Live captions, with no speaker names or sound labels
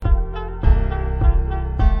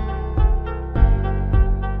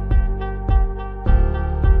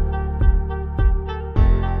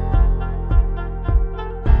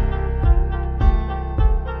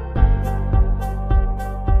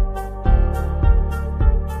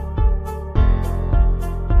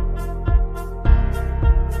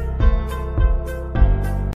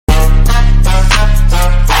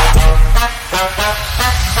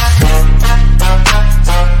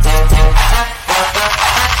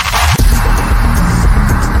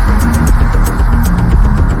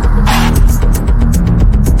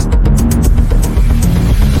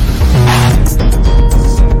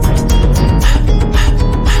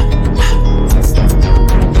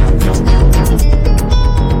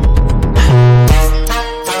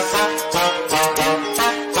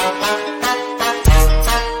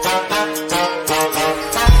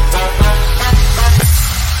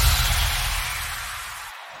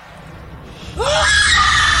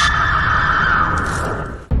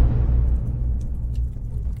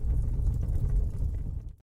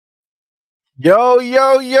Yo,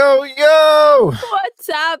 yo, yo, yo! What's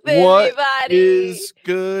up, What everybody? is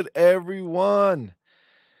good, everyone?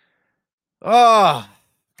 Ah,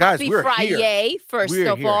 guys, Happy we're here. Friday, first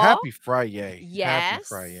We're of here. all. Happy Friday. Happy Yes.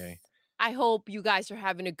 Friday. I hope you guys are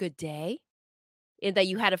having a good day and that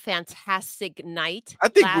you had a fantastic night I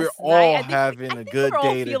think we're last night. all I having a think good we're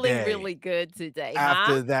all day feeling today really good today, huh?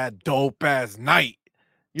 after that dope ass night.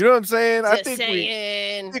 You know what I'm saying? I Just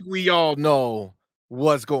saying. think we all know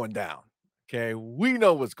what's going down. Okay, we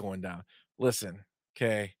know what's going down. Listen,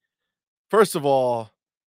 okay. First of all,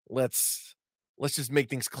 let's just make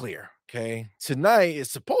things clear, okay? Tonight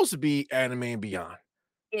is supposed to be Anime and Beyond,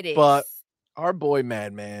 It is. but our boy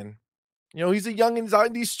Madman, he's a youngins out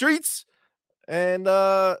in these streets, and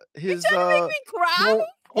his You're trying to make me cry? home,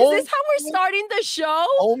 Is this how we're home- starting the show?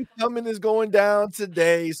 homecoming is going down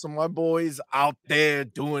today. So my boy's out there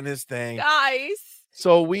doing his thing. Guys.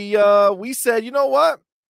 So we said, you know what?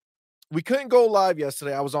 We couldn't go live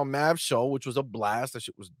yesterday. I was on Mav's show, which was a blast. That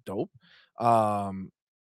shit was dope.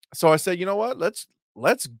 So I said, you know what?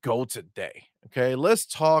 Let's go today. Okay, let's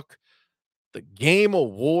talk the Game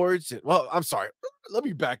Awards. Well, I'm sorry. Let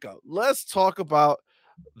me back up. Let's talk about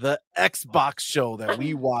the Xbox show that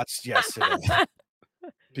we watched yesterday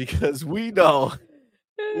because we know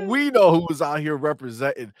who was out here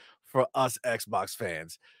representing for us Xbox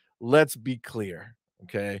fans. Let's be clear.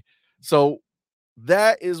 Okay, so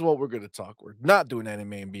that is what we're going to talk. We're not doing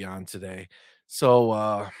Anime and Beyond today.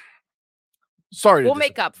 So sorry We'll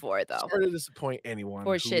make up for it, though. Sorry to disappoint anyone.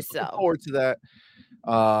 For who's shit, looking so. forward to that.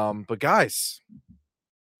 But guys,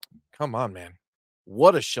 come on, man.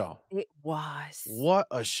 What a show. It was. What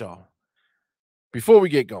a show. Before we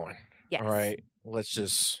get going, Yes. all right, let's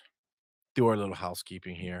just do our little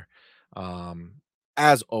housekeeping here.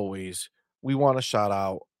 As always, we want to shout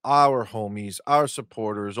out our homies, our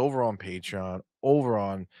supporters over on Patreon, over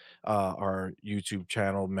on our YouTube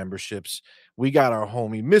channel memberships. We got our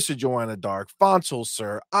homie, Mr. Joanna Dark, Fonso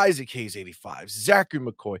Sir, Isaac Hayes 85, Zachary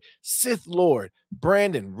McCoy, Sith Lord,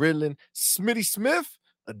 Brandon Ridlin, Smitty Smith,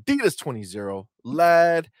 Adidas 20,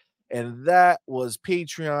 Lad. And that was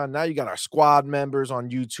Patreon. Now you got our squad members on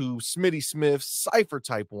YouTube, Smitty Smith, Cypher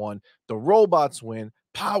Type 1, The Robots Win,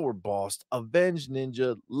 Power Boss, Avenged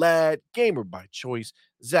Ninja, Lad, Gamer by Choice,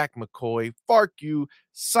 Zach McCoy, Fark You,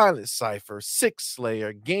 Silent Cypher, Six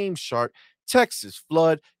Slayer, Game Shark, Texas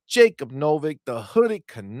Flood, Jacob Novick, The Hooded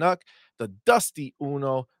Canuck, The Dusty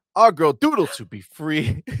Uno, our girl Doodle to be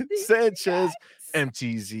free, Sanchez,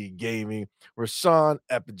 MTZ Gaming, Rashawn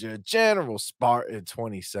Epiger, General Spartan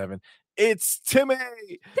 27. It's Timmy,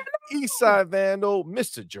 Eastside Vandal,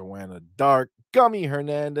 Mr. Joanna Dark, Gummy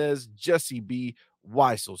Hernandez, Jesse B,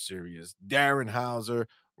 Why So Serious, Darren Hauser,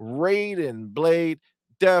 Raiden Blade,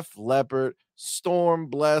 Def Leopard, Storm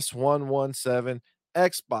Bless 117,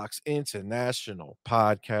 Xbox International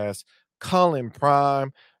Podcast, Colin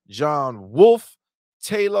Prime, John Wolf,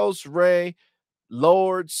 Talos Ray,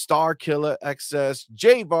 Lord, Star Killer XS,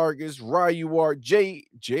 J Vargas, Ryuar, G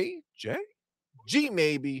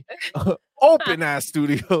maybe, Open Ass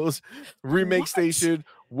Studios, Remake Station,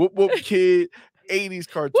 Whoop Whoop Kid, 80s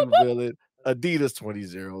Cartoon Villain, Adidas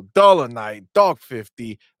 20, Dollar Knight, Dog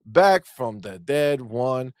 50, Back from the Dead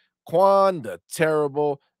 1, Quan the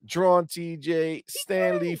Terrible, Drawn TJ,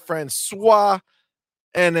 Stanley Francois.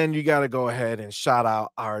 And then you got to go ahead and shout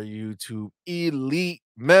out our YouTube elite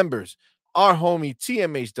members. Our homie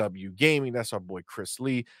TMHW Gaming, that's our boy Chris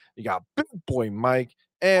Lee. You got Big Boy Mike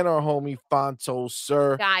and our homie Fonto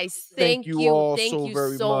Sir. Guys, Thank you all thank so you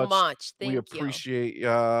very so much. Thank We you. appreciate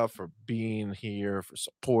y'all for being here, for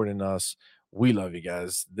supporting us. We love you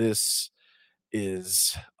guys. This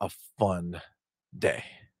is a fun day.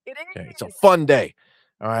 It is. Okay, it's a fun day.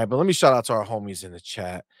 All right, but let me shout out to our homies in the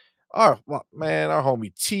chat. Our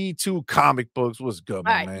homie T2 Comic Books was good, All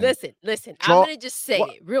my right, man. listen. I'm gonna just say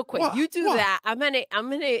it real quick. You do What? that. I'm gonna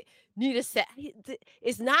need a sec.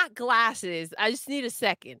 It's not glasses. I just need a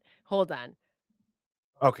second. Hold on.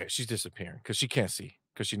 Okay, she's disappearing because she can't see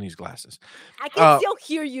because she needs glasses. I can still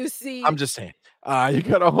hear you. See, I'm just saying. You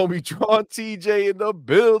got our homie Drawn TJ in the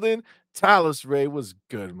building. Talus Ray was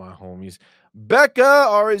good, my homies. Becca,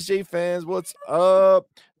 RSJ fans, what's up?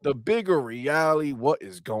 The Bigger Reality, what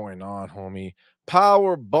is going on, homie?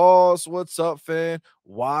 Power Boss, what's up, fan?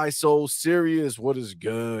 Why So Serious, what is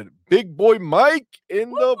good? Big Boy Mike in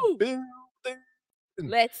the building.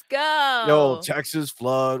 Let's go. Yo, Texas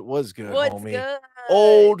Flood, what's good, What's homie? good?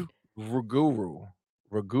 Old Raguru,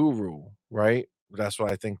 right? That's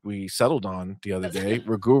what I think we settled on the other day.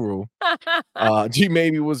 Raguru. G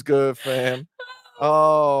maybe was good, fam.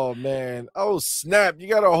 Oh, man. Oh, snap. You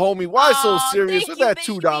got a homie. Why so Oh, serious? thank With you, that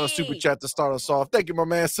 $2 super baby. chat to start us off. Thank you, my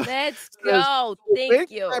man. So, Let's says, go. when Thank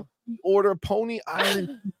can I you. order Pony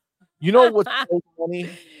Island? You know what's so funny?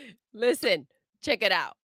 Listen, check it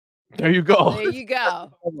out. There you go. There you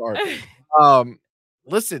go. Um,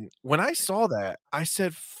 listen, when I saw that, I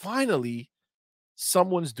said, finally,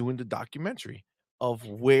 someone's doing the documentary of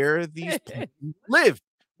where these ponies live.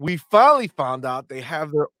 We finally found out they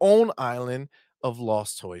have their own island of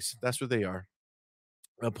lost toys. That's what they are.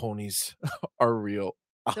 The ponies are real.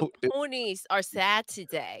 The Out ponies are sad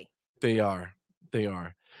today. They are. They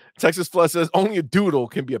are. Texas Flood says only a doodle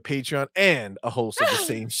can be a Patreon and a host of the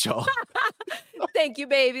same show. Thank you,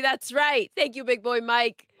 baby. That's right. Thank you, big boy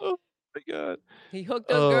Mike. Oh my god. He hooked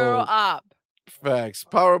a girl Oh, up. facts.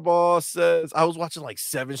 Powerball says I was watching like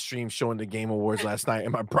 7 streams showing the Game Awards last night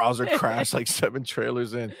and my browser crashed like 7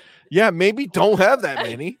 trailers in. Yeah, maybe don't have that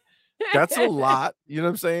many. That's a lot. You know what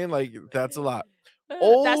I'm saying? Like that's a lot. That's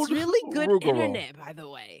Old really good Rugaro. internet, by the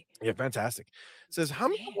way. Yeah, fantastic. Says, how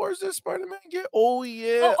many awards does Spider-Man get? Oh, Oh,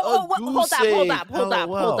 yeah, oh, a oh, goose hold egg. up, hold up, hold up, hold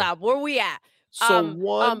LOL. up. Where we at? So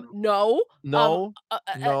one, No, no,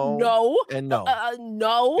 no, no, and no.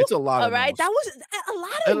 no. It's a lot All of right, no's. that was a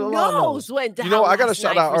lot And of a lot of no's no's. went You down know, I gotta last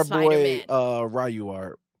shout night out for our boy, Spider-Man. Ryu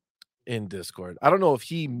Art in Discord. I don't know if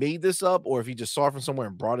he made this up or if he just saw it from somewhere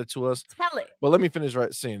and brought it to us. Tell it. But let me finish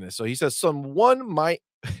saying this. So he says, one might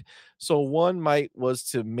was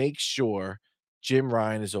to make sure Jim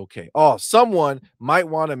Ryan is okay. Oh, someone might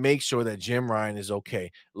want to make sure that Jim Ryan is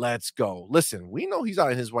okay. Let's go. Listen, we know he's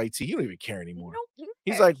out in his white tee. He don't even care anymore.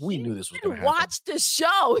 He's like, we knew this was going to happen. Watch the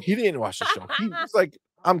show. He didn't watch the show. He's like,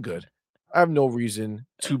 I'm good. I have no reason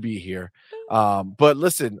to be here. But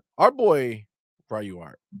listen, our boy Ryu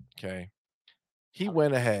Art, okay, he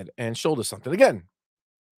went ahead and showed us something again.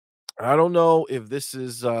 I don't know if this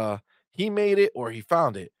is he made it or he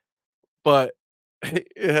found it, but it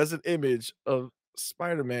has an image of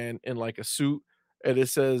Spider-Man in like a suit and it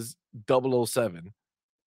says 007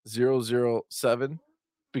 007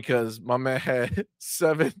 because my man had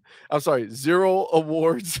 0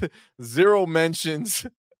 awards, 0 mentions,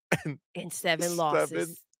 and 7 7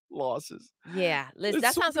 losses. losses. Yeah, listen, It's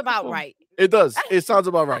that so sounds about beautiful. right. It does. It sounds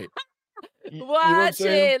about right. You know what I'm Watch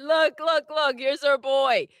saying? it. Look. Here's our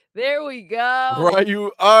boy. There we go. Right,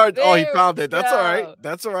 you are. Oh, he There found we it. That's all right. go.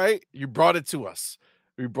 That's all right. You brought it to us.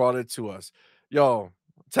 We brought it to us. Yo,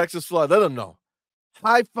 Texas Flood, let them know.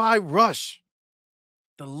 Hi-Fi Rush,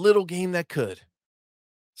 the little game that could,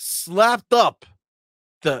 slapped up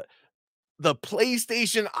the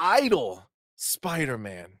PlayStation idol,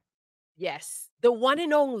 Spider-Man. Yes, the one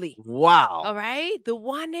and only. Wow. All right, the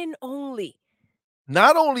one and only.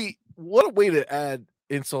 Not only what a way to add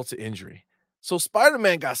insult to injury. So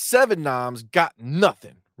Spider-Man got 7 noms, got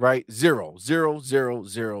nothing, right? 0, 0, 0,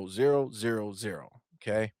 0, 0, 0, 0.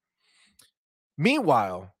 Okay.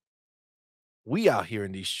 Meanwhile, we out here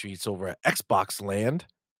in these streets over at Xbox Land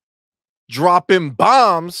dropping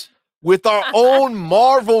bombs with our own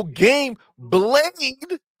Marvel game,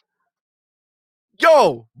 Blade.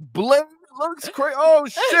 Yo, Blade looks crazy. Oh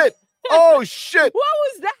shit. Oh shit. What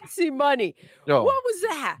was that, C-Money? Yo, What was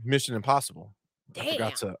that? Mission Impossible. Damn.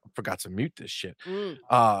 I forgot to mute this shit.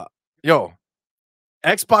 Mm. Yo,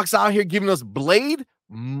 Xbox out here giving us Blade,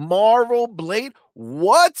 Marvel Blade.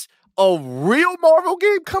 What? A real Marvel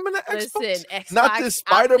game coming to Xbox? Listen, Xbox Not this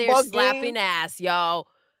Spider-Bug slapping game. ass, y'all.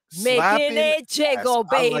 Slapping Making it jiggle,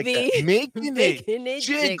 ass. I like that. baby. Making it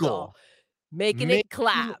jiggle. Making it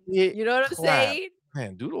clap. You know what I'm saying?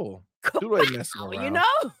 Man, Doodle ain't messing around. You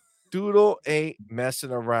know? Doodle ain't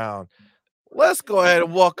messing around. Let's go ahead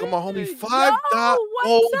and welcome our homie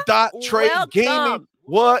 5.0 Trade Gaming.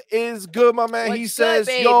 What is good, my man? He says,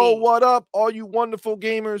 yo, what up, all you wonderful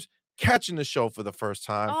gamers? Catching the show for the first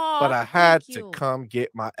time, but I had to come get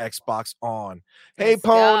my Xbox on. Hey,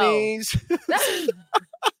 ponies.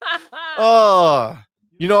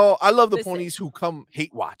 You know, I love the ponies who come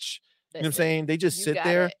hate watch. You know what I'm saying? They just sit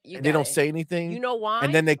there and they don't say anything. You know why?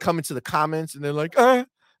 And then they come into the comments and they're like,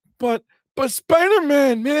 but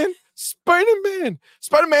Spider-Man, man.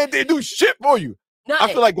 Spider-Man didn't do shit for you. Nothing.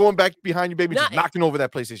 I feel like going back behind you, baby, Nothing. just knocking over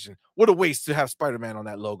that PlayStation. What a waste to have Spider-Man on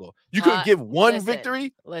that logo. You couldn't give one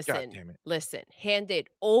victory? God damn it. Listen, hand it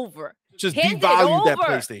over. Just devalue that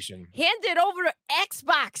PlayStation. Hand it over to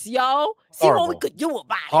Xbox, yo. See what we could do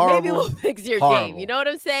about it. Maybe we'll fix your game. You know what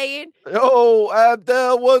I'm saying? Yo,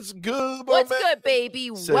 Abdel, what's good, What's good,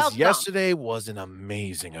 baby? Says yesterday was an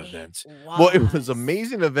amazing event. Well, it was an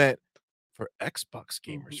amazing event for Xbox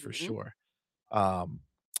gamers for sure.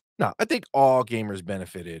 No, I think all gamers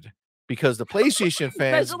benefited because the PlayStation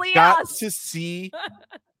fans got to see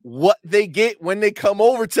what they get when they come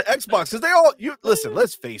over to Xbox. Because they all, listen,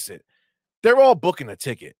 let's face it, they're all booking a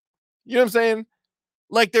ticket. You know what I'm saying?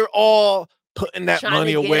 Like they're all putting that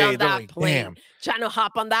money away. They're like, damn, trying to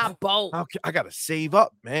hop on that boat. I gotta save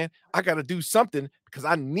up, man. I gotta do something because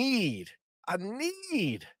I need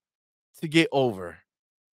to get over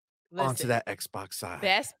onto that Xbox side.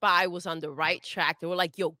 Best Buy was on the right track. They were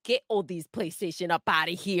like, yo, get all these PlayStation up out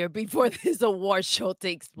of here before this award show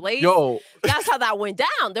takes place. Yo, that's how that went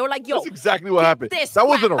down. They were like, yo, that's exactly what happened. That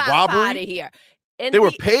wasn't a robbery. Out of here. And they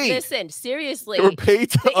were paid. Listen, seriously. They were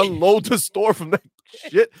paid to unload the store from that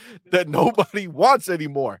shit that nobody wants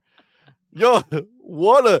anymore. Yo,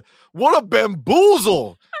 what a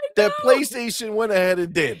bamboozle that PlayStation went ahead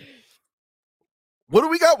and did. What do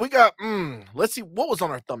we got? We got, let's see, what was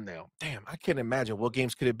on our thumbnail? Damn, I can't imagine what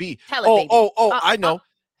games could it be. I know.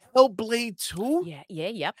 Hellblade 2?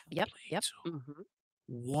 Yep. Mm-hmm.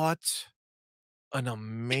 What an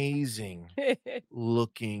amazing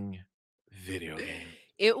looking video game.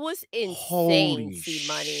 It was insane,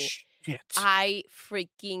 C-Money. Shit. I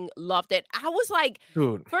freaking loved it. I was like,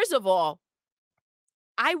 dude, first of all,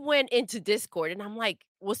 I went into Discord and I'm like,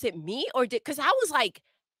 was it me or because I was like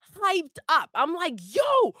hyped up. I'm like,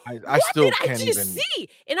 yo, I still can't even see?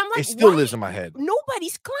 And I'm like, it still lives in my head.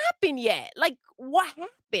 Nobody's clapping yet. Like, what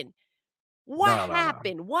happened? What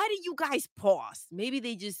happened? No. Why did you guys pause? Maybe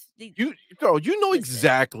you know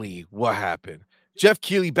exactly what happened. Jeff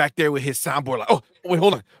Keighley back there with his soundboard like, oh, wait,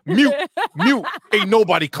 hold on. Mute. Ain't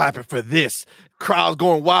nobody clapping for this. Crowd's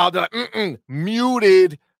going wild. They're like,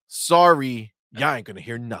 muted. Sorry. Y'all ain't gonna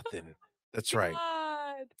hear nothing. That's right.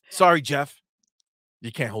 God. Sorry, Jeff.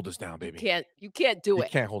 You can't hold us down, baby. You can't do it. You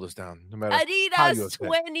can't hold us down. No matter Adidas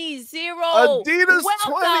 20-0. Adidas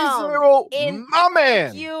 20-0. My man.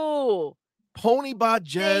 Thank you. Ponybot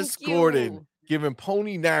Jez Gordon giving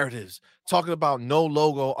pony narratives, talking about no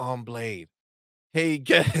logo on Blade. Hey,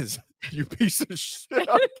 Gez, you piece of shit.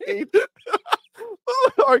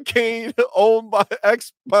 Arcane owned by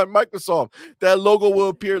Microsoft. That logo will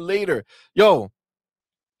appear later. Yo,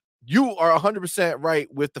 you are 100%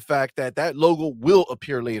 right with the fact that logo will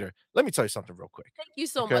appear later. Let me tell you something real quick. Thank you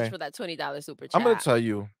so much for that $20 super chat. I'm going to tell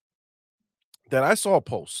you that I saw a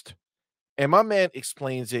post, and my man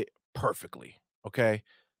explains it perfectly. Okay,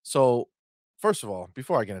 so first of all,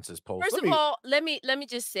 before I get into this post, let me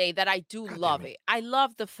just say that I do love it. I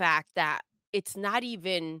love the fact that it's not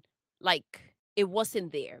even like it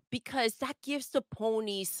wasn't there, because that gives the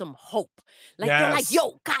ponies some hope. Like, they're like,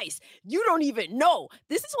 yo, guys, you don't even know.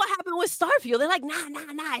 This is what happened with Starfield. They're like,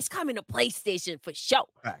 nah, it's coming to PlayStation for sure.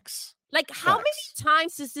 Facts. Like, how many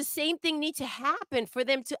times does the same thing need to happen for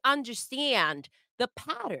them to understand the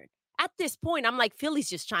pattern? At this point, I'm like, Philly's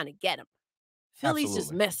just trying to get them. Philly's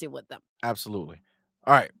just messing with them. Absolutely.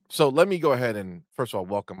 All right. So let me go ahead and first of all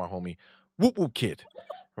welcome my homie Whoop Whoop Kid.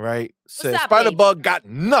 Right? Says Spider-Bug got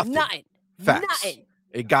nothing. Facts. Nothing.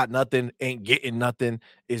 It got nothing. Ain't getting nothing.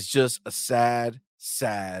 It's just a sad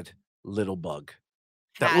little bug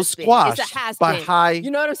that was squashed by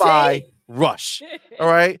Hi-Fi Rush. All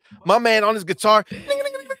right. My man on his guitar.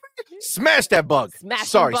 Smash that bug.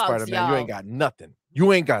 Sorry, Spider-Man. You ain't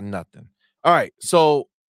got nothing. All right. So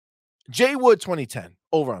Jay Wood 2010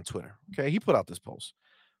 over on Twitter. Okay. He put out this post.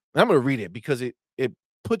 And I'm going to read it because it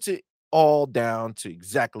puts it all down to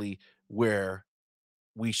exactly where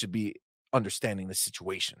we should be understanding the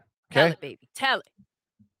situation. Okay. Tell it, baby. Tell it.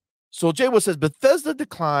 So Jay Wood says Bethesda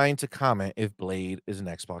declined to comment if Blade is an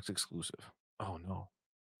Xbox exclusive. Oh no.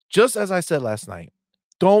 Just as I said last night,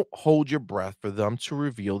 don't hold your breath for them to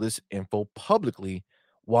reveal this info publicly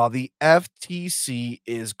while the FTC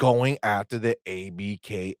is going after the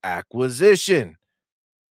ABK acquisition.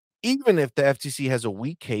 Even if the FTC has a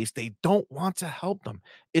weak case, they don't want to help them.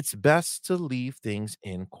 It's best to leave things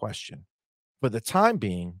in question. For the time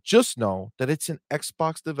being, just know that it's an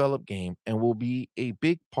Xbox developed game and will be a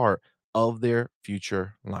big part of their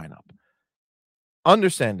future lineup.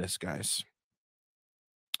 Understand this, guys.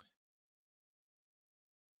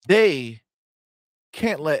 They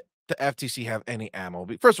can't let the FTC have any ammo.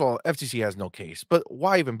 First of all, FTC has no case, but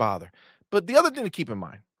why even bother? But the other thing to keep in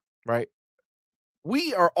mind, right?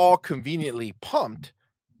 We are all conveniently pumped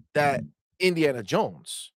that Indiana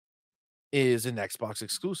Jones is an Xbox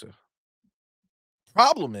exclusive.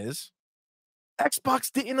 Problem is,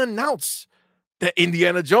 Xbox didn't announce that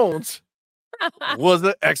Indiana Jones was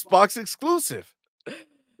an Xbox exclusive.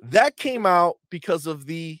 That came out because of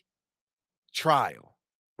the trial,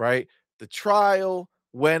 right? The trial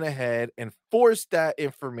went ahead and forced that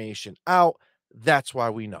information out. That's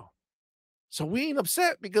why we know. So we ain't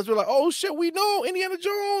upset because we're like, oh shit, we know Indiana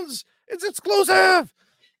Jones, it's exclusive.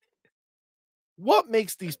 what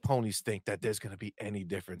makes these ponies think that there's gonna be any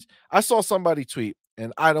difference? I saw somebody tweet,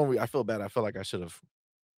 and I feel bad. I feel like I should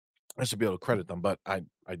be able to credit them, but I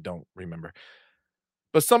don't remember.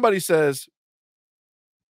 But somebody says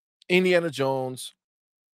Indiana Jones,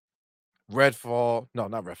 Redfall, no,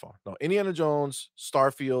 not Redfall. No, Indiana Jones,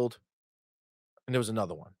 Starfield, and there was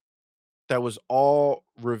another one that was all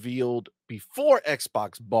revealed before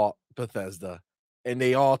Xbox bought Bethesda, and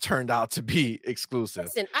they all turned out to be exclusive.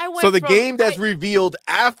 Listen, I So went the from game that's revealed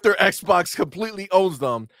after Xbox completely owns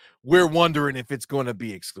them, we're wondering if it's gonna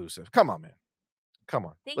be exclusive. Come on, man. Come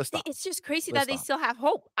on. Let's they stop. it's just crazy Let's that they stop. still have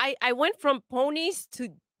hope. I went from ponies to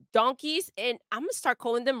donkeys, and Imma start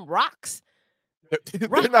calling them rocks. They're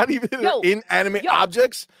Rock not even yo, inanimate yo,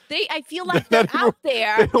 objects. I feel They're like they're not even out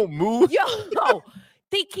there. they don't move. Yo,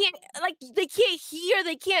 they can't hear,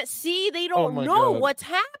 they can't see, they Oh don't my know god. what's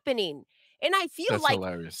happening. And I feel That's like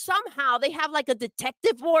hilarious. somehow they have like a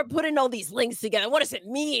detective board putting all these links together. What does it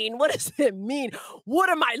mean? What does it mean? What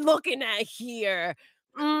am I looking at here?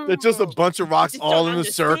 They're just a bunch of I rocks just all don't in a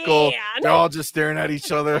circle. understand. They're all just staring at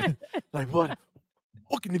each other. Like, what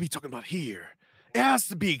can they be talking about here? It has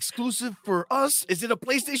to be exclusive for us. Is it a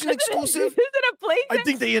PlayStation Is exclusive? it a I PlayStation?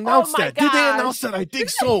 think they Oh announced my that. Did they announce gosh. that? I think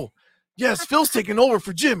so. Yes, Phil's taking over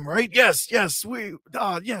for Jim, right? Yes, we're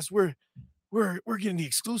getting the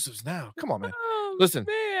exclusives now. Come on, man. Oh, Listen,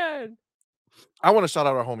 man. I want to shout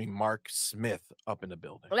out our homie Mark Smith up in the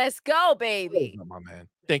building. Let's go, What is baby. up, my man?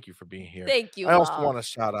 Thank you for being here. Thank you, I also want love. to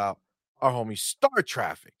shout out our homie Star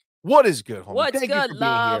Traffic. What is good, homie? What's Thank you good, for being here.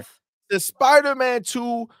 love? The Spider-Man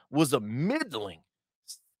 2 was a middling,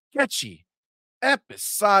 sketchy,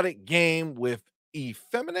 episodic game with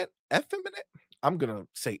effeminate? I'm gonna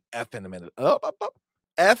say effeminate.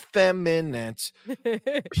 Effeminate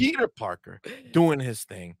Peter Parker doing his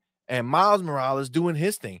thing, and Miles Morales doing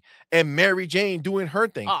his thing, and Mary Jane doing her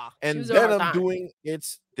thing, Oh, she and was on her Venom time. doing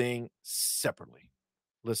its thing separately.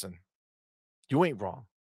 Listen, you ain't wrong.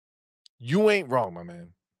 You ain't wrong, my man.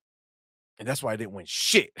 And that's why I didn't win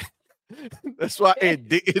shit. That's why it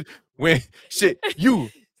didn't win shit. You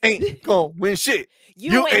ain't gonna win shit.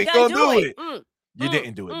 You You ain't ain't gonna gonna do do it. it. You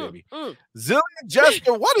didn't do it, baby. Zillion Mm.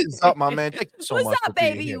 Jester, what is up, my man? Thank you so What's much for up,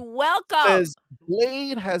 being baby? here. You welcome. Says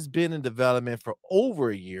Blade has been in development for over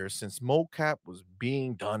a year since mocap was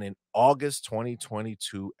being done in August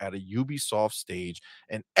 2022 at a Ubisoft stage,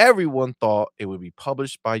 and everyone thought it would be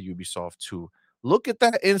published by Ubisoft too. Look at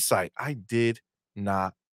that insight. I did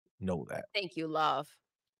not know that. Thank you, love.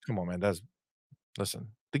 Come on, man. That's listen.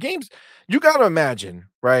 The games you gotta imagine,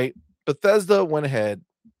 right? Bethesda went ahead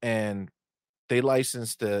and they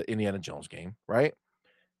licensed the Indiana Jones game, right?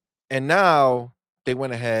 And now they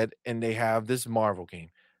went ahead and they have this Marvel game.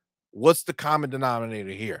 What's the common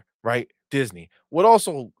denominator here, right? Disney. What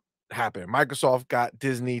also happened? Microsoft got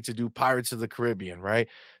Disney to do Pirates of the Caribbean, right?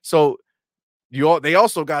 So they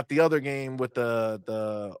also got the other game with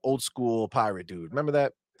the old school pirate dude. Remember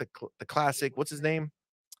that the classic? What's his name?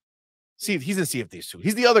 See, he's in Sea of Thieves too.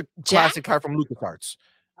 He's the other classic Jack? guy from LucasArts.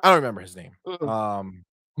 I don't remember his name. Mm.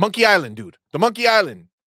 Monkey Island, dude. The Monkey Island.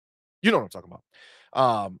 You know what I'm talking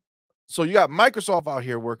about. So you got Microsoft out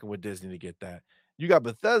here working with Disney to get that. You got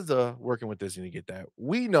Bethesda working with Disney to get that.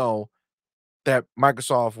 We know that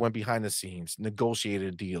Microsoft went behind the scenes,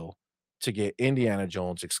 negotiated a deal to get Indiana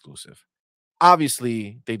Jones exclusive.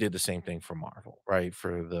 Obviously, they did the same thing for Marvel, right?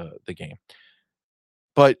 For the game.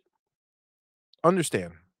 But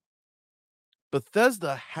understand,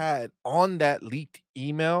 Bethesda had on that leaked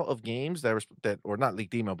email of games that or not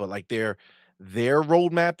leaked email, but like their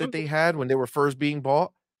roadmap that they Mhm. had when they were first being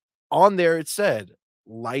bought. On there, it said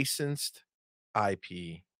licensed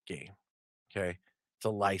IP game. Okay. It's a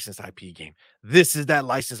licensed IP game. This is that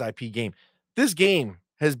licensed IP game. This game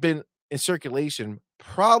has been in circulation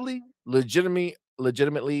probably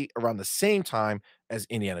legitimately around the same time as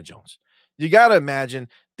Indiana Jones. You got to imagine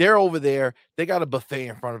they're over there. They got a buffet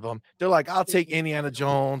in front of them. They're like, I'll take Indiana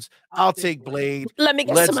Jones. I'll take Blade. Let me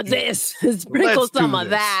get some Let's of do this. this. Sprinkle Let's some do of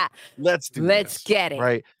this. that. Let's do Let's this. get it.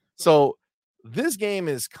 Right. So this game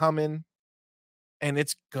is coming and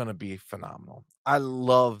it's gonna be phenomenal. I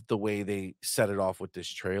love the way they set it off with this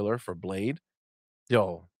trailer for Blade.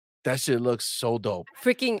 Yo, that shit looks so dope.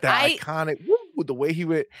 Freaking That iconic woo, the way he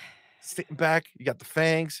went sitting back, you got the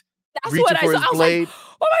fangs, that's reaching what I for saw. his I was like, blade.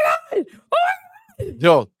 "Oh my god. Oh my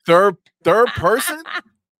Yo, third person,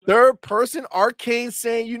 third person, Arcane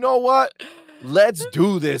saying, you know what? god." Let's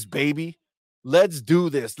do this, baby. Let's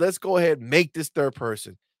do this. Let's go ahead and make this third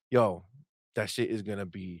person. Yo, that shit is gonna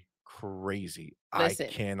be crazy. I Listen,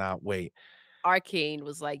 cannot wait. Arcane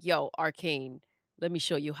was like, "Yo, Arcane, let me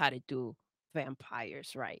show you how to do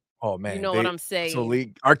vampires, right? Oh, You man, know what they I'm saying?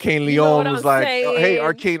 absolutely Arcane You know what Leon I'm was like, "Hey, saying?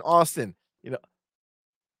 Arcane Austin, you know,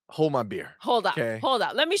 hold my beer, Hold up, okay? hold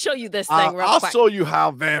up. Let me show you this I'll thing real I'll quick. show you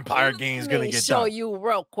how vampire Let game's gonna me get show done." you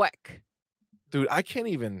real quick. Dude, I can't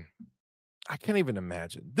even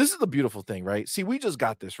imagine. This is the beautiful thing, right? See, we just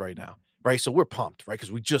got this right now, right? So we're pumped, right?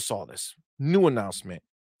 Because we just saw this new announcement,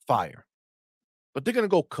 fire. But they're gonna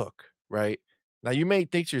go cook, right? Now you may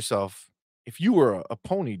think to yourself, if you were a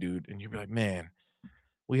pony dude, and you'd be like, man,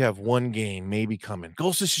 we have one game maybe coming.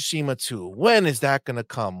 Ghost of Tsushima 2. When is that gonna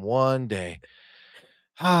come? One day.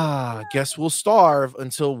 Guess we'll starve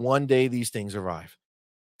until one day these things arrive.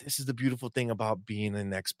 This is the beautiful thing about being in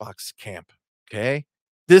Xbox camp. Okay.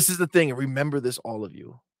 This is the thing. And remember this, all of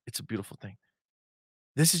you. It's a beautiful thing.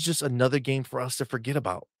 This is just another game for us to forget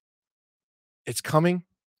about. It's coming.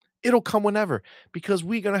 It'll come whenever because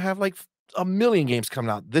we're going to have like a million games coming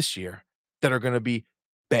out this year that are going to be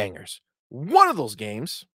bangers. One of those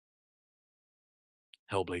games,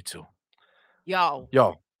 Hellblade 2. Yo,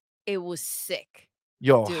 Yo, it was sick,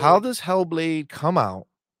 how dude. does Hellblade come out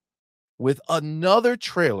with another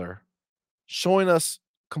trailer showing us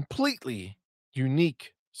completely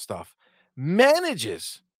unique stuff?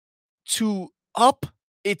 Manages to up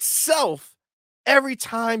itself every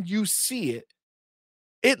time you see it.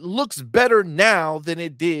 It looks better now than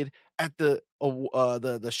it did at the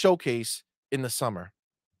showcase in the summer.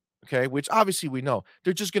 Okay, which obviously we know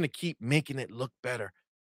they're just gonna keep making it look better.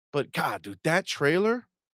 But God, dude, that trailer,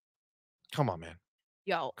 come on, man,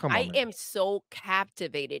 Yo, come on, I man. am so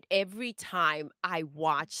captivated every time I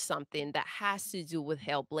watch something that has to do with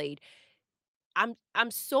Hellblade.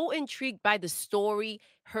 I'm so intrigued by the story,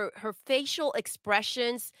 her facial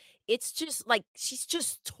expressions. It's just like she's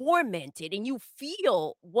just tormented and you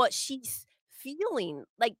feel what she's feeling.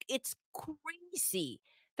 Like it's crazy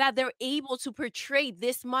that they're able to portray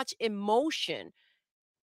this much emotion.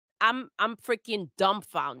 I'm freaking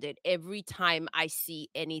dumbfounded every time I see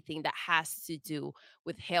anything that has to do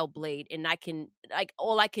with Hellblade, and I can like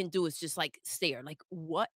all I can do is just like stare. Like,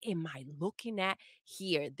 what am I looking at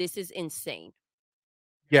here? This is insane.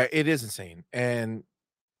 Yeah, it is insane. And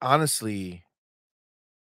honestly,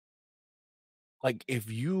 like if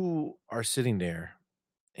you are sitting there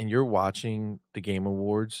and you're watching the Game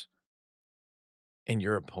Awards and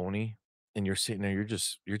you're a pony and you're sitting there, you're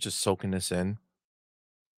just soaking this in.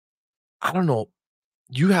 I don't know.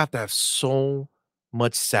 You have to have so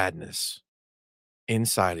much sadness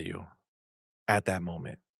inside of you at that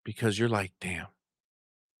moment because you're like, damn,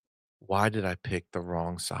 why did I pick the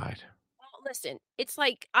wrong side? Well, listen, it's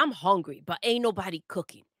like I'm hungry, but ain't nobody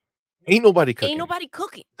cooking. Ain't nobody Ain't cooking. nobody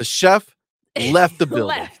cooking. The chef left the building.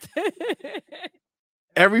 Left.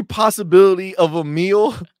 Every possibility of a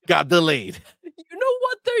meal got delayed. You know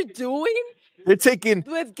what they're doing They're taking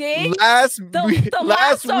with games? last The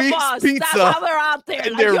last Last of week's Us. That's pizza how they're out there.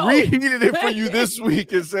 and Like, they're yo. reheating it for you this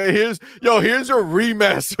week and say, here's a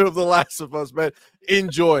remaster of The Last of Us, man.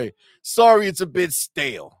 Enjoy. Sorry, it's a bit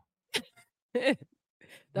stale. That's all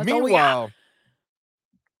we got. Meanwhile,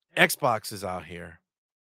 Xbox is out here,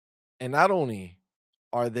 and not only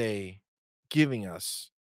are they giving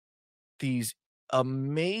us these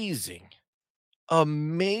amazing,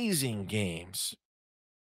 amazing games,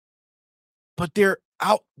 but they're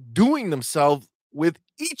outdoing themselves with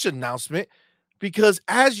each announcement because,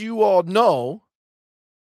 as you all know,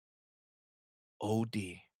 OD,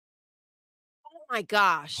 Oh my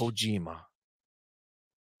gosh. Kojima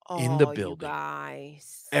in the Oh, you building.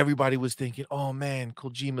 guys. Everybody was thinking, oh man,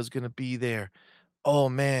 Kojima's going to be there. Oh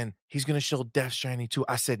man, he's going to show Death Stranding too.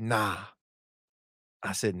 I said, nah.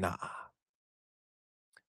 I said, nah.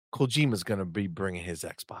 Kojima's gonna be bringing his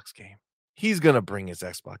Xbox game. He's gonna bring his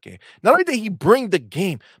Xbox game. Not only did he bring the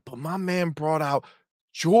game, but my man brought out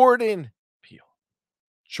Jordan Peele.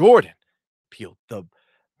 Jordan Peele.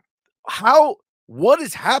 What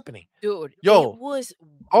is happening? Dude, it Yo, was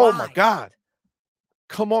oh my wild. God.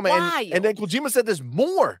 Come on, man. And then Wild. Kojima said there's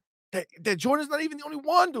more. That Jordan's not even the only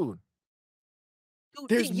one, dude. Dude,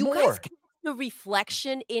 There's did you guys more. get the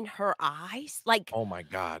reflection in her eyes? Like, Oh my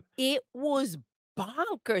God. it was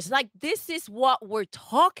bonkers. Like, this is what we're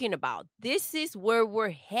talking about. This is where we're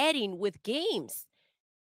heading with games.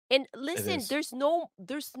 And It listen, is. there's no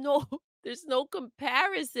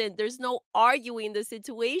comparison. There's no arguing the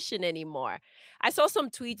situation anymore. I saw some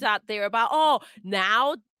tweets out there about, oh,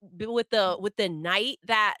 now with the night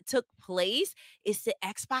that took place, is the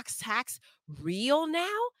Xbox tax real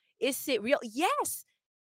now? Is it real? Yes.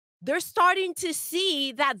 They're starting to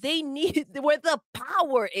see that they need where the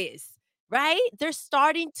power is, right? They're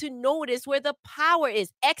starting to notice where the power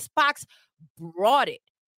is. Xbox brought it.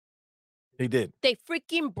 They did. They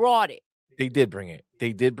freaking brought it. They did bring it.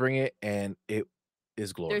 They did bring it, and it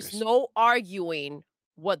is There's glorious. no arguing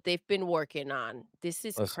what they've been working on. This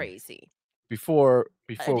is Listen, crazy. before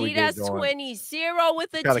we get Adidas going, 20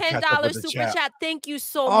 with a gotta catch up with $10 the super chat. chat. Thank you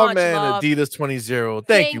so Our much, man love. Adidas 20.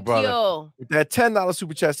 Thank you, Thank brother. you. With that $10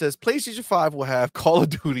 super chat says PlayStation 5 will have Call of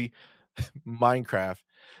Duty, Minecraft,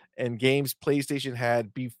 and games PlayStation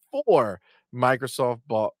had before Microsoft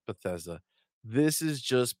bought Bethesda. This is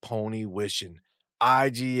just pony wishing.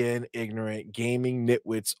 IGN ignorant gaming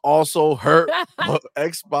nitwits also hurt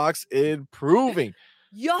Xbox improving.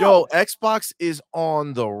 Yo, Yo, Xbox is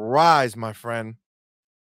on the rise, my friend.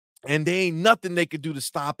 And there ain't nothing they could do to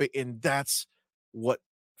stop it. And that's what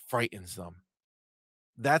frightens them.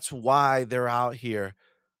 That's why they're out here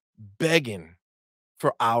begging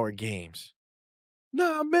for our games.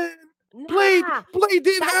 Nah, man. Blade, nah. Blade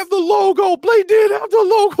did That's have the logo. Blade did have the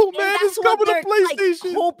logo, and man. that's It's what coming to they're like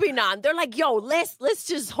PlayStation. hoping on. They're like, yo, let's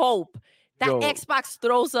just hope that Yo, Xbox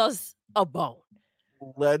throws us a bone.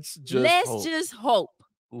 let's just Let's hope. just hope.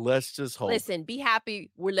 Let's just hope. Listen, be happy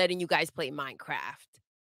we're letting you guys play Minecraft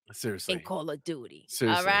Seriously. and Call of Duty.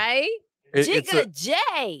 Seriously. All right? It's Jigga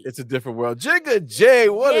J. a different world. Jigga J,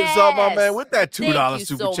 what is up, my man? Yes. With that $2 Thank you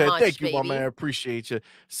super so chat. much, Thank you, baby. my man. Appreciate you.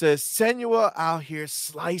 Says Senua out here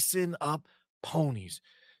slicing up ponies.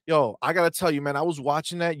 Yo, I gotta tell you, man, I was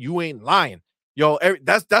watching that. You ain't lying. Yo,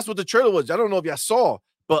 that's what the trailer was. I don't know if y'all saw,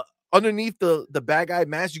 but underneath the bad guy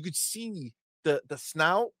mask, you could see the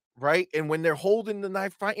snout, right? And when they're holding the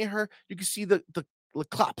knife fighting her, you can see the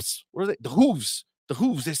claps. What are they? The hooves. The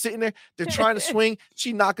hooves. They're sitting there. They're trying to swing.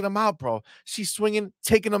 She knocking them out, bro. She's swinging,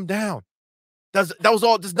 taking them down. That was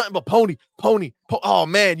all. There's nothing but pony. Oh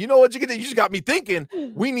man, you know what? You just got me thinking.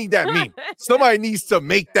 We need that meme. Somebody needs to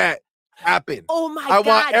make that happen. Oh my I God.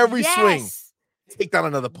 want every swing. Yes. Take down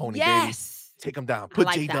another pony, baby. Yes. Take them down. I Put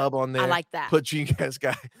like J that. Dub on there. I like that. Put Dreamcast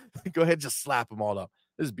guy. Go ahead, just slap them all up.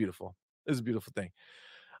 This is beautiful. This is a beautiful thing.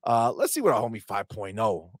 Let's see what our homie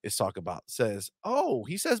 5.0 is talking about.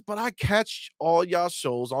 He says, but I catch all y'all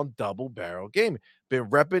shows on Double Barrel Gaming. Been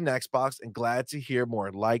repping Xbox and glad to hear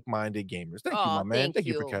more like-minded gamers. Thank you, my man. Thank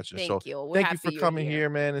you for catching the show. Thank you. We're Thank you happy for you're coming here,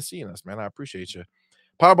 man, and seeing us, man. I appreciate you.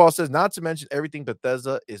 Powerball says, not to mention everything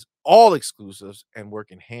Bethesda is all exclusives and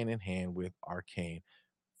working hand in hand with Arcane.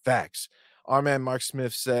 Facts. Our man Mark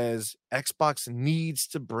Smith says Xbox needs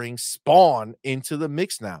to bring Spawn into the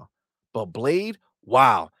mix now. But Blade,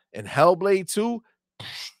 wow. And Hellblade 2,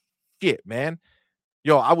 shit, man.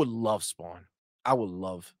 Yo, I would love Spawn. I would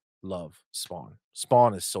love Spawn.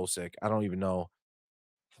 Spawn is so sick. I don't even know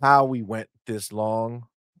how we went this long,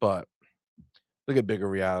 but look at Bigger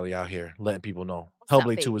Reality out here letting people know. What's up,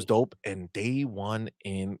 Hellblade 2 is baby? dope and day one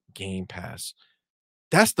in Game Pass.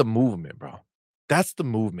 That's the movement, bro. That's the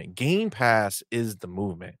movement. Game Pass is the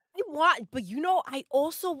movement. But you know, I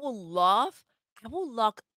also will love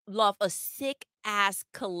a sick ass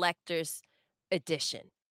collector's edition.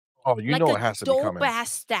 Oh, you Like know a it has to be dope coming.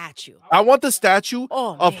 ass statue. I want the statue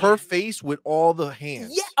Oh, of her man. face with all the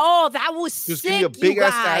hands. Yeah. Oh, that was Just sick. give me a big you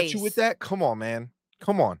ass guys. statue with that. Come on, man.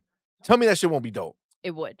 Come on. Tell me that shit won't be dope.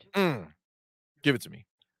 It would. Give it to me.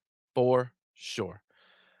 For sure.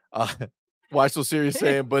 Why so serious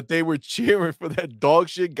saying, but they were cheering for that dog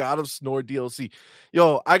shit God of Snore DLC.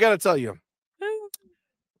 Yo, I gotta tell you,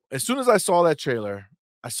 as soon as I saw that trailer,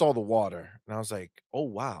 I saw the water and I was like, oh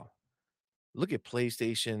wow. Look at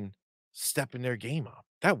PlayStation stepping their game up.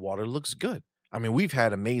 That water looks good. I mean, we've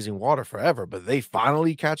had amazing water forever, but they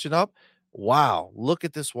finally catching up. Wow, look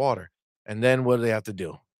at this water. And then what do they have to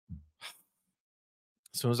do?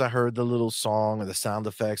 As soon as I heard the little song and the sound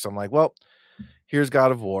effects, I'm like, well, here's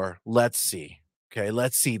God of War. Let's see. Okay,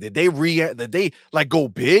 let's see. Did they like go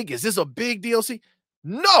big? Is this a big DLC?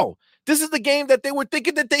 No, this is the game that they were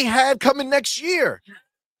thinking that they had coming next year.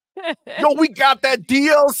 Yo, we got that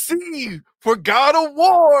DLC for God of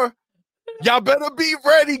War. Y'all better be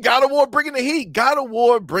ready. God of War bringing the heat. God of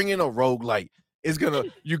War bringing a roguelite.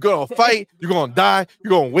 You're gonna fight, you're gonna die, you're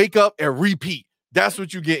gonna wake up and repeat. That's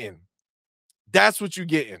what you're getting. That's what you're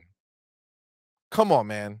getting. Come on,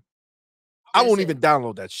 man. I won't even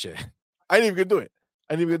download that shit. I ain't even gonna do it.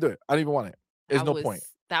 I don't even want it. There's no point.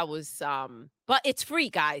 That was but it's free,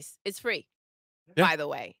 guys. It's free. Yeah. By the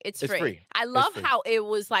way, it's free. free. I love how it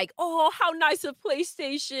was like, oh, how nice of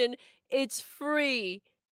PlayStation. It's free.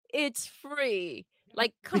 It's free.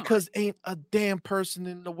 Like, come because on. ain't a damn person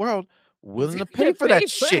in the world willing to pay for that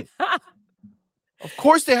shit. Of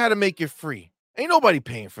course they had to make it free. Ain't nobody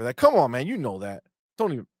paying for that. Come on, man. You know that.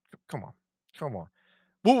 Don't even come on.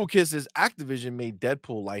 Boo Boo Kiss says Activision made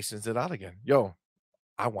Deadpool license it out again. Yo,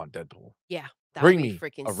 I want Deadpool. Yeah, that would Bring be me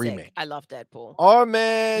freaking a sick. I remake. love Deadpool. Our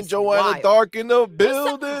man, He's Joanna wild. Dark in the What's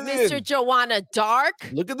up, Mr. building. Joanna Dark?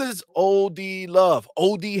 Look at this OD love.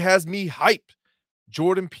 OD has me hyped.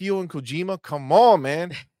 Jordan Peele and Kojima, come on,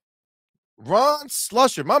 man. Ron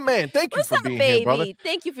Slusher, my man, thank you What's for up, being here, brother. baby?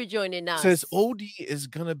 Thank you for joining us. Says OD is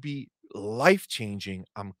gonna be life-changing.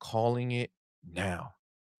 I'm calling it now.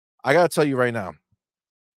 I gotta tell you right now.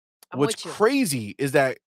 I'm What's with you. crazy is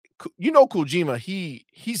that you know Kojima,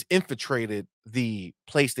 he's infiltrated the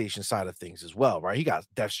PlayStation side of things as well, right? He got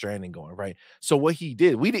Death Stranding going, right? So what he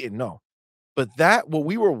did, we didn't know. But that what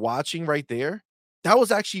we were watching right there, that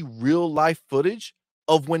was actually real life footage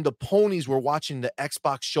of when the ponies were watching the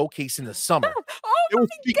Xbox showcase in the summer. Oh They were my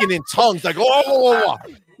speaking in tongues like, oh,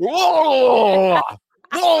 whoa,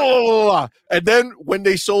 whoa. And then when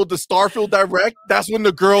they showed the Starfield Direct, that's when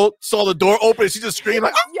the girl saw the door open and she just screamed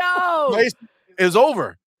like, Yo, it was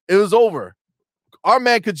over. It was over. Our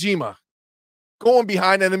man Kojima going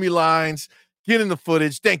behind enemy lines, getting the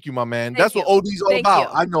footage. Thank you, my man. That's what OD's all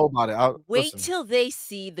about. I know about it. Wait till they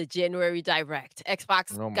see the January Direct.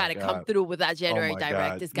 Xbox got to come through with that January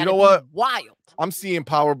Direct. It's got to be wild. I'm seeing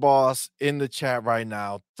Power Boss in the chat right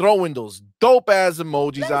now, throwing those dope ass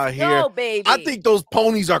emojis out here. Baby. I think those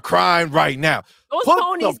ponies are crying right now. Those Put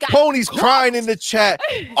ponies the ponies crying in the chat.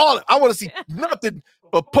 I want to see nothing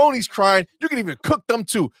but ponies crying. You can even cook them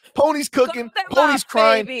too. Ponies cooking, ponies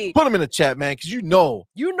crying. Baby. Put them in the chat, man, because you know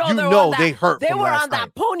they hurt. They were on that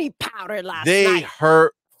that pony powder last night. They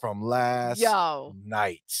hurt from last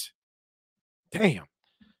night. Damn.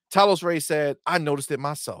 Talos Ray said, I noticed it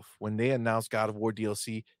myself. When they announced God of War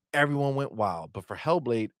DLC, everyone went wild. But for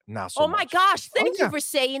Hellblade, not so much. Oh my gosh. Thank you for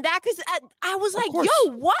saying that. Because I was like,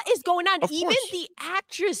 yo, what is going on? Even the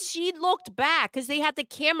actress, she looked back because they had the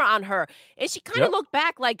camera on her. And she kind of looked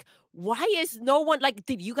back like, why is no one like,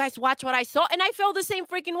 did you guys watch what I saw? And I felt the same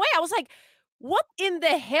freaking way. I was like, what in the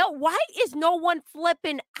hell? Why is no one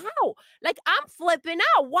flipping out? Like, I'm flipping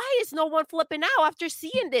out. Why is no one flipping out after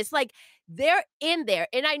seeing this? Like, they're in there.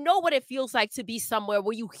 And I know what it feels like to be somewhere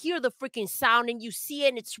where you hear the freaking sound and you see it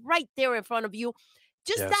and it's right there in front of you.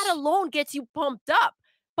 Just that alone gets you pumped up.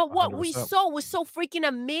 But what 100%. we saw was so freaking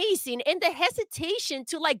amazing. And the hesitation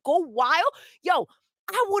to like go wild. Yo,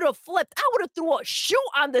 I would have flipped. I would have threw a shoe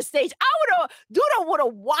on the stage. Dude, I would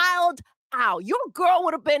have wild out. Your girl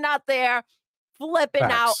would have been out there flipping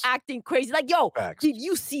out, acting crazy. Like, yo, did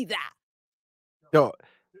you see that? Yo,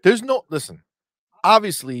 listen,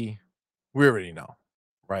 obviously, we already know,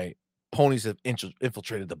 right? Ponies have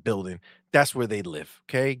infiltrated the building. That's where they live,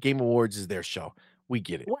 okay? Game Awards is their show. We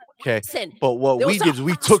get it, okay? Listen, but what we did is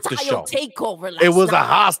we took the show. Takeover last it was night. a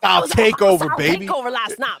hostile takeover, baby. Takeover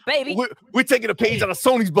last night, baby. We're taking a page out of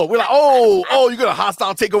Sony's book. We're like, oh, you're gonna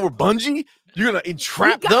hostile take over Bungie? You're gonna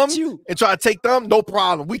entrap them and try to take them? No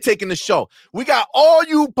problem. We taking the show. We got all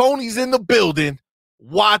you ponies in the building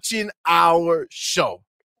watching our show.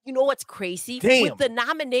 You know what's crazy? Damn. With the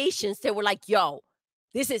nominations, they were like, yo,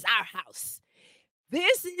 this is our house.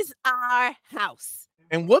 This is our house.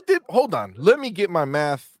 And hold on, let me get my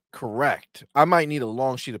math correct. I might need a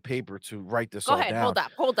long sheet of paper to write this all down. Go ahead,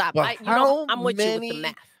 hold up. I'm with you with the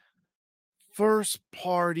math. First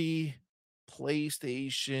party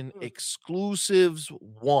PlayStation exclusives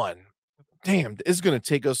won. Damn, it's gonna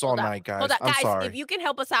take us all night, guys. I'm sorry. If you can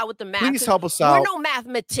help us out with the math, please help us out. We're no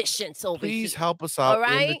mathematicians over here. Please help us out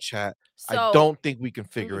in the chat. So, I don't think we can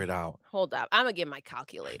figure it out. Hold up, I'm gonna get my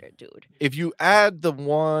calculator, dude. If you add the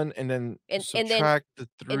 1 and then subtract the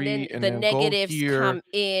 3, and then the negatives go here, come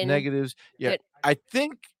in. Negatives, yeah. I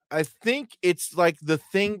think it's like the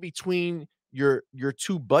thing between your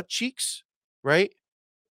two butt cheeks, right?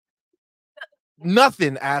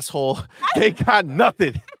 Nothing, asshole. They got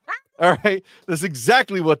nothing. All right, that's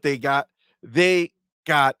exactly what they got. They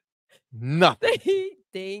got nothing. They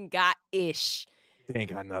ain't got ish. They ain't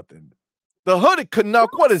got nothing. The Hooded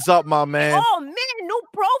Canuck, what is up, my man? Oh man, new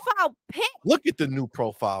profile pic. Look at the new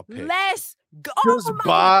profile pic. Let's go. Just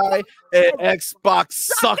buy an Xbox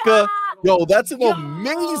sucker. Yo, that's an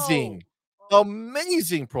amazing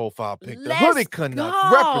profile pic. The Hooded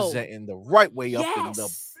Canuck representing the right way up in the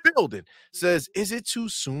building. Says, is it too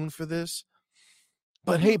soon for this?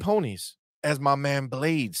 But hey, ponies, as my man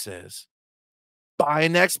Blade says, buy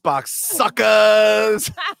an Xbox, suckers.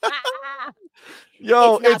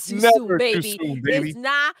 Yo, it's never too soon, baby. It's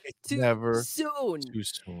not too soon. Too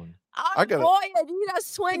soon. Our boy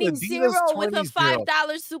Adidas 20 with a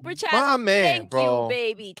 $5 super chat. My man, Thank bro. you,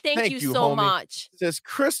 baby. Thank you so homie. much. Says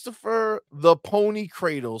Christopher the Pony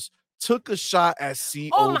Cradles took a shot at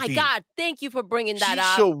Oh my COD. God. Thank you for bringing that She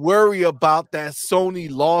up. should worry about that Sony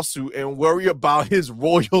lawsuit and worry about his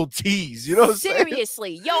royalties. You know what I'm saying?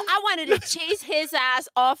 Seriously. Yo, I wanted to chase his ass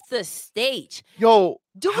off the stage. Yo,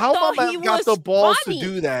 Dude how my thought he man got was the balls funny. to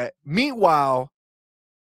do that? Meanwhile,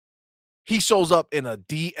 he shows up in a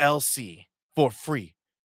DLC for free.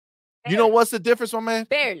 You know what's the difference, my man?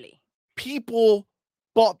 Barely. People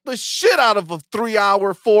bought the shit out of a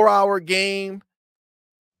 3-hour, 4-hour game.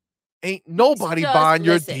 Ain't nobody Just buying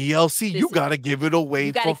your listen, DLC. You listen. gotta give it away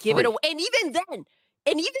You gotta for give free. it away. And even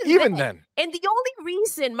then. And the only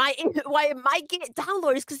reason why it might get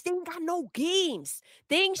downloaded is because they ain't got no games.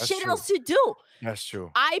 They ain't That's shit true. else to do. That's true.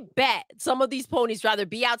 I bet some of these ponies rather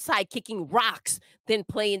be outside kicking rocks than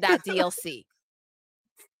playing that DLC.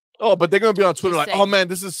 Oh, but they're gonna be on Twitter Just like, saying. oh man,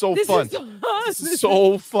 this is so This fun. is fun. This is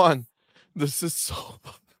so fun. This is so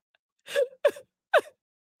fun.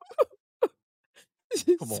 This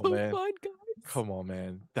is Come on, so man. fun, guys. Come on,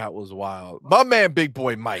 man. That was wild. My man, Big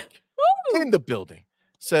Boy Mike, Woo! in the building,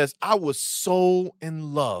 says, I was so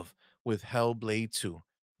in love with Hellblade 2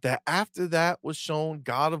 that after that was shown,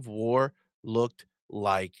 God of War looked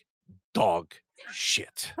like dog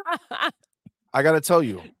shit. I gotta tell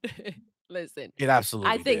you, Listen, it absolutely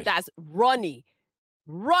I think did. that's runny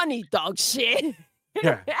dog shit.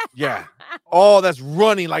 Yeah. Oh, that's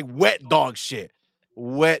running like wet dog shit.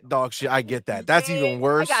 Wet dog shit. I get that. That's even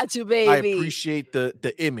worse. I got you, I baby. appreciate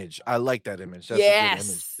the image. I like that image. That's a good image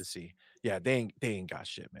Yes. to see. Yeah, they ain't got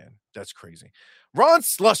shit, man. That's crazy. Ron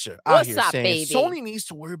Slusher out What's here up, saying baby? Sony needs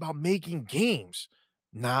to worry about making games,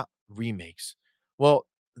 not remakes. Well,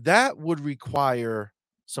 that would require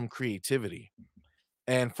some creativity.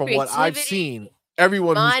 And from what I've seen,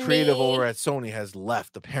 everyone who's creative over money. at Sony has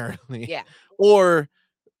left, apparently. Yeah. Or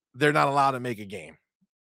they're not allowed to make a game.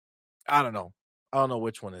 I don't know. I don't know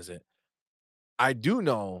which one is it. I do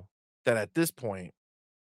know that at this point,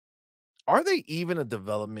 are they even a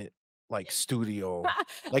development like studio?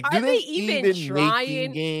 Like, do Are they they even making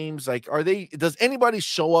trying? games? Like, does anybody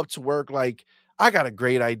show up to work like, I got a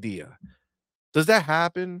great idea? Does that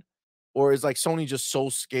happen? Or is like Sony just so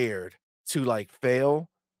scared to like fail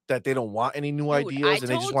that they don't want any new Dude, ideas and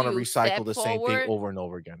they just told want to you, recycle step the same thing forward, over and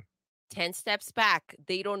over again? 10 steps back.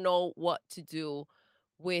 They don't know what to do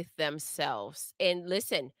with themselves. And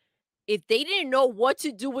listen, if they didn't know what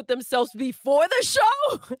to do with themselves before the show,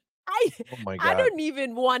 Oh my I God. don't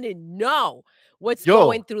even want to know what's Yo,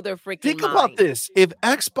 going through their freaking Think mind. about this. If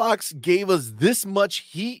Xbox gave us this much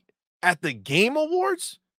heat at the Game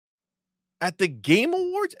Awards,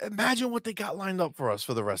 imagine what they got lined up for us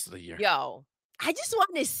for the rest of the year. Yo, I just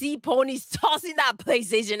want to see ponies tossing that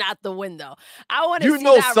PlayStation out the window. I want to You see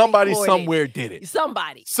know that somebody recorded. somewhere did it.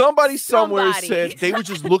 Somebody somewhere Somebody. said they were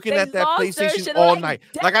just looking They at that lost their PlayStation shit all like night.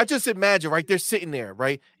 that. Like, I just imagine, right? They're sitting there,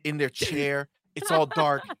 right? In their chair. It's all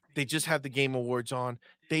dark. They just have the Game Awards on.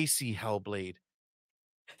 They see Hellblade.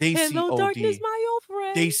 They see Hello, darkness, OD. my old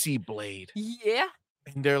friend. They see Blade. Yeah.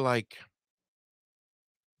 And they're like,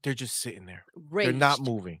 they're just sitting there. Raged. They're not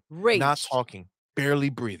moving, Raged. not talking, barely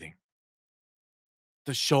breathing.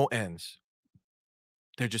 The show ends.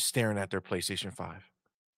 They're just staring at their PlayStation 5.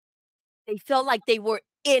 They felt like they were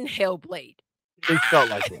in Hellblade. They felt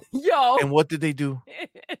like it. Yo. And what did they do?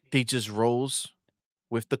 They just rose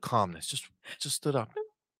with the calmness, just stood up,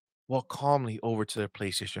 walked calmly over to their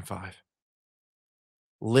PlayStation 5,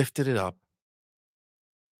 lifted it up,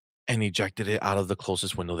 and ejected it out of the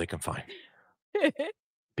closest window they can find.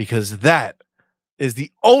 Because that is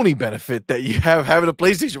the only benefit that you have having a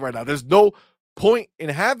PlayStation right now. There's no point in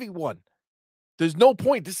having one. There's no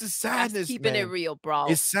point. This is sadness, That's keeping man. it real, bro.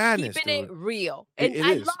 It's sadness, Keeping dude. it real. And It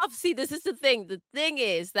I is. love, see, this is the thing. The thing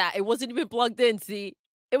is that it wasn't even plugged in, see?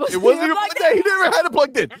 It It wasn't even plugged in. He never had it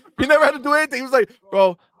plugged in. He never had to do anything. He was like,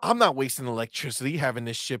 bro, I'm not wasting electricity having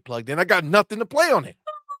this shit plugged in. I got nothing to play on it.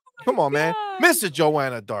 Come on, man. God. Mr.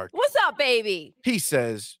 Joanna Dark. What's up, baby? He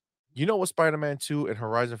says, you know what Spider-Man 2 and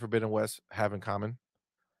Horizon Forbidden West have in common?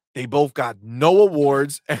 They both got no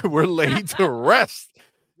awards and were laid to rest.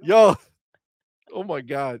 Yo. Oh my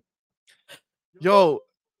God. Yo,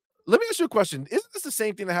 let me ask you a question. Isn't this the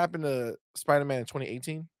same thing that happened to Spider-Man in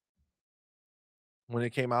 2018? When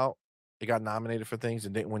it came out, it got nominated for things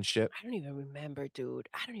and didn't win shit. I don't even remember, dude.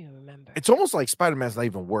 I don't even remember. It's almost like Spider-Man's not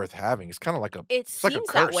even worth having. It's kind of like It like a seems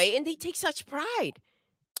that way, curse. and they take such pride.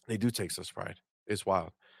 They do take such pride. It's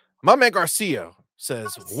wild. My man Garcia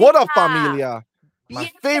says, what up, familia?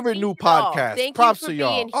 My favorite new podcast. Thank Props you for to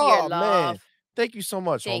y'all. being here, Oh, man. love. Thank you so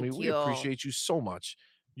much, Thank homie. We you. appreciate you so much.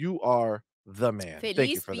 You are the man. Thank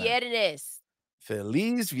you Feliz for that. viernes.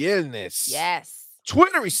 Feliz viernes. Yes.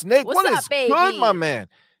 Twittery Snake, What's what up, is good, my baby? man?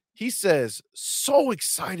 He says, "So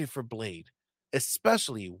excited for Blade,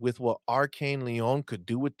 especially with what Arcane Leon could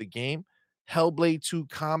do with the game. Hellblade 2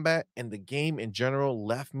 combat and the game in general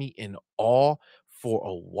left me in awe for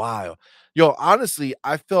a while." Yo, honestly,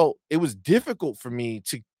 I felt it was difficult for me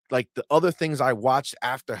to like the other things I watched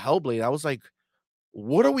after Hellblade. I was like,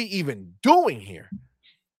 "What are we even doing here?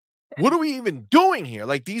 What are we even doing here?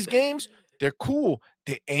 Like these games, they're cool.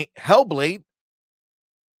 They ain't Hellblade.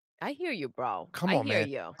 I hear you, bro. Come I on, hear man.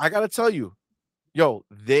 you. I gotta tell you, yo,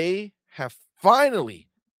 they have finally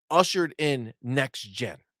ushered in next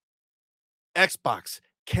gen. Xbox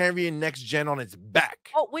carrying next gen on its back.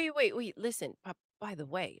 Oh, wait. Listen, by the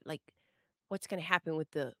way, like, what's gonna happen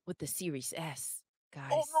with the Series S, Oh guys?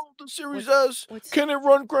 no, the Series What's S. what's Can it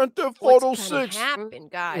run Grand Theft what's Auto gonna 6? happen,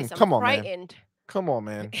 guys? I'm Come on, man. frightened. Come on,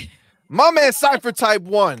 man. My man Cypher Type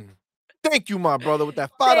 1. Thank you, my brother, with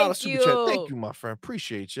that $5 Thank super chat. Thank you. you, my friend.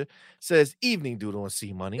 Appreciate you. Says, "Evening, Doodle and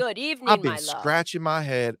C Money. Good I've evening, been my love. scratching my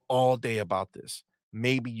head all day about this.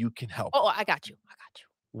 Maybe you can help. Oh, I got you. I got you.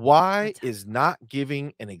 Why What's up? is not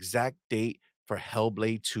giving an exact date for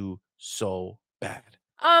Hellblade 2 so bad?"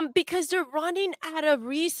 Because they're running out of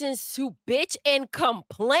reasons to bitch and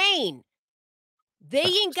complain. They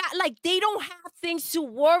ain't got like they don't have things to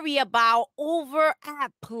worry about over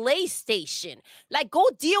at PlayStation. Like, go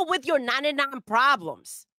deal with your 99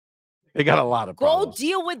 problems. They got a lot of Go problems.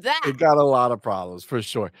 deal with They that. got a lot of problems for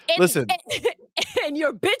sure. And, Listen, and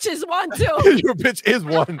your bitch is one too. your bitch is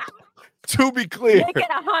one. To be clear, Make it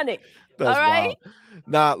 100. that's All right. wild.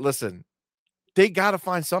 Nah, listen, they gotta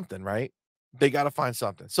find something, right? They gotta find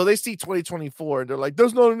something. So they see 2024 and they're like,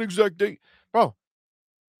 "There's not an exact date." Bro,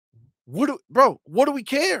 what do we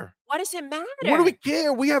care? What does it matter? What do we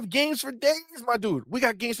care? We have games for days, my dude. We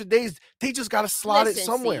got games for days. They just gotta slot it Listen,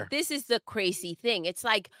 somewhere. see, this is the crazy thing. It's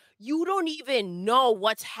like you don't even know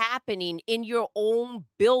what's happening in your own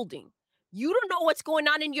building. You don't know what's going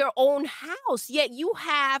on in your own house, yet you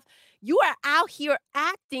are out here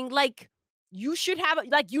acting like you should have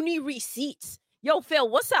like you need receipts. Yo, Phil,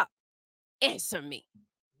 what's up? Answer me.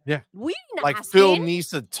 Yeah. We ain't Like Phil asking. needs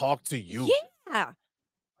to talk to you. Yeah.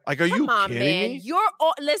 Like, are you Come on, kidding man. me? You're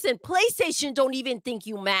listen, PlayStation don't even think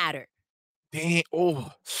you matter. Dang.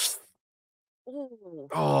 Oh, Ooh,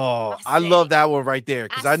 I said love it. that one right there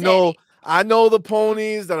because I I said know it. I know the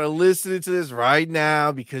ponies that are listening to this right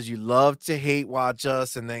now because you love to hate watch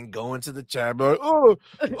us and then go into the chat like,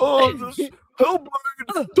 this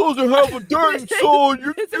Hellblade doesn't have a date, so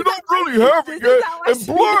you don't really have it yet. And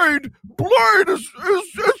Blade is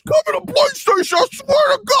coming to PlayStation. I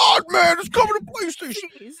swear to God, man, it's coming to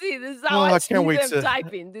PlayStation. See, this is how I I can't see wait them to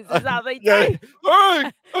typing. This is how they yeah, type.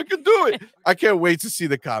 hey, I can do it. I can't wait to see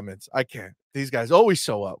the comments. I can't. These guys always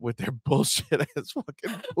show up with their bullshit ass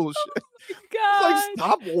fucking bullshit. It's like, God.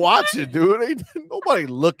 stop watching, dude. Ain't nobody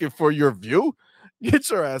looking for your view. Get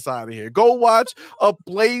your ass out of here. Go watch a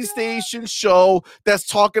PlayStation show that's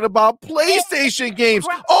talking about PlayStation games.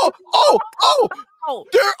 Oh, Oh,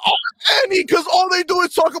 there aren't any because all they do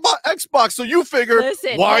is talk about Xbox. So you figure,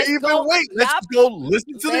 listen, why let's even go. wait? Let's Yep. go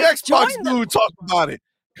listen to the Let's Xbox join them. dude talk about it.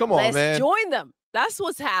 Come on, Let's man. join them. That's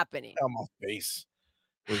what's happening. On my face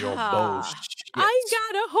with your I bullshit. ain't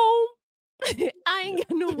got a home. I ain't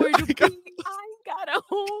got nowhere to be. I ain't got a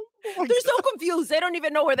home. They're so confused. They don't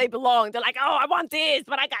even know where they belong. They're like, oh, I want this,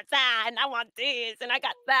 but I got that, and I want this, and I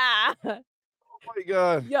got that. Oh my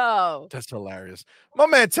God. Yo. That's hilarious. My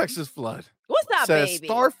man Texas Flood What's up, says baby?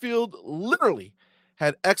 Starfield literally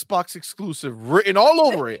had Xbox exclusive written all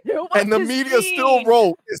over it, and the What media this still mean?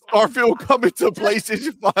 wrote Starfield coming to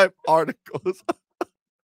PlayStation 5 articles.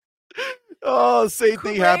 Oh, same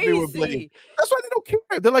thing happening with Blade. Crazy. That's why they don't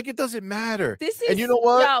care. They're like, it doesn't matter. This is, and you know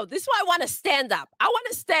what? Yo, this is why I want to stand up. I want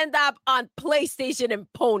to stand up on PlayStation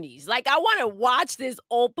and ponies. Like, I want to watch this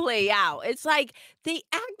all play out. It's like they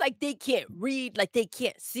act like they can't read, like they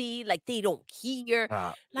can't see, like they don't hear.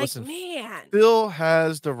 Like, Listen, man. Phil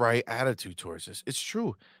has the right attitude towards this. It's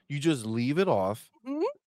true. You just leave it off. Mhm.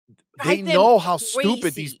 They Drive them know how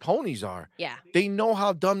stupid these crazy. ponies are. Yeah. They know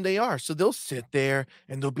how dumb they are. So they'll sit there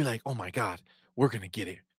and they'll be like, oh my God, we're going to get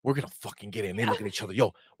it. We're going to fucking get it. And they look at each other.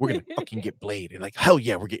 Yo, we're going to fucking get Blade. And like, hell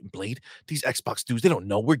yeah, we're getting Blade. These Xbox dudes, they don't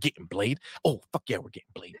know we're getting Blade. Oh, fuck yeah, we're getting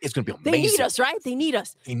Blade. It's going to be amazing. They need us, right? They need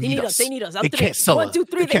us. They need us. They need us. They can't sell One, two,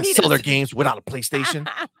 three. They can't need sell us. their games without a PlayStation.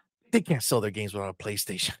 They can't sell their games without a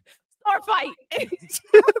PlayStation. Or fight.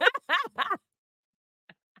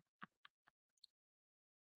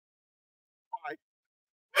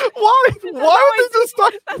 Why would they just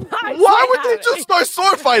start? Why would they just start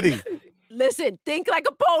sword fighting? Listen, think like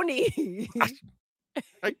a pony.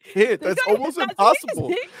 I can't. That's almost that's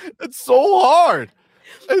impossible. easy. It's so hard.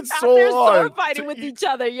 It's Out there so hard. sword fighting with each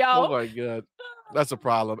other, Oh yo. my god. That's a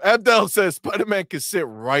problem. Abdel says Spider-Man can sit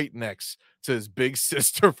right next to his big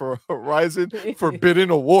sister for Horizon Forbidden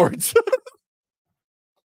Awards.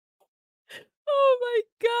 Oh my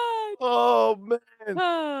Oh man.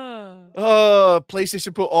 god.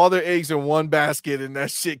 PlayStation put all their eggs in one basket and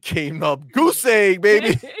that shit came up. Goose egg,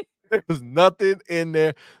 baby. There was nothing in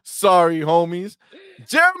there. Sorry, homies.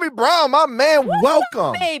 Jeremy Brown, my man,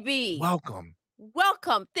 welcome. Baby. Welcome.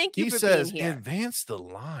 Welcome. Thank you He for says, being here. advance the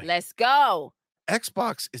line. Let's go.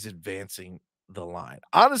 Xbox is advancing the line.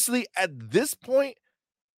 Honestly, at this point,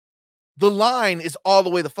 the line is all the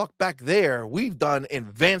way the fuck back there. We've done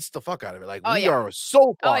advanced the fuck out of it. Like we are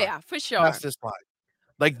so far. Oh yeah, for sure. Past this line.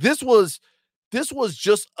 Like this was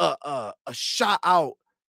just a shot out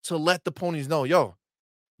to let the ponies know, yo,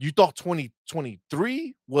 you thought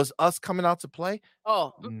 2023 was us coming out to play?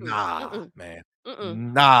 Oh, nah, man.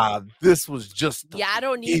 Nah, this was just yeah, I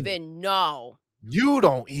don't even know. You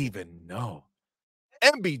don't even know.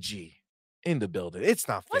 MBG in the building. It's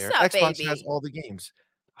not fair. What's up, Xbox baby? has all the games.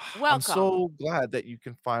 Welcome. I'm so glad that you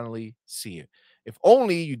can finally see it. If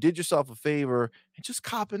only you did yourself a favor and just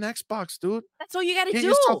cop an Xbox, dude. That's all you gotta Get do.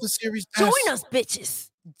 yourself a Series S. Join us, bitches.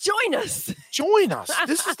 Join us. Join us.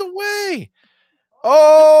 This is the way.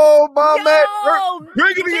 Oh, my man.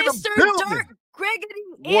 Gregory in the Mr. building. Dirt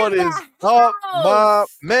Gregory What in is the up, my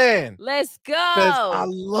house. man? Let's go. I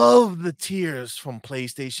love the tears from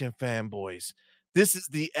PlayStation fanboys. This is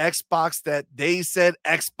the Xbox that they said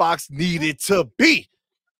Xbox needed to be.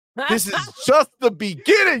 This is just the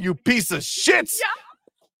beginning, you piece of shits.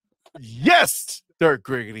 Yes, Dirt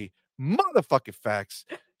Griggity. Motherfucking facts.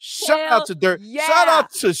 Shout out to Dirt. Yeah. Shout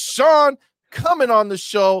out to Sean coming on the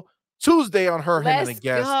show Tuesday on Her, Him, and a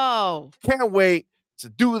Guest. Go. Can't wait to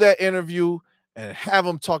do that interview and have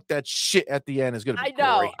him talk that shit at the end. It's gonna be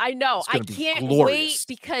great. I know. I can't wait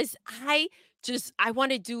because I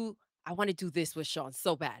want to do this with Sean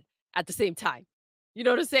so bad at the same time. You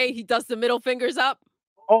know what I'm saying? He does the middle fingers up.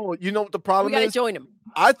 Oh, you know what the problem is? We is? gotta join him.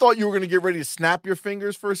 I thought you were gonna get ready to snap your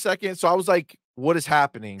fingers for a second, so I was like, "What is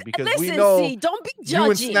happening?" Because Listen, we know don't be judgy. you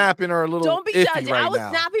and snapping are a little don't be iffy judgy. right I was now.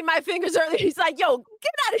 snapping my fingers earlier. He's like, "Yo,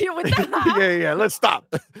 get out of here with that." yeah. Let's stop.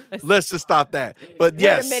 Let's just stop that. But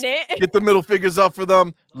yes, wait a minute. Get the middle fingers up for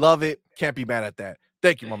them. Love it. Can't be mad at that.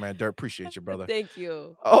 Thank you, my man. Dirt. Appreciate you, brother. Thank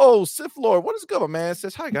you. Oh, Sith Lord, what is good, my man?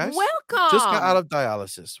 Says hi, guys. Welcome. Just got out of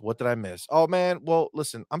dialysis. What did I miss? Oh man. Well,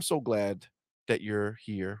 listen, I'm so glad that you're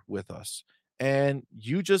here with us. And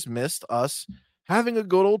you just missed us having a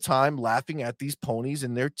good old time laughing at these ponies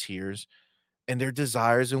and their tears and their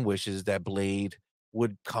desires and wishes that Blade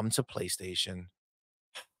would come to PlayStation.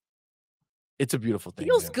 It's a beautiful thing.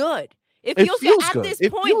 Feels man. good. It feels good. At good. this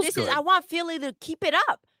It point, feels this good. is I want Philly to keep it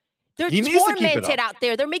up. They're He needs to keep it tormented up. out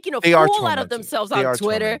there. They're making a They are fool out of tormented. themselves They on are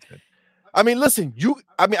Twitter. tormented. I mean, listen,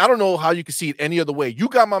 I don't know how you can see it any other way. You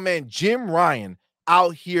got my man Jim Ryan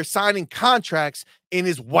out here signing contracts in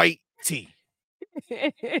his white tee.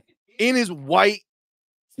 In his white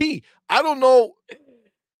tee. I don't know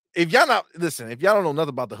if y'all don't know nothing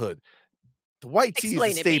about the hood, the white tee is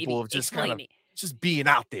a staple of just kind of just being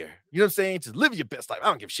out there. You know what I'm saying? Just live your best life. I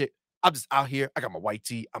don't give a shit. I'm just out here. I got my white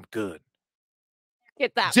tee. I'm good.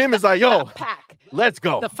 Get that. Jim is like, yo, pack. Let's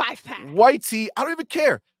go. The 5-pack. White tee. I don't even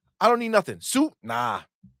care. I don't need nothing. Suit? Nah.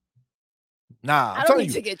 I don't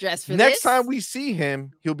need to get dressed for next this. time we see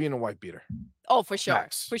him, he'll be in a white beater. Oh, for sure.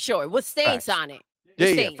 Facts. For sure. With stains Facts. on it.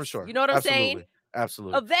 Yeah, for sure. You know what I'm saying?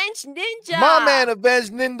 Absolutely. Avenged Ninja. My man,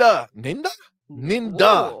 Avenged Ninja.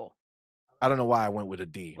 Ninja. Ooh. I don't know why I went with a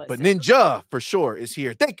D, but Listen. Ninja for sure is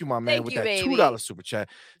here. Thank you, my man, Thank with you, that baby. $2 super chat.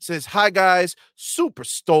 Says, hi, guys. Super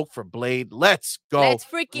stoked for Blade. Let's go. Let's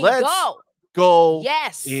freaking go. Go.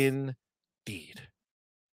 Yes. Indeed.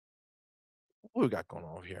 What we got going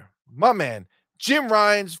on over here? My man, Jim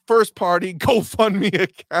Ryan's first party GoFundMe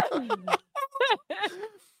account.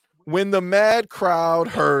 When the mad crowd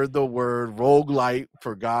heard the word roguelite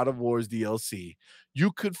for God of War's DLC,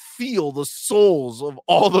 you could feel the souls of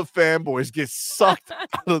all the fanboys get sucked out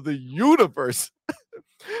of the universe.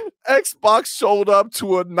 Xbox showed up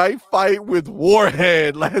to a night fight with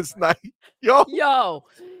Warhead last night. Yo,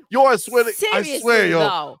 I swear, yo.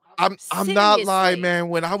 though. I'm not lying, man.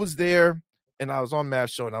 When I was there and I was on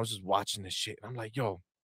Matt's show and I was just watching this shit, and I'm like, yo,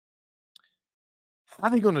 how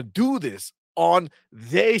are they gonna do this on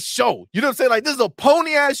their show? You know what I'm saying? Like, this is a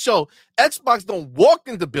pony ass show. Xbox don't walk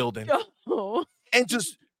in the building and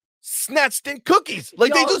just snatch their cookies.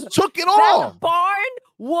 Like, they just took it all. That barn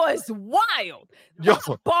was wild. Yo,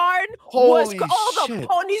 That barn holy was all shit. the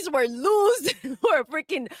ponies were loose, were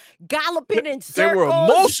freaking galloping in circles. They were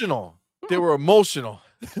emotional. They were emotional.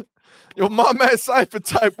 Yo, my man Cypher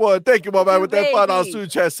Type 1. Thank you, my man, with that $5 super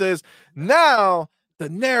chat says, now the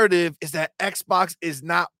narrative is that Xbox is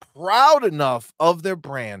not proud enough of their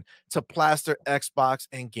brand to plaster Xbox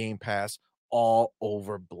and Game Pass all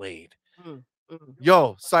over Blade.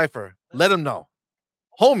 Yo, Cypher, let them know.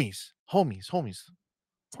 Homies.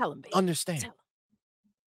 Tell him, baby. Understand.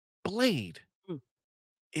 Blade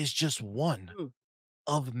is just one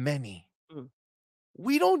of many.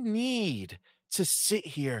 We don't need to sit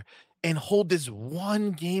here and hold this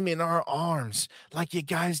one game in our arms like you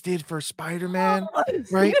guys did for Spider-Man,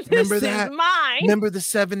 right? Remember that? Remember the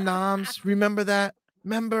 7 noms? Remember that?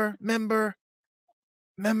 Remember?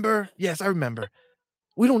 Yes, I remember.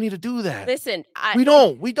 We don't need to do that. Listen, we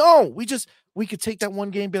don't. We could take that one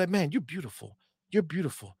game and be like, man, you're beautiful.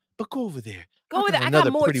 But go over there. Go over there. Another I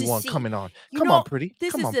got more pretty to one see. coming on. Come on, pretty.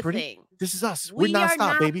 This Come is on, the pretty. thing. This is us. We We're are nonstop,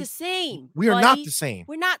 not baby. the same. We are not the same.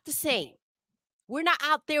 We're not the same. We're not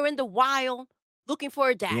out there in the wild looking for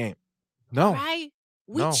a daddy. We ain't. No. Right?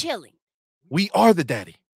 We chilling. We are the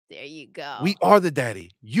daddy. There you go. We are the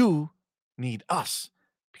daddy. You need us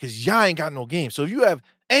because y'all ain't got no game. So if you have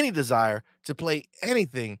any desire to play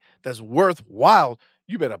anything that's worthwhile,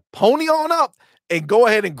 you better pony on up and go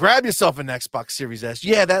ahead and grab yourself an Xbox Series S.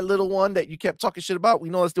 Yeah, that little one that you kept talking shit about. We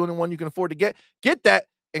know that's the only one you can afford to get. Get that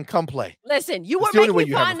and come play. Listen, you were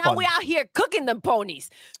making fun. Now we out here cooking them ponies.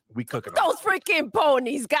 We cooking those freaking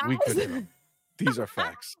ponies, guys. We cooking them. These are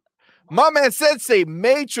facts. My man Sensei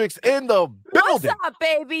Matrix in the building. What's up,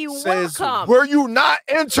 baby? Says, welcome. Were you not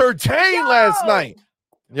entertained last night?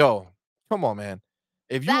 Yo, come on, man.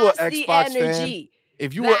 If you were Xbox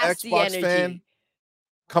fan,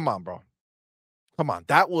 come on, bro. Come on.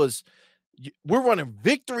 We're running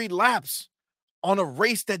victory laps on a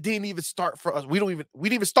race that didn't even start for us. We didn't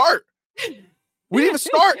even start. We didn't even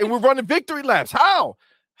start, and we're running victory laps. How?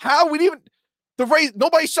 We didn't even the race.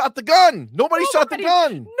 Nobody shot the gun. Nobody shot the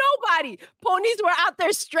gun. Nobody. Ponies were out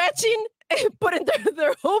there stretching and putting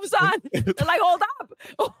their hooves on. They're like, hold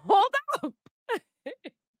up.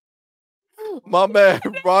 My man,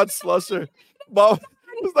 Rod Slusher.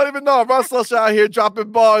 It's not even know. Rod Slusher out here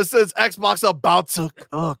dropping bars. Says Xbox about to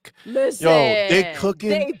cook. Listen, yo, they cooking.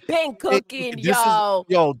 They've been cooking,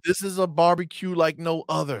 This is a barbecue like no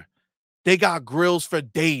other. They got grills for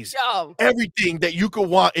days. Yo. Everything that you could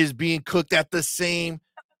want is being cooked at the same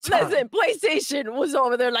time. Listen, PlayStation was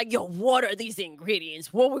over there like, yo, what are these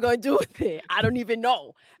ingredients? What we're going to do with it? I don't even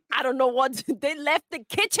know. I don't know what. They left the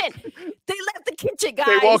kitchen. Guys.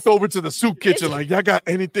 They walked over to the soup kitchen like, y'all got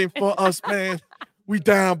anything for us, man? We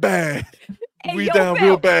down bad. Hey, we down Phil.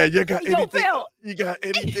 Real bad. You got anything? Phil. You got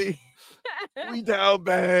anything? We down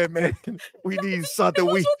bad, man. We need something.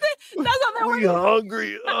 We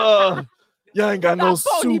hungry. Y'all ain't got no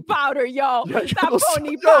pony soup. Powder, yo. That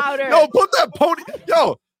pony powder. Yo, put that pony.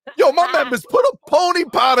 Yo, my members, put a pony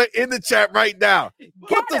powder in the chat right now.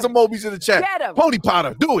 Put those emojis in the chat. Pony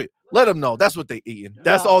powder. Do it. Let them know. That's what they eating.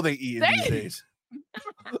 That's all they eating these days.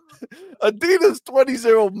 Adidas 20,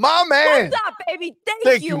 my man. What's up, baby?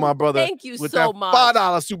 Thank you, my brother. Thank you with so that much.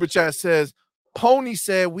 $5 super chat says, Pony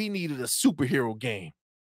said we needed a superhero game.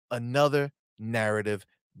 Another narrative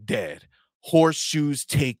dead. Horseshoes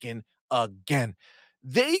taken again.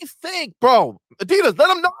 They think, bro, Adidas, let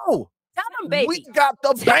them know. Tell them, baby. We got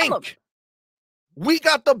the bank. We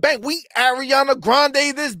got the bank. We Ariana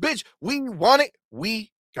Grande this bitch. We want it.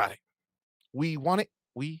 We got it. We want it.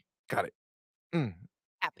 We got it.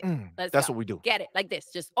 That's what we do. Get it like this,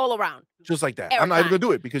 just all around. Just like that. I'm not even gonna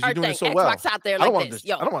do it because you're doing it so well. Out there like I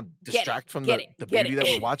don't want to distract from the baby that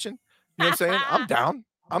we're watching. You know what I'm saying? I'm down.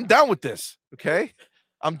 I'm down with this. Okay.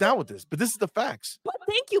 I'm down with this. But this is the facts. But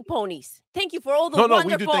thank you, ponies. Thank you for all the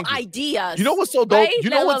wonderful ideas. You know what's so dope? Right?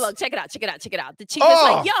 You know look, check it out. The chief is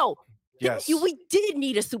like, yo, yes. We did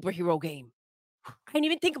need a superhero game. I didn't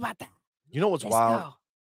even think about that. You know what's wild? Go.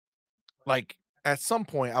 Like, at some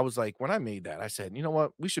point, I was like, when I made that, I said, you know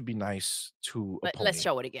what? We should be nice to a pony. Let's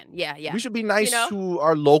show it again. Yeah. We should be nice to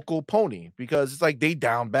our local pony because it's like they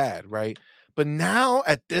down bad, right? But now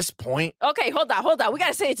at this point. Okay, hold on. We got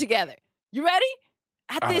to say it together. You ready?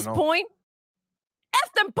 At this point,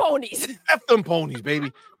 F them ponies. F them ponies,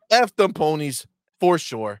 baby. F them ponies for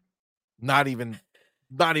sure. Not even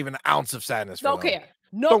an ounce of sadness for them. Care.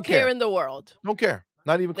 Don't care in the world. Don't care.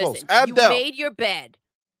 Not even close. You made your bed.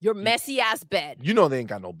 Your messy ass bed. You know they ain't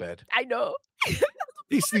got no bed. I know.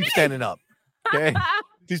 They sleep standing up. Okay.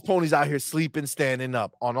 These ponies out here sleeping, standing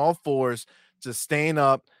up on all fours, just staying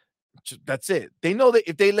up. That's it. They know that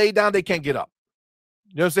if they lay down, they can't get up.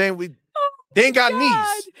 You know what I'm saying? They ain't got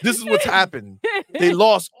knees. This is what's happened. They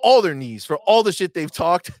lost all their knees for all the shit they've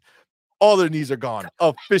talked. All their knees are gone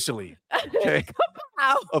officially. Okay.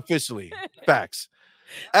 out. Officially. Facts.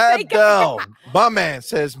 They got Abdel, my man,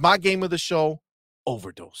 says my game of the show,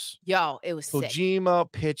 Overdose. Yo, it was sick.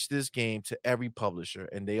 Kojima pitched this game to every publisher,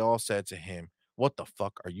 and they all said to him, "What the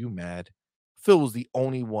fuck? Are you mad?" Phil was the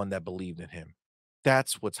only one that believed in him.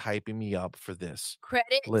 That's what's hyping me up for this.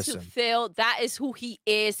 Credit Listen. to Phil. That is who he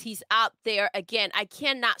is. He's out there. Again, I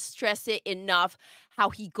cannot stress it enough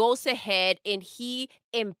how he goes ahead and he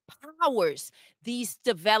empowers these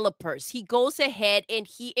developers. He goes ahead and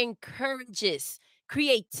he encourages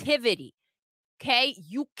creativity. Okay?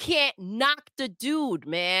 You can't knock the dude,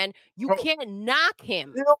 man. You Bro, can't knock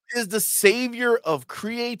him. Phil is the savior of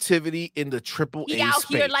creativity in the triple A He out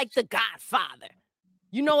space. here like the Godfather.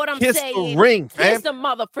 You know what I'm Kiss saying? the ring, fam. Kiss the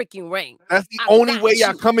motherfucking ring. That's the I only got way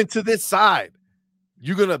y'all you. come into this side.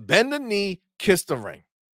 You're gonna bend the knee, kiss the ring.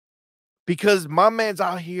 Because my man's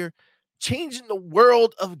out here changing the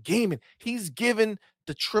world of gaming. He's given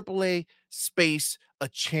the AAA space a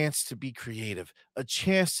chance to be creative, a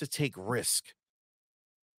chance to take risk.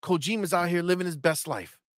 Kojima's out here living his best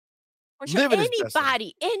life. For sure. Living his best life.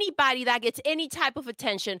 Anybody that gets any type of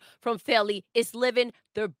attention from Philly is living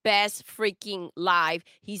their best freaking life.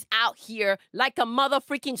 He's out here like a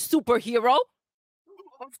motherfucking superhero.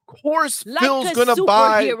 Of course, Like Phil's a gonna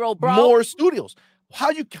buy superhero, bro. more studios.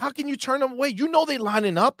 How can you turn them away? You know they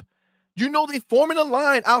lining up. You know they forming a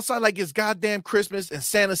line outside like it's goddamn Christmas, and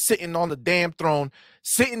Santa's sitting on the damn throne,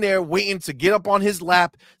 sitting there waiting to get up on his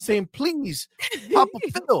lap, saying, "Please, Papa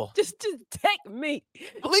Phil, Just take me.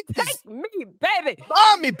 please, Take me, baby.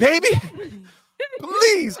 buy me, baby.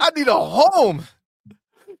 Please, I need a home.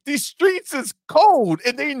 These streets is cold,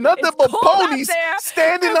 and they nothing It's but cold out ponies there,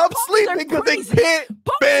 standing and up ponies are sleeping because they crazy. can't Ponies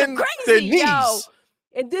are bend their crazy, knees." yo.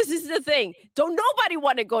 And this is the thing. Don't nobody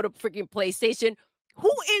want to go to freaking PlayStation.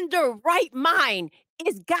 Who in their right mind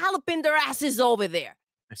is galloping their asses over there?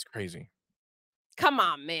 It's crazy. Come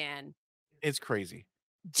on, man. It's crazy.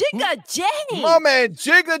 Jigga J. My man,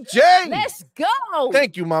 Jigga J. Let's go.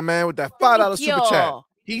 Thank you, my man, with that $5 Thank super chat. you.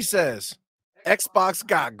 He says, Xbox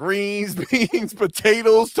got greens, beans,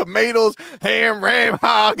 potatoes, tomatoes, ham, ram,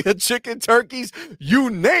 hog, chicken, turkeys. You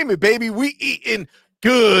name it, baby. We eating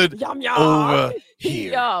good Yum, yum. over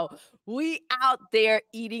here. Yo, we out there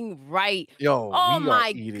eating right. Yo, Oh we my are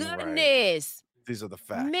eating right. goodness. These are the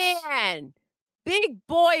facts. Man. Big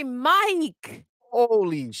boy Mike.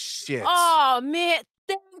 Holy shit. Oh man.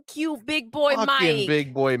 Thank you, big boy Fucking Mike.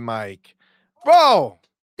 big boy Mike. Bro,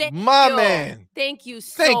 Thank my you. man. Thank you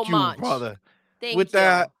so Thank you, much. brother. Thank With you.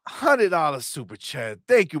 that $100 super chat.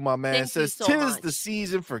 Thank you, my man. Thank you Says, so "'Tis the much.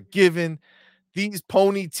 season for giving. These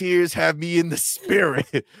pony tears have me in the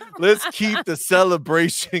spirit. Let's keep the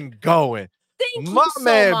celebration going." Thank My you so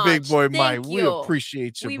man, much. big boy Mike. Thank We you.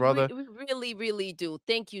 appreciate you, We brother. we really, really do.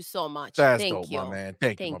 Thank you so much. That's Thank dope, you. my man.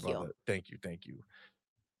 Thank you, my Thank you. brother. Thank you, thank you.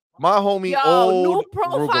 My homie, Yo, new old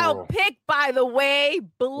profile Rugolo. pic, by the way.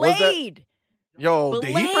 Was that- Blade. Yo, did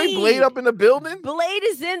he bring Blade Blade. up in the building? Blade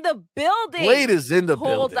is in the building. Blade is in the Hold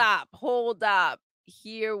building. up. Hold up.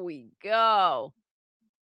 Here we go.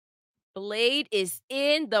 Blade is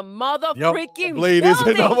in the mother Yo, freaking Blade building. is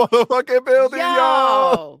in the motherfucking building,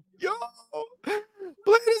 yo. Yo.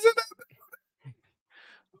 Blade is in the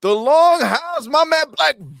The Long House, my man,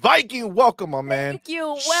 Black Viking. Welcome, my man. Thank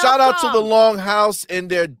you. Shout out to the Welcome. Long House and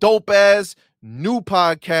their dope ass new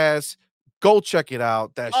podcast. Go check it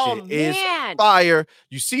out. That Oh, shit is man. fire.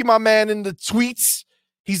 You see my man in the tweets.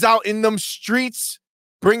 He's out in them streets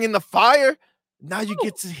bringing the fire. Now you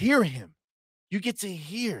get to hear him. You get to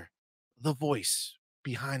hear the voice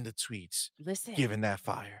behind the tweets Listen. giving that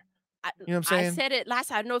fire. I, You know what I'm I saying? said it last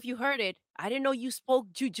time. I don't know if you heard it. I didn't know you spoke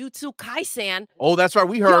Jujutsu Kaisen. Oh, that's right.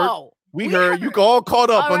 We heard. Yo, we heard. You all caught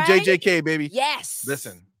up All on right? JJK, baby. Yes.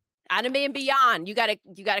 Listen, Anime and Beyond. You gotta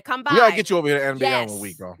come by. we gotta get you over here to NBA yes. one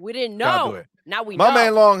week, bro. We didn't Gotta know. do it. Now we My know.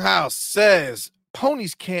 man Longhouse says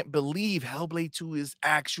ponies can't believe Hellblade 2 is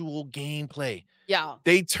actual gameplay. Yo.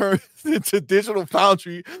 They turned into Digital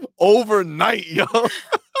Foundry overnight, yo.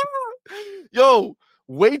 Yo,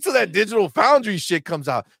 wait till that Digital Foundry shit comes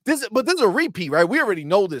out. But this is a repeat, right? We already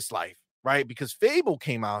know this life, right? Because Fable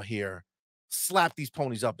came out here, slapped these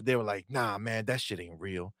ponies up, and they were like, "Nah, man, that shit ain't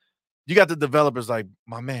real." You got the developers like,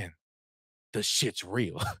 "My man, the shit's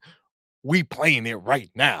real. We playing it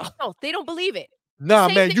right now." No, they don't believe it. Nah,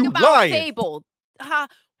 Same man, thing you about lying. Fable.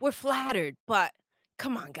 We're flattered, but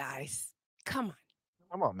come on, guys. Come on.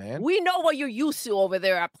 Come on, man. We know what you're used to over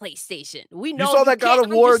there at PlayStation. We know You saw that God can't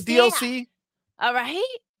of War understand. DLC? All right.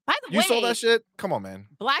 By the You way, saw that shit? Come on, man.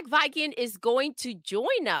 Black Viking is going to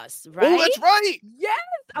join us, right? Oh, that's right. Yes.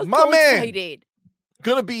 I'm My so man. excited.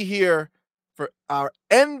 Gonna be here for our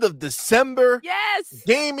end of December Yes.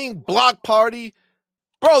 gaming block party.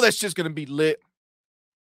 Bro, that shit's gonna be lit.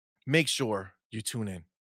 Make sure you tune in.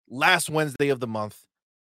 Last Wednesday of the month,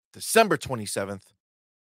 December 27th,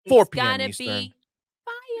 4 p.m. Gonna Eastern.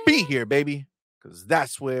 be Be here, baby, because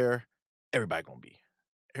that's where everybody gonna be.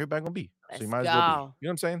 Everybody gonna be. So you might as well be. You know what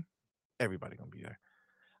I'm saying? Everybody gonna be there.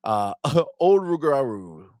 Old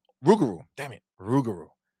Rugaru, damn it, Rugaru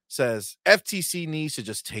says FTC needs to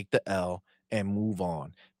just take the L and move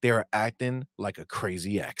on. They're acting like a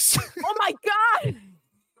crazy ex. Oh my God.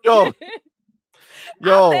 Yo. Out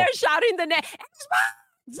there shouting the name.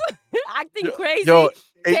 Acting crazy.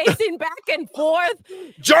 Pacing back and forth.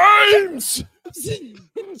 James!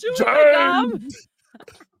 James!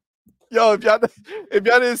 Yo, if y'all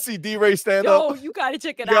didn't see D-Ray stand up, you gotta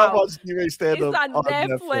check it out. Watch D-Ray stand up on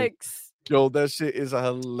Netflix. Yo, that shit is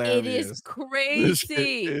hilarious. It is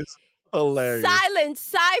crazy. It is hilarious. Silent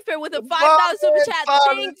Cypher with a $5 super chat.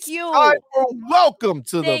 Thank you. Cypher, welcome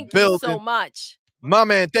to the building. Thank you so much. My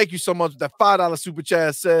man, thank you so much. That $5 super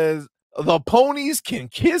chat says, the ponies can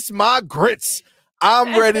kiss my grits.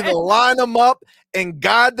 I'm ready to line them up and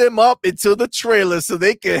guide them up into the trailer so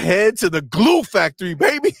they can head to the glue factory,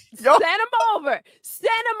 baby. Yo. Send them over.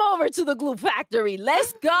 Send them over to the glue factory.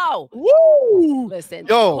 Let's go. Woo! Listen,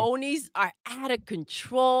 the ponies are out of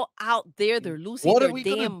control out there. They're losing their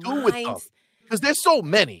damn minds. Because there's so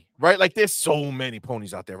many, right? Like, there's so many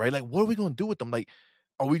ponies out there, right? Like, what are we going to do with them? Like,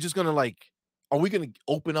 are we just going to, are we going to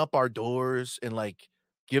open up our doors and,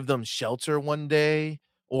 give them shelter one day?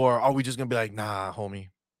 Or are we just going to be like, nah, homie,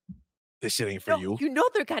 this shit ain't for you. You know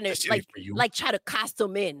they're kind of try to cast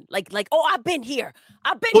them in. Oh, I've been here.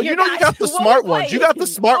 I've been here. You know, you got the smart ones. You got the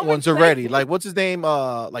smart ones already. Like, what's his name?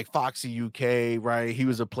 Foxy UK, right? He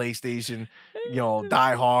was a PlayStation,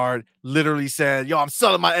 die hard. Literally said, yo, I'm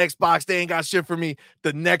selling my Xbox. They ain't got shit for me.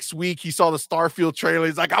 The next week, he saw the Starfield trailer.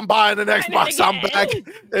 He's like, I'm buying an Xbox. I'm back.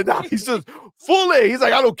 And now he's just fully. He's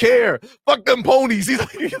like, I don't care. Fuck them ponies. He's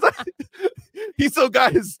like he still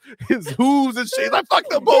got his hooves and shit. He's like, fuck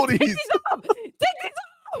them ponies. Take these off.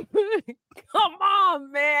 Come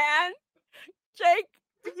on, man. Jake.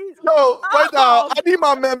 Right now, I need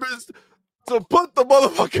my members to put the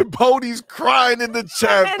motherfucking ponies crying in the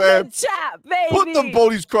chat, man. The chat, baby. Put the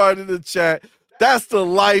ponies crying in the chat. That's the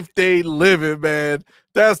life they living, man.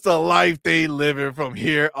 That's the life they living from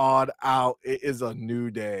here on out. It is a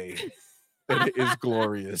new day. And it is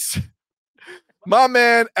glorious. My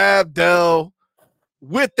man Abdel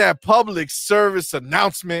with that public service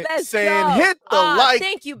announcement saying hit the like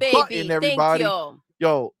thank you, baby. button, everybody. Thank you.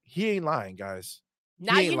 Yo, he ain't lying, guys.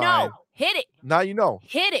 Now you know. Hit it. Now you know.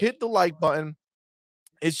 Hit it. Hit the like button.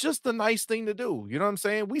 It's just a nice thing to do. You know what I'm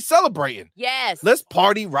saying? We celebrating. Yes. Let's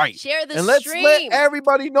party right. Share the and let's stream. let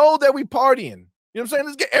everybody know that we partying. You know what I'm saying?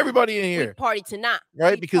 Let's get everybody in here. We party tonight.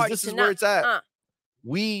 Right? Because this is where it's at.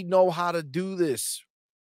 We know how to do this.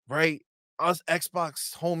 Right? Us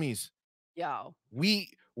Xbox homies. Yo. We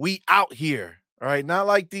out here. All right. Not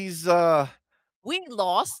like these we ain't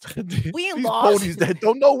lost. We ain't these lost. Ponies that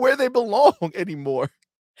don't know where they belong anymore.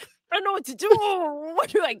 I don't know what to do. Where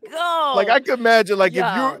do I go? Like, I could imagine,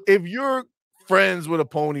 if you're friends with a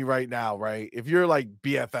pony right now, right? If you're like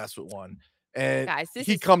BFS with one, and guys,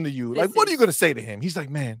 he come to you, like, what are you gonna say to him? He's like,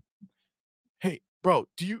 man, hey, bro,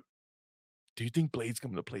 do you think Blade's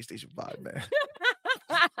coming to PlayStation 5, man?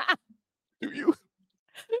 Do you?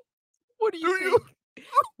 What do you think?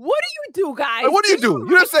 What do you do, guys? Like, what do you do? You know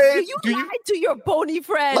what I'm saying? Do you lie to your pony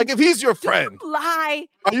friend? Like, if he's your friend, lie.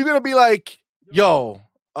 Are you gonna be like, yo,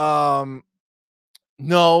 no,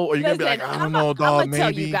 or you're gonna be like, I don't know, dog. I'm gonna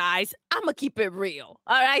tell you guys, I'm gonna keep it real.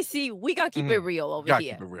 All right, see, we gotta keep it real over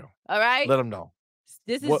here. Keep it real. All right, let them know.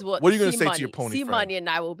 This is what are you gonna say to your pony friend? C-Money and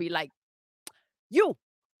I will be like, you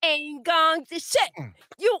ain't gonna get shit.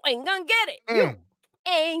 You ain't gonna get it. You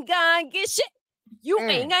ain't gonna get shit. You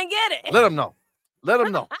ain't gonna get it. Let them know. Let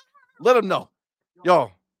them know. Let them know.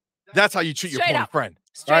 Yo, that's how you treat your pony friend.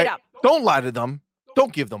 Straight up. Don't lie to them.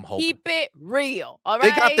 Don't give them hope. Keep it real. All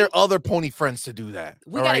right. They got their other pony friends to do that.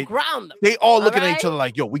 We gotta ground them. They all looking at each other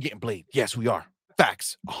like, yo, we getting Blade. Yes, we are.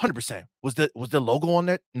 Facts. 100%. Was the logo on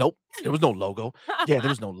that? Nope. There was no logo. Yeah, there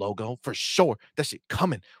was no logo for sure. That shit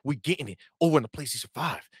coming. We getting it over in the PlayStation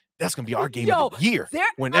 5. That's gonna be our game of the year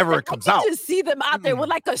whenever it comes out. Just see them out there with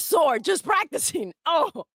like a sword, just practicing.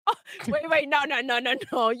 Oh, wait, no.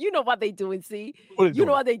 You know what they doing? See, you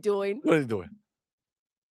know what they doing? What are they doing?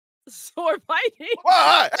 Sword fighting.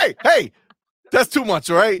 Oh, hey, that's too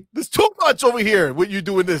much, all right? There's too much over here. What you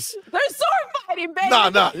doing this? They're sword fighting, baby.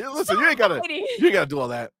 Nah. Listen, you ain't gotta do all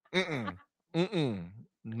that.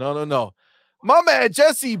 No. My man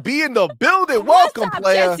Jesse B in the building. Welcome,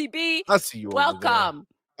 player. Jesse B. I see you. Welcome.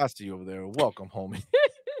 I see you over there. Welcome, homie.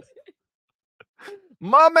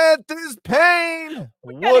 My man, this pain.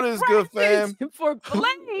 We What got is good, fam? for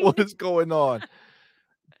Blaine. What is going on?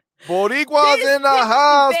 Boricua's This in the Disney,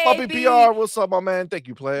 house. Puppy baby. PR. What's up, my man? Thank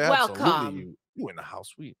you, player. Absolutely. Welcome. You in the house.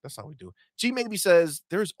 Sweet. That's how we do. G maybe says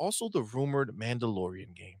there's also the rumored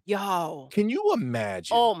Mandalorian game. Yo. Can you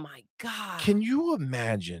imagine? Oh my God. Can you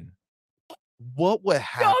imagine what would Yo,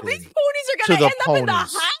 happen these ponies are to gonna the end up in the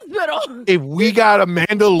ponies hospital. if we got a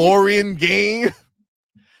Mandalorian game?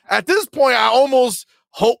 At this point, I almost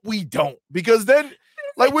hope we don't, because then,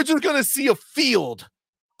 like, we're just gonna see a field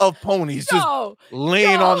of ponies just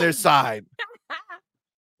laying on their side.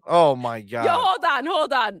 Oh my God. Yo, hold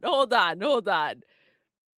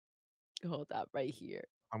on right here.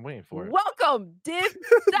 I'm waiting for it. Welcome, Dip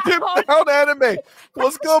Dip Down Anime.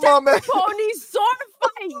 What's good, my man? Pony sword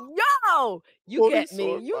fight. Yo, you Pony get me.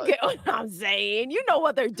 sword You fight. get what I'm saying. You know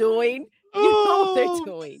what they're doing. You know what they're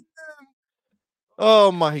doing.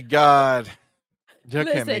 Oh my God. You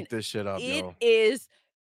Listen, can't make this shit up, yo. It is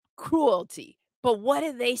cruelty. But what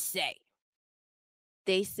did they say?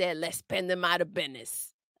 They said, let's spend them out of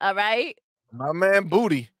business. All right? My man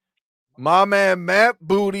Booty. My man Matt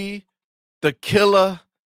Booty, the killer,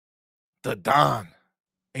 the Don.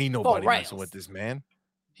 Ain't nobody messing with this man.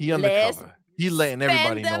 He undercover. He letting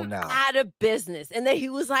everybody know now. Out of business. And then he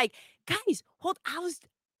was like, guys, hold, I was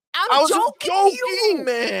joking,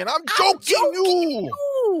 man. I'm joking you.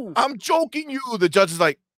 I'm joking you. The judge is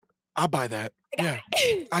like, I'll buy that. Yeah,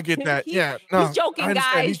 I get that. Yeah, no, he's joking, I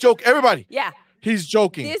understand. guys. He's joking. Everybody. Yeah, he's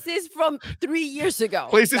joking. This is from 3 years ago.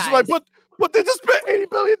 PlayStation like, but they just spent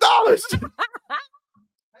 $80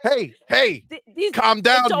 billion. hey, calm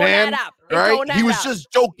down, man. Right? He was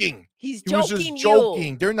just joking. He was just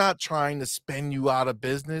joking. They're not trying to spend you out of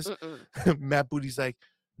business. Matt Booty's like,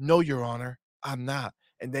 no, Your Honor, I'm not.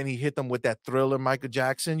 And then he hit them with that Thriller Michael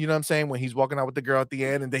Jackson, you know what I'm saying? When he's walking out with the girl at the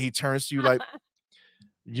end, and then he turns to you like,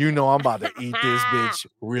 you know, I'm about to eat this bitch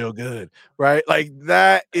real good, right? Like,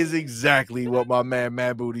 that is exactly what my man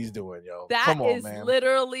Matt Booty's doing, yo. Come on, man.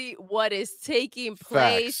 Literally what is taking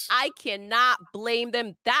place. I cannot blame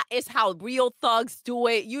them. That is how real thugs do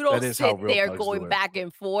it. You don't sit there going back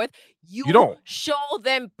and forth. You don't show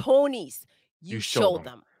them ponies. You show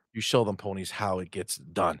them. You show them ponies how it gets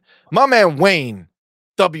done. My man Wayne,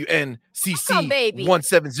 WNCC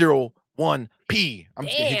 1701P. I'm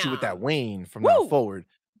just gonna hit you with that Wayne from now forward.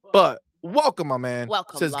 But welcome, my man.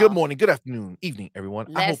 Welcome. Says good morning, good afternoon, evening,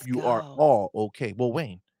 everyone. I hope you are all okay. Well,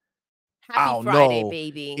 Wayne, Happy Friday,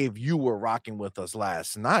 baby. If you were rocking with us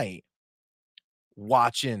last night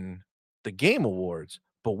watching the Game Awards,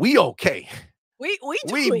 but we okay. We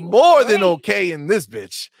more than okay in this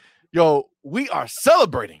bitch. Yo, we are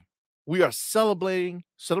celebrating. We are celebrating.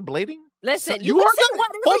 Listen, you can say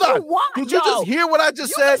whatever you want. Did you just hear what I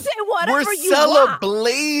just said? Can say whatever We're you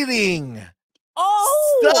celebrating. Want.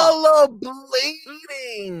 Oh,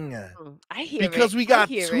 celebrating. I hear because we got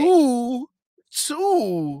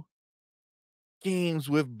two games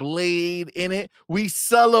with Blade in it. We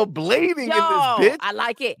celebrating in this bitch. I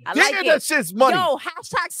like it. That shit's money. Yo,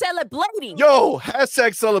 hashtag celebrating. Yo,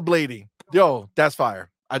 hashtag celebrating. Yo, that's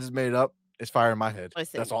fire. I just made it up. It's fire in my head.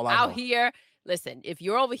 Listen, that's all I know. Out here, listen, if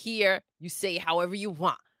you're over here, you say however you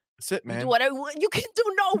want. That's it, man. You do whatever you can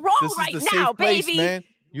do no wrong this right is the now, safe place, baby. Man.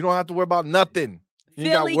 You don't have to worry about nothing. You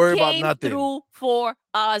ain't got to worry about nothing. Through for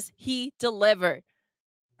us. He delivered.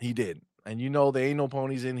 He did. And you know there ain't no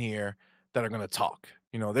ponies in here that are gonna talk.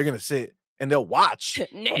 You know, they're gonna sit and they'll watch. You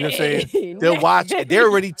know what I'm saying? They'll watch. And they're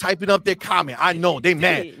already typing up their comment. I know they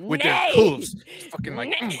mad with their hooves. Fucking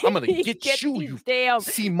like, I'm gonna get you, you damn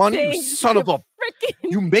see money, you son of a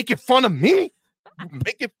you making fun of me? You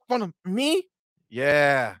making fun of me?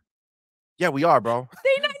 Yeah. Yeah, we are, bro.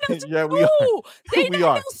 Yeah, we are. We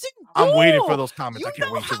are. I'm waiting for those comments. I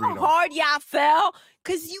can't wait to read them. How hard y'all fell?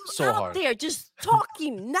 Because you out there just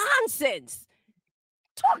talking nonsense.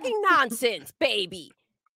 Talking nonsense, baby.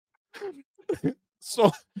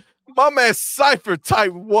 So, my man Cypher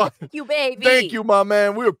type 1. Thank you, baby. Thank you, my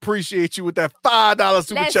man. We appreciate you with that $5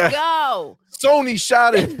 super chat. Let's go. Sony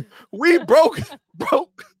shouted, we broke.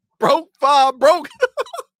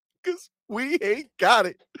 Because we ain't got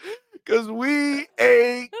it.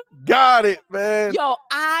 Man. Yo,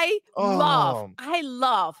 I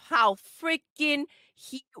love how freaking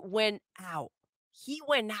he went out. He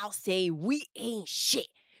went out saying we ain't shit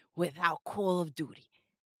without Call of Duty.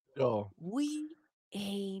 Yo, we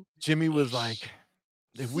ain't. Jimmy was like,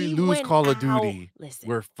 if we lose Call of Duty,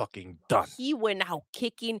 we're fucking done. He went out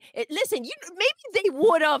kicking. Listen, maybe they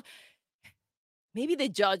would have. Maybe the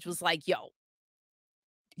judge was like, yo,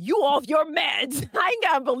 you off your meds. I ain't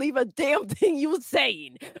gotta believe a damn thing you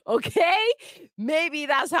saying, okay? Maybe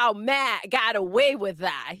that's how Matt got away with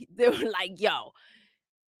that. They were like, yo,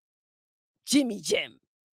 Jimmy Jim,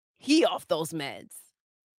 he off those meds.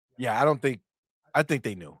 Yeah, I think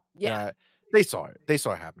they knew. Yeah. They saw it. They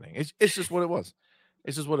saw it happening. It's just what it was.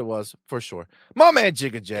 It's just what it was for sure. My man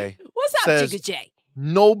Jigga J What's up, says, Jigga J?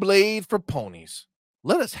 no blade for ponies.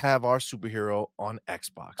 Let us have our superhero on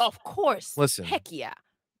Xbox. Of course. Listen. Heck yeah.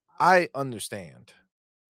 I understand.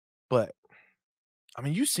 But I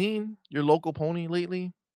mean, you seen your local pony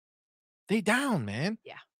lately? They down, man.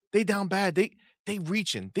 Yeah. They down bad. They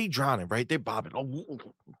reaching, they drowning, right? They bobbing.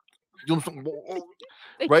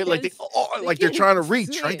 Right? Like they're trying to reach,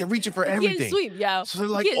 swim. right? They're reaching for They everything. can't swim, yo. So they're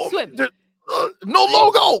like, Can't swim. no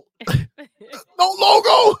logo. No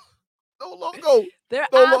logo. No logo. They're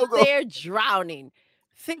No out logo. there drowning,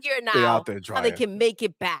 figuring They out out there how they trying. can make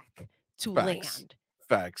it back to Facts. land.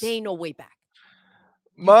 Facts. They ain't no way back.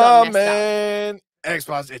 You My done messed up. man,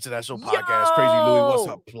 Xbox International Podcast, Crazy Louie, what's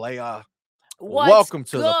Yo! up, player? What's Welcome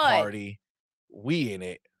to the good? party. We in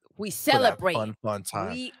it We for that celebrate. fun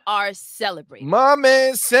time. We are celebrating. My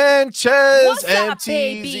man Sanchez, What's up, MTZ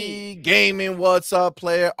baby? Gaming, what's up,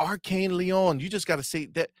 player? Arcane Leon, you just got to say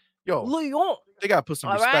that. Yo, Leon. they got to put some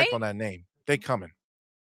All respect right? on that name. They coming.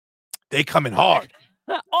 They coming hard.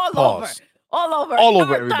 All Pause. over All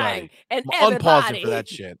over everything everybody. and I'm unpausing everybody. for that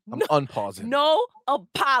shit. I'm No- unpausing. No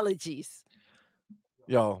apologies.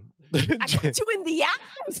 Yo. I got you in the act.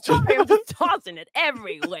 I'm sorry, I'm just tossing it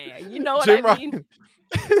everywhere. You know what Jim I mean?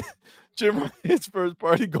 Jim Ryan's first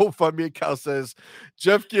party GoFundMe account says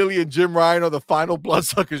Jeff Gilly and Jim Ryan are the final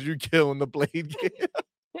bloodsuckers you kill in the Blade game.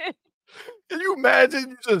 Can you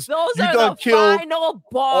imagine? You Those you are done the killed final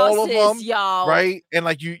all of bosses, them, y'all. right? And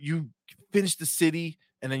like you finish the city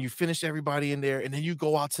and then you finish everybody in there, and then you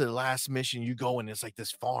go out to the last mission. You go and it's like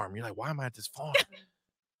this farm. You're like, why am I at this farm?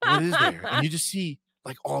 What is there? And you just see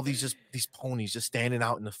like all these ponies just standing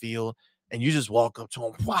out in the field, and you just walk up to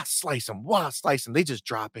them, slice them, they just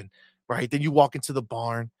dropping, right? Then you walk into the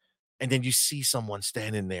barn, and then you see someone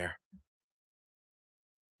standing there.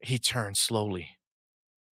 He turns slowly,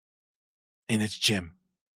 and it's Jim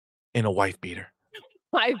in a wife beater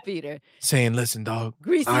My Peter. saying, listen, dog,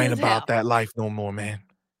 Greasy I ain't as about hell. that life no more, man.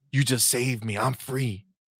 You just saved me. I'm free.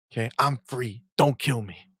 Okay. I'm free. Don't kill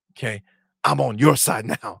me. Okay. I'm on your side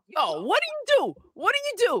now. Yo, what do you do? What do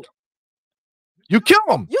you do? You kill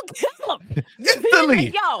him. You kill him. Instantly.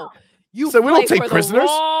 Yo, you So we don't play take for prisoners? the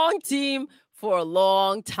wrong team for a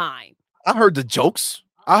long time. I heard the jokes.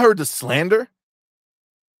 I heard the slander.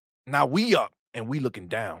 Now we up and we looking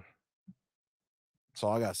down. That's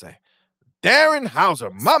all I gotta say. Darren Hauser,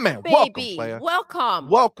 my man. Welcome, Baby, player. welcome.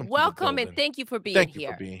 Welcome to the Welcome, and building. thank you for being Thank here.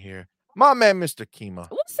 you for being here. My man, Mr. Kima.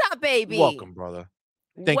 What's up, baby? Welcome, brother.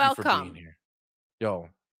 Thank you for Welcome. being here. Yo,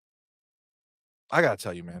 I gotta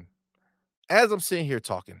tell you, man. As I'm sitting here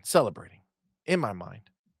talking, celebrating, in my mind,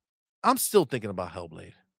 I'm still thinking about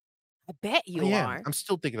Hellblade. I bet you I am. are. I'm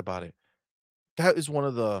still thinking about it. That is one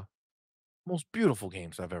of the most beautiful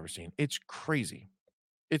games I've ever seen. It's crazy.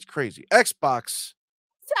 It's crazy. Xbox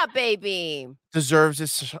What's up, baby? deserves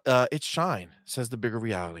its shine, says the bigger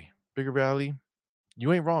reality. Bigger reality,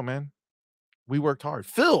 you ain't wrong, man. We worked hard.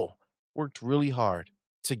 Phil worked really hard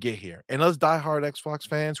to get here. And us diehard Xbox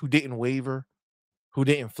fans who didn't waver, who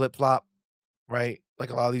didn't flip-flop, right?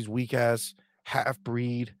 Like a lot of these weak-ass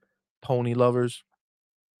half-breed pony lovers.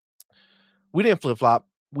 We didn't flip-flop.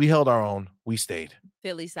 We held our own. We stayed.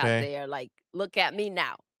 Philly's out Okay. there like, look at me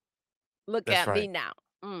now. Look That's at me right. now.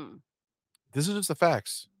 Mm. This is just the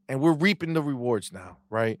facts. And we're reaping the rewards now,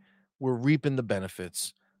 right? We're reaping the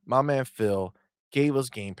benefits. My man Phil gave us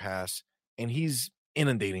Game Pass, and he's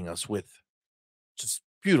inundating us with just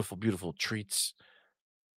beautiful, beautiful treats,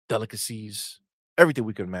 delicacies, everything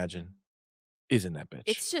we could imagine is in that bitch.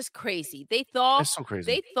 It's just crazy. They thought It's so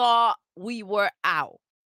crazy. they thought we were out,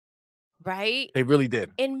 right? They really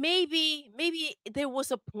did. And maybe there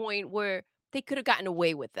was a point where they could have gotten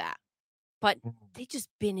away with that, but they just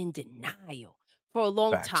been in denial for a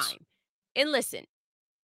long Facts. time. And listen,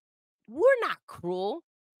 we're not cruel.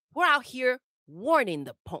 We're out here warning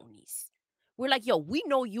the ponies. We're like, yo, we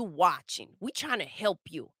know you watching. We trying to help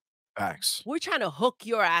you. Facts. We're trying to hook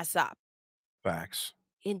your ass up. Facts.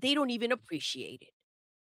 And they don't even appreciate it.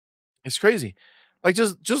 It's crazy. Like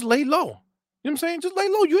just lay low. You know what I'm saying? Just lay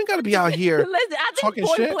low. You ain't gotta be out here. Listen, I think talking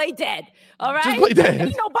boy shit. play dead. All right? Just play dead.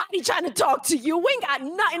 Ain't nobody trying to talk to you. We ain't got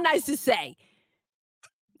nothing nice to say.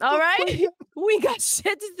 All right? We ain't got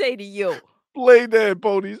shit to say to you. Play dead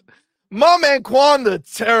ponies. My man Quan the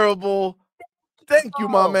Terrible Thank you,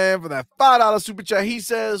 my Oh. man, for that $5 super chat. He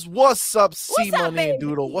says, "What's up, C What's up, Money and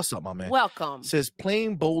Doodle? baby? What's up, my man?" Welcome. Says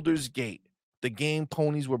playing Boulder's Gate, the game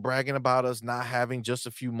ponies were bragging about us not having just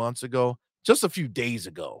a few months ago, just a few days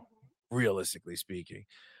ago, realistically speaking.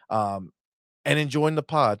 And enjoying the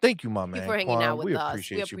pod. Thank you, my Thank you man. for hanging out Quan, we with us. We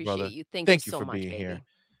appreciate you, brother. appreciate you. Thank you Thank you so for much, being baby. here.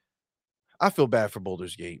 I feel bad for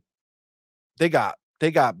Boulder's Gate. They got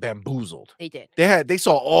bamboozled. They did. They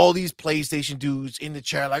saw all these PlayStation dudes in the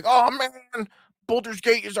chat like, "Oh man, Boulder's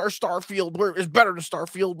Gate is our Starfield. It's better than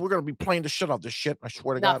Starfield. We're gonna be playing the shit out of this shit. I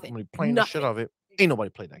swear to God, I'm gonna be playing the shit out of it." Ain't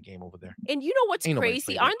nobody played that game over there. And you know what's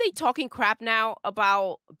crazy? Aren't they talking crap now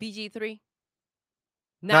about BG3?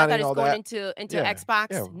 Now that it's going into Xbox,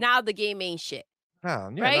 yeah. now the game ain't shit. Yeah,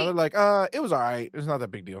 right? now they're like, it was all right. It's not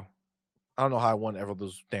that big deal. I don't know how I won ever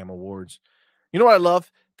those damn awards. You know what I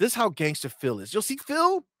love? This is how gangster Phil is. You'll see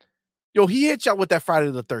Phil, he hit y'all with that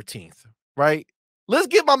Friday the 13th, right? Let's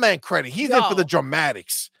give my man credit. He's in for the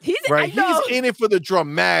dramatics, right? He's in it for the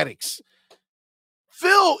dramatics.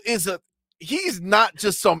 Phil he's not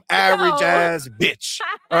just some average ass bitch,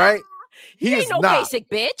 all right? He ain't no basic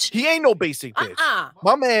bitch. He ain't no basic bitch.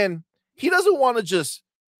 My man, he doesn't want to just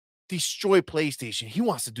destroy PlayStation. He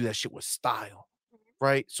wants to do that shit with style,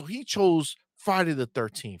 right? So he chose Friday the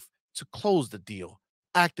 13th to close the deal.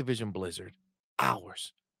 Activision Blizzard,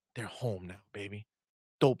 ours. They're home now, baby.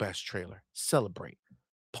 Dope ass trailer. Celebrate.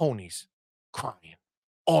 Ponies crying,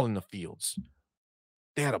 all in the fields.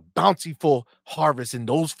 They had a bountiful harvest in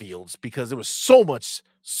those fields because there was so much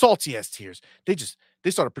salty ass tears.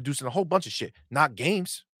 They started producing a whole bunch of shit, not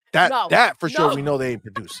games. That for sure we know they ain't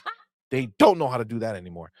produce. They don't know how to do that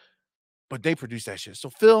anymore. But they produce that shit. So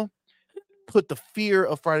Phil put the fear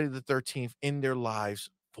of Friday the 13th in their lives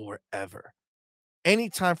forever.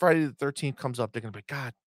 Anytime Friday the 13th comes up, they're gonna be,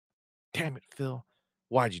 God damn it, Phil.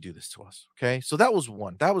 Why'd you do this to us? Okay. So that was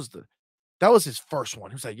one. That was his first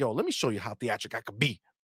one. He was like, yo, let me show you how theatric I could be.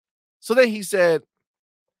 So then he said,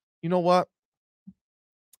 you know what?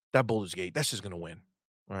 That Boulder's Gate, that's just gonna win.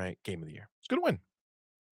 All right, game of the year. It's gonna win.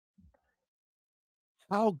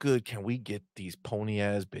 How good can we get these pony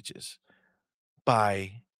ass bitches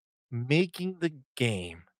by making the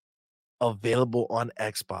game available on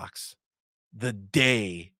Xbox the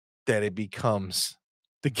day that it becomes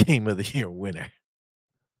the game of the year winner?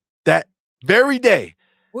 That very day.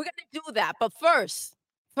 We're gonna do that, but first,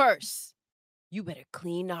 you better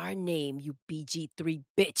clean our name, you BG3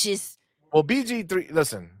 bitches. Well, BG3,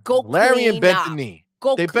 listen. Go Larry and bent the knee.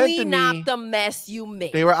 Go clean up the mess you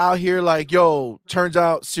made. They were out here like, yo, turns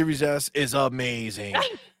out Series S is amazing.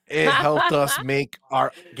 It helped us make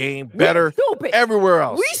our game better everywhere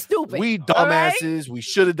else. We stupid. We dumbasses. Right? We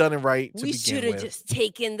should have done it right. We should have just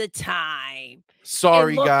taken the time.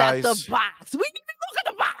 Sorry, and guys. At the box. We didn't even look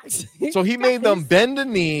at the box. So he made them bend the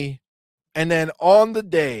knee, and then on the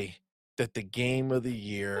day that the game of the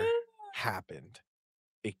year happened,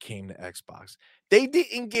 it came to Xbox. They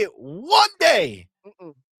didn't get one day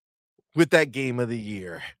with that game of the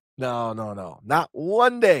year. No. Not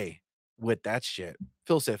one day with that shit.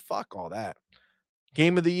 Phil said, fuck all that.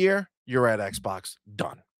 Game of the year, you're at Xbox.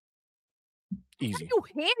 Done. Easy. That's how you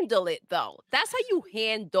handle it, though. That's how you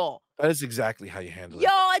handle. That is exactly how you handle it. Yo,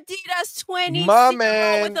 Adidas 20 my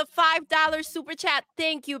man with a $5 super chat.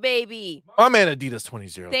 Thank you, baby. My man Adidas 20.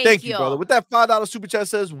 Thank you, brother. With that $5 super chat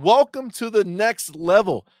says, welcome to the next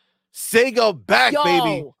level. Sega back,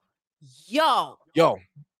 baby. Yo.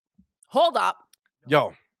 Hold up.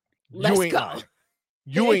 Yo. Let's you ain't go. Lying.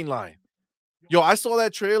 You ain't lying. Yo, I saw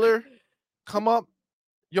that trailer come up.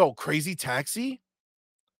 Yo, Crazy Taxi.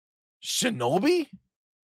 Shinobi.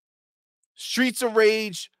 Streets of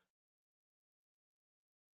Rage.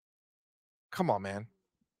 Come on, man.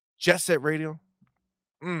 Jet Set Radio.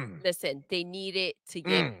 Listen, they needed to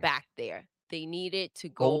get back there. They needed to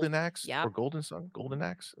go. Golden Axe or Golden Sun? Golden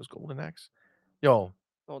Axe. It was Golden Axe. Yo.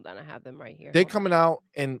 Hold on, I have them right here. They're coming out,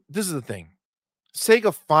 and this is the thing.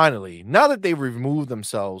 Sega finally, now that they removed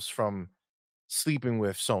themselves from sleeping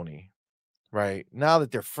with Sony, right? Now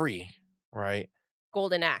that they're free, right?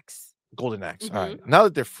 Golden Axe. All right. Now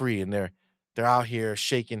that they're free and they're out here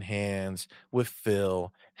shaking hands with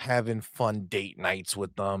Phil, having fun date nights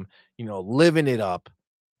with them, living it up.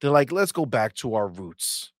 They're like, let's go back to our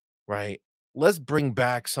roots, right? Let's bring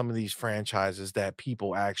back some of these franchises that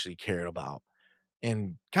people actually cared about.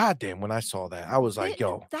 And goddamn, when I saw that, I was like,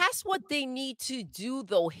 yo. That's what they need to do,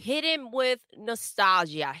 though. Hit him with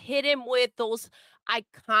nostalgia. Hit him with those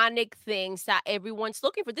iconic things that everyone's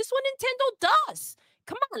looking for. This is what Nintendo does.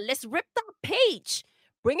 Come on, let's rip that page.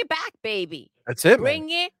 Bring it back, baby. That's it, Bring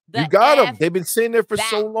man. it. You got them. They've been sitting there for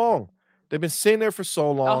so long.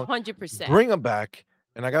 100%. Bring them back.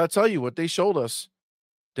 And I gotta tell you what they showed us.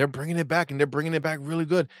 They're bringing it back, and they're bringing it back really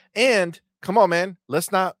good. And come on, man,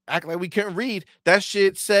 let's not act like we can't read. That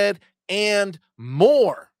shit said, "and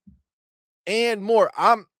more, and more."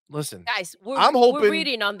 Listen. Guys, I'm we're hoping.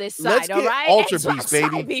 reading on this Let's side, all get right? Ultra Xbox Beast,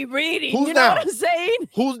 side baby. be reading. Who's You know down? what I'm saying?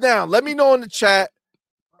 Who's down? Let me know in the chat.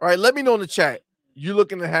 All right, let me know in the chat. You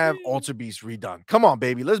looking to have Ultra Beast redone? Come on,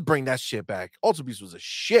 baby. Let's bring that shit back. Ultra Beast was a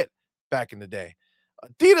shit back in the day.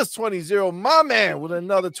 Adidas 20, my man, with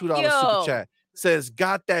another $2 super chat says,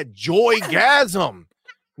 got that joy-gasm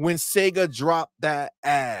when Sega dropped that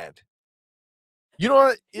ad. You know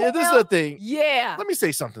what? Yeah, this is the thing. Yeah. Let me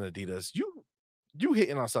say something, Adidas. You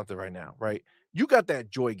hitting on something right now, right? You got that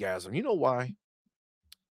joy-gasm. You know why?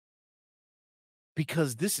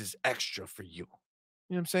 Because this is extra for you.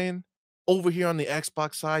 You know what I'm saying? Over here on the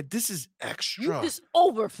Xbox side, this is extra. You just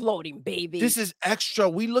overfloating, baby. This is extra.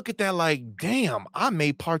 We look at that like, damn, I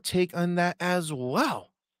may partake on that as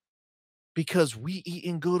well. Because we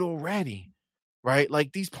eating good already. Right?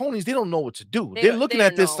 Like these ponies, they don't know what to do. They're looking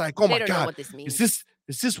at this like, oh my God, is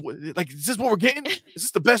this what we're getting? Is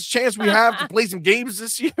this the best chance we have to play some games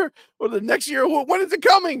this year or the next year? When is it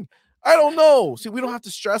coming? I don't know. See, we don't have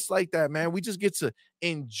to stress like that, man. We just get to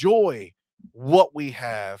enjoy what we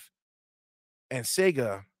have. And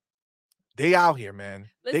Sega, they out here, man.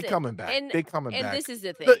 Listen, they coming back. They coming back. And this is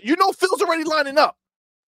the thing. You know, Phil's already lining up.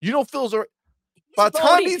 You know, Phil's already. By the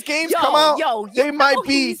time these games come out, they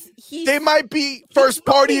might be first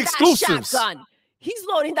party exclusives. He's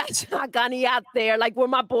loading that shotgun out there, like where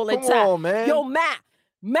my bullets Come on, man. Yo, Matt,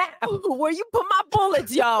 where you put my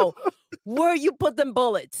bullets, yo? Where you put them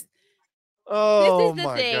bullets? Oh, this is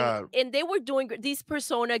the thing. God. And they were doing these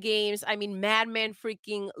Persona games. I mean, Madman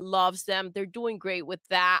freaking loves them. They're doing great with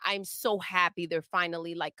that. I'm so happy they're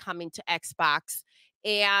finally like coming to Xbox.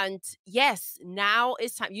 And yes, now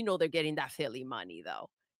it's time. You know, they're getting that Philly money, though.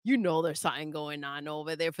 You know, there's something going on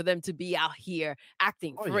over there for them to be out here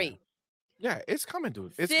acting free. Yeah, it's coming,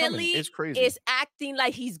 dude. It's Philly coming. It's crazy. Is acting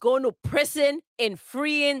like he's going to prison and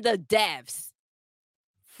freeing the devs.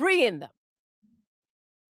 Freeing them.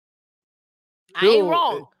 I ain't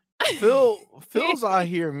wrong. Phil's out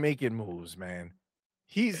here making moves, man.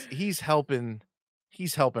 He's helping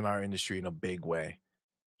our industry in a big way.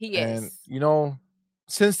 He is. And you know,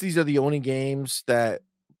 since these are the only games that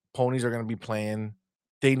ponies are going to be playing,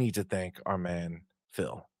 they need to thank our man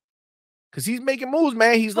Phil. Because he's making moves,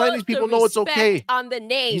 man. He's letting these people know it's okay. On the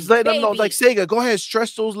name. He's letting them know, like, Sega, go ahead,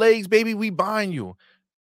 stretch those legs, baby. We buying you.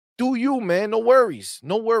 Do you, man. No worries.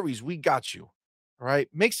 No worries. We got you. All right.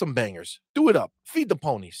 Make some bangers. Do it up. Feed the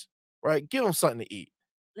ponies. Right. Give them something to eat.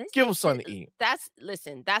 Give them something to eat. That's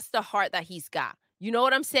the heart that he's got. You know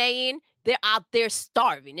what I'm saying? They're out there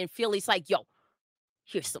starving. And Philly's like, yo,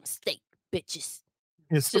 here's some steak, bitches.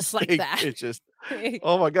 It's just like that. Bitches.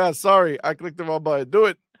 Oh my God. Sorry. I clicked the wrong button. Do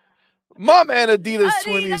it. My man Adidas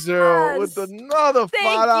 20 with another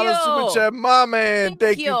 $5 super chat. My man,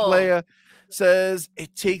 thank you, player. Says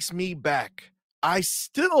it takes me back. I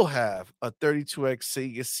still have a 32X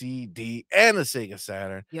Sega CD and a Sega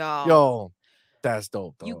Saturn. Yo, that's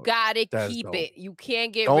dope, though. You gotta keep it. You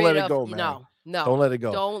can't get rid of it. Don't let it go, man. No. Don't let it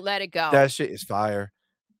go. Don't let it go. That shit is fire.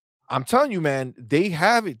 I'm telling you, man, they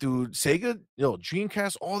have it, dude. Sega,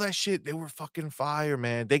 Dreamcast, all that shit, they were fucking fire,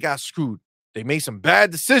 man. They got screwed. They made some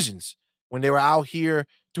bad decisions when they were out here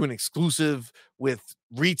doing exclusive with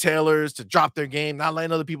retailers to drop their game, not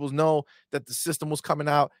letting other people know that the system was coming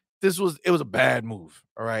out. It was a bad move,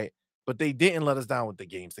 all right? But they didn't let us down with the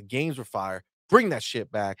games. The games were fire. Bring that shit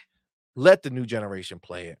back. Let the new generation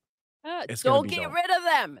play it. Don't get rid of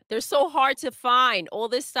them. They're so hard to find. All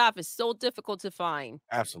this stuff is so difficult to find.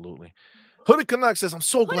 Absolutely. Hooded Canuck says, I'm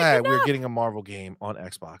so glad we're getting a Marvel game on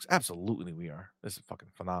Xbox. Absolutely, we are. This is fucking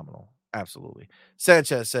phenomenal. Absolutely.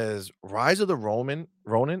 Sanchez says, Rise of the Ronin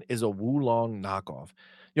is a Wulong knockoff.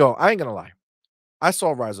 Yo, I ain't gonna lie. I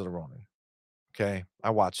saw Rise of the Ronin. Okay. I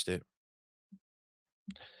watched it.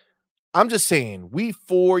 I'm just saying, we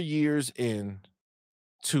 4 years in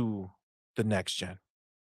to the next gen.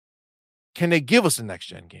 Can they give us a next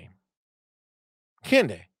gen game? Can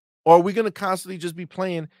they? Or are we going to constantly just be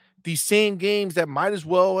playing these same games that might as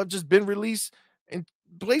well have just been released in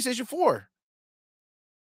PlayStation 4?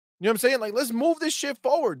 You know what I'm saying? Like, let's move this shit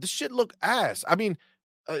forward. This shit look ass. I mean,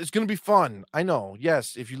 it's going to be fun. I know.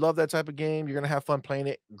 Yes, if you love that type of game, you're going to have fun playing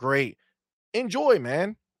it. Great. Enjoy,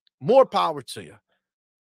 man. More power to you.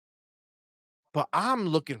 But I'm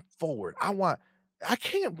looking forward. I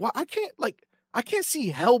can't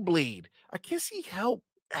see Hellblade. I can't see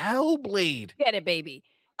Hellblade. Get it, baby.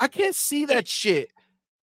 I can't see that shit.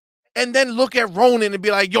 And then look at Ronin and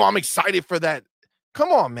be like, yo, I'm excited for that. Come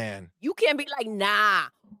on, man. You can't be like, "Nah,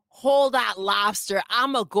 hold that lobster.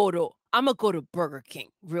 Imma go to Burger King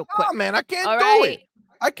real quick." Nah, man, I can't do it. Alright?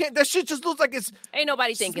 I can't. That shit just looks like it's Ain't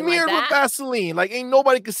nobody thinking like smeared with that. Vaseline. Like ain't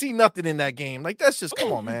nobody can see nothing in that game. Like that's just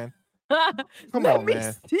come on, man. Come Let on, me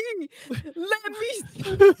man. see. Let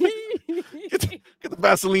me Get see. the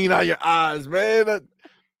Vaseline out of your eyes, man.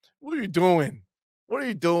 What are you doing? What are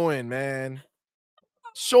you doing, man?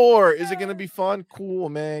 Sure, is it gonna be fun? Cool,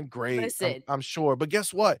 man. Great. Listen, I'm sure. But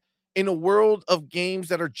guess what? In a world of games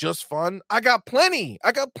that are just fun, I got plenty.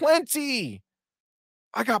 I got plenty.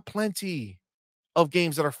 I got plenty of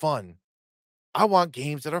games that are fun. I want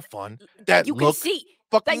games that are fun that that you can look see,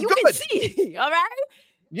 that fucking you can good. see, alright?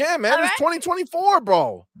 Yeah, man. It's Alright? 2024,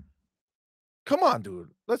 bro. Come on,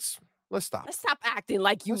 dude. Let's stop. Let's stop acting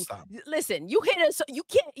like Let's you stop. listen, you hit us, you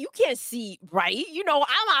can't see, right?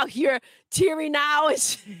 I'm out here teary now and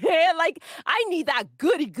shit, like, I need that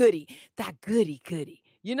goody goody, that goody goody.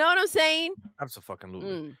 You know what I'm saying? Absolutely.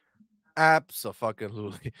 Mm.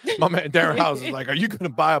 Absolutely. My man Darren House is like, "Are you gonna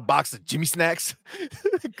buy a box of Jimmy Snacks,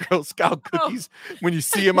 Girl Scout Oh, cookies, when you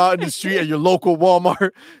see him out in the street at your local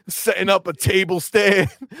Walmart setting up a table stand?"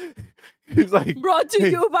 He's like, brought to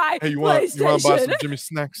 "Hey, you by hey, you want to buy PlayStation. some Jimmy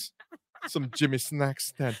Snacks? Some Jimmy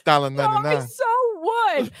Snacks, that dollar Yo, I 99." so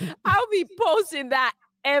would. I'll be posting that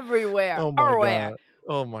everywhere, Oh my everywhere. god.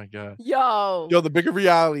 Oh my god. Yo, Yo, the bigger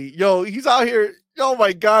reality. Yo, he's out here. Oh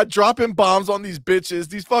my god, dropping bombs on these bitches.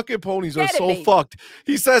 These fucking ponies are get it, so baby. fucked.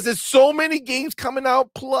 He says there's so many games coming out,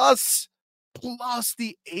 plus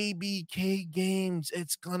the ABK games.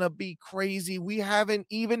 It's gonna be crazy. We're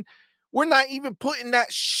not even putting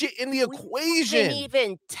that shit in the We haven't equation.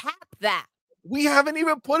 even tapped that. We haven't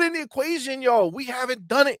even put in the equation, yo. We haven't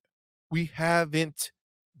done it. We haven't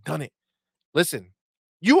done it. Listen,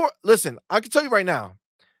 listen, I can tell you right now,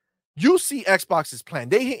 you see Xbox's plan.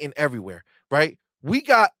 They hitting everywhere, right? We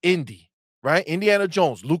got Indy, right? Indiana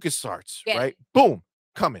Jones, LucasArts, Get it, right? Boom,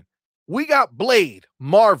 coming. We got Blade,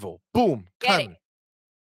 Marvel, boom, get it. coming.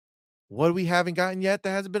 What we haven't gotten yet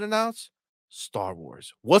that hasn't been announced? Star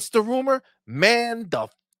Wars. What's the rumor?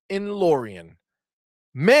 Mandalorian.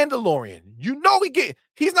 Mandalorian. You know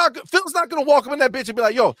Phil's not gonna walk up in that bitch and be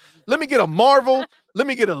like, "Yo, let me get a Marvel, let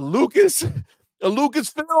me get a Lucas, a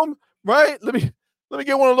Lucasfilm, right? Let me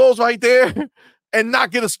get one of those right there and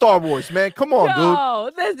not get a Star Wars, man. Come on, dude." Yo,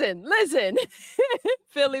 listen.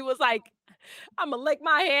 Philly was like, "Imma lick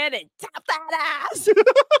my hand and tap that ass."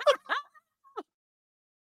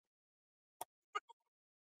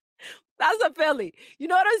 That's a Philly. You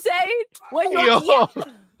know what I'm saying? When you're Yo, yeah, when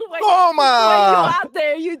you toma, out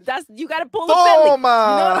there, you gotta pull a Philly. You know what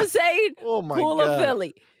toma. I'm saying? Oh my Pull a god.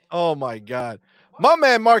 Philly. Oh my god. My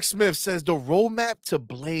man Mark Smith says the roadmap to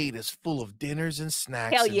Blade is full of dinners and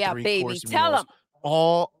snacks Hell and yeah, baby. three-course Tell meals them.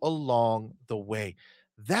 all along the way.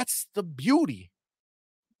 That's the beauty.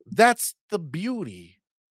 That's the beauty.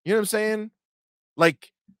 You know what I'm saying?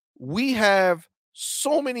 Like, we have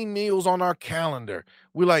so many meals on our calendar.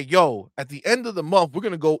 We're like, yo, at the end of the month, we're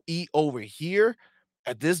gonna go eat over here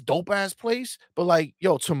at this dope ass place. But like,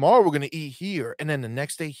 yo, tomorrow we're gonna eat here, and then the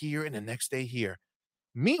next day here, and the next day here.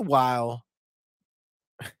 Meanwhile,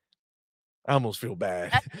 I almost feel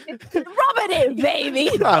bad. Rub it in,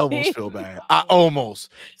 I almost baby. feel bad. I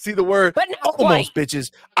almost see the word But not quite. almost,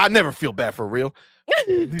 bitches. I never feel bad for real.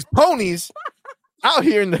 These ponies out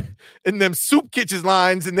here in them soup kitchens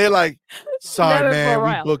lines, and they're like, "Sorry, Never man, for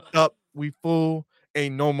we real. booked up, we full,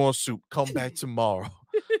 ain't no more soup. Come back tomorrow.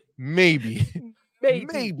 Maybe, Maybe.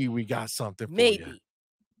 maybe we got something for you." Maybe.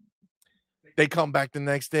 They come back the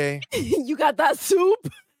next day. You got that soup?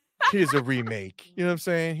 Here's a remake. You know what I'm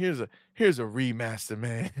saying? Here's a remaster,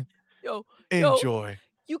 man. Yo, Enjoy.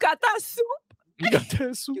 you got that soup? You got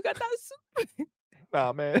that soup? You got that soup?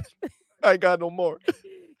 Nah, man. I ain't got no more.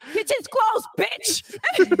 Kitchen's closed,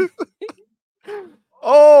 bitch.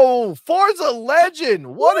 Oh, Forza Legend.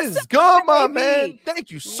 What What's is good, my man? baby? Thank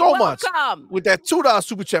you so much Welcome. with that $2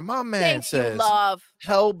 super chat. My man Thank you, says love.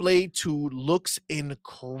 Hellblade 2 looks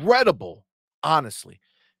incredible. Honestly,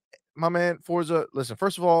 my man, Forza, listen,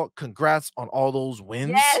 first of all, congrats on all those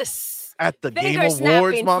wins Yes. at the Game Finger Awards,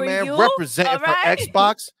 snapping my for man, you. representing All for right.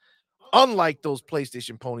 Xbox. Unlike those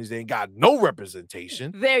PlayStation ponies, they ain't got no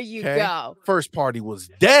representation. There you Okay. go. First party was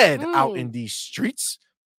dead out Mm. in these streets.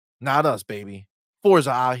 Not us, baby.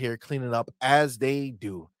 Forza out here cleaning up as they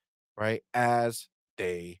do, right? As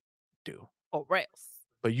they do. Or else.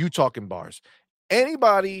 But you talking bars.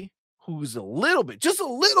 Anybody who's a little bit, just a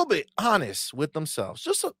little bit honest with themselves,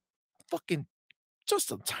 just a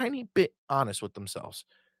tiny bit honest with themselves,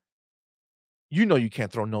 you know you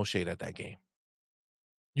can't throw no shade at that game.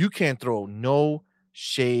 You can't throw no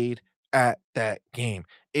shade at that game.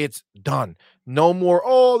 It's done. No more,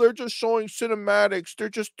 "Oh, they're just showing cinematics.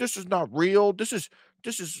 This is not real. This is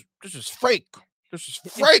fake. This is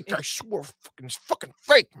fake. I swear it's fucking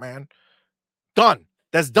fake, man." Done.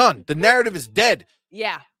 That's done. The narrative is dead.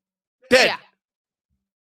 Yeah. Dead. Yeah.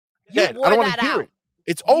 Dead. I don't want to hear it.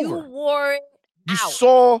 It's over. You wore it You out.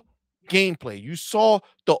 saw gameplay. You saw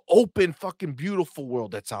the open fucking beautiful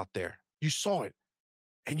world that's out there. You saw it.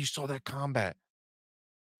 And you saw that combat.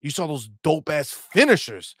 You saw those dope ass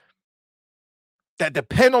finishers that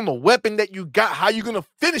depend on the weapon that you got, how you gonna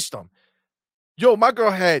finish them. Yo, my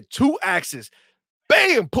girl had 2 axes.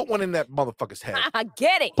 Bam! Put one in that motherfucker's head.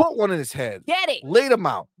 Get it. Put one in his head. Get it. Laid him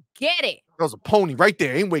out. Get it. That was a pony right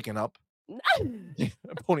there. Ain't waking up.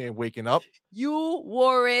 That pony ain't waking up. You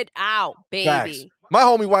wore it out, baby. Facts. My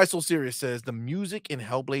homie Why So Serious says the music in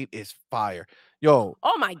Hellblade is fire. Yo,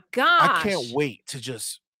 Oh my gosh. I can't wait to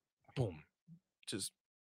just boom, just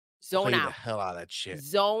Zone play the out. hell out of that shit.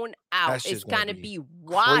 Zone out. That It's shit's gonna gonna be be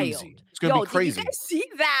wild. Crazy. It's gonna Yo, be crazy. did you guys see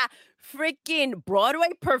that freaking Broadway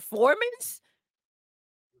performance?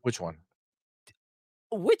 Which one?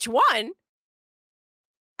 Which one?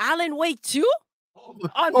 Alan Wake 2?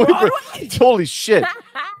 On Holy Broadway? Holy shit.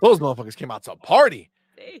 Those motherfuckers came out to party.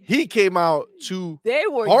 they, He came out to they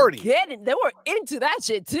were party. they were into that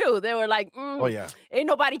shit too. They were like, Oh yeah. ain't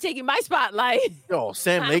nobody taking my spotlight. Yo,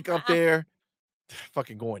 Sam Lake up there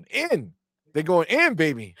fucking going in. They're going in,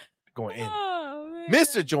 baby. Going in. Oh,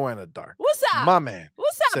 Mr. Joanna Dark. What's up? My man.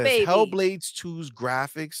 What's up, Says baby? Hellblades 2's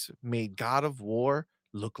graphics made God of War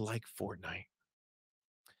look like Fortnite.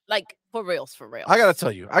 Like, for reals, for reals. I gotta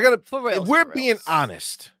tell you, For reals, if we're for being reals.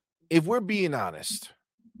 honest,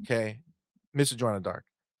 okay, Mr. Joanna Dark,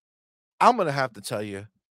 I'm gonna have to tell you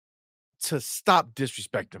to stop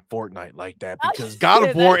disrespecting Fortnite like that Oh, because God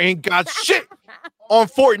of yeah, War that- ain't got shit on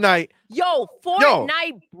Fortnite. Yo,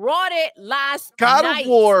 Fortnite brought it last God night. of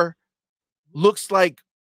War looks like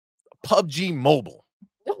PUBG Mobile.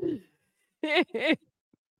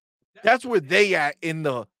 That's where they at in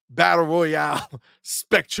the battle royale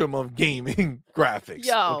spectrum of gaming graphics.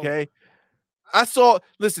 Yo. Okay.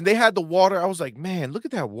 Listen, they had the water. I was like, man, look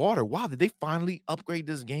at that water. Wow, did they finally upgrade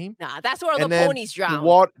this game? Nah, that's where all And the then ponies The drown.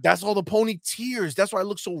 water, that's all the pony tears. That's why it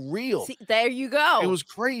looks so real. See, there you go. It was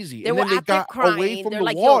crazy. They and were then they out there got crying. away from They're the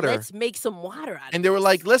like, water. yo, let's make some water out of And they were this.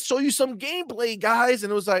 like, let's show you some gameplay, guys.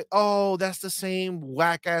 And it was like, oh, that's the same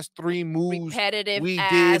whack ass 3 moves repetitive we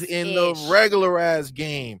ass did in the ish. regular ass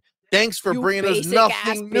game. Thanks for You bringing us basic ass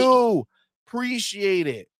nothing bitch. new. Appreciate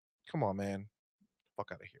it. Come on, man.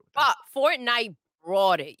 Fuck out of here with that. But Fortnite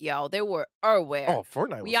brought it, yo. They were everywhere. Oh,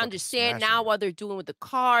 Fortnite. We was fucking understand smashing now it. what they're doing with the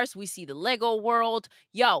cars. We see the Lego world.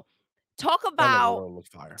 Yo, talk That Lego about world looks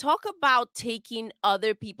fire. taking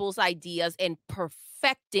other people's ideas and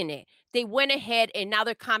perfecting it. They went ahead and now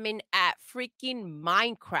they're coming at freaking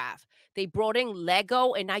Minecraft. They brought in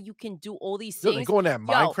Lego and now you can do all these Yo, they're things. going at Yo.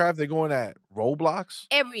 Minecraft. They're going at Roblox.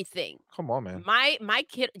 Everything. Come on, man. My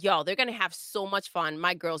kid, yo, they're gonna have so much fun.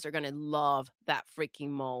 My girls are gonna love that freaking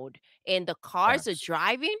mode. And the cars are Facts.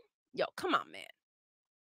 driving. Yo, come on, man.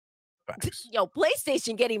 Facts. Yo,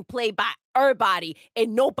 PlayStation getting played by everybody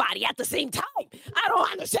and nobody at the same time. I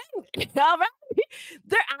don't understand it. All right.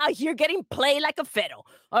 They're out here getting played like a fiddle.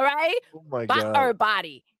 All right. Oh my By god,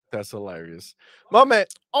 everybody. that's hilarious. My man.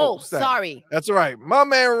 Oh, what's that? sorry. That's all right. My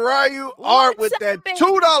man Ryu Art with What's that up, baby?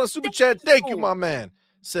 $2 super chat. Thank you, you. my man.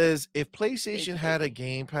 Says if PlayStation you, had a baby.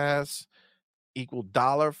 Game Pass equal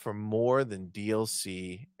dollar for more than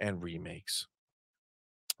DLC and remakes.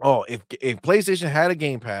 Oh, if PlayStation had a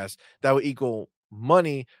Game Pass, that would equal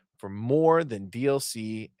money for more than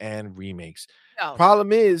DLC and remakes. Yo,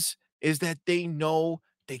 Problem is that they know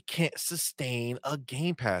they can't sustain a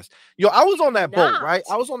Game Pass. Yo, I was on that boat, right?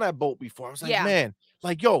 Not. I was on that boat before. I was like, Yeah. man,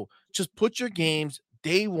 like, yo, just put your games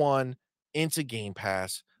day one into Game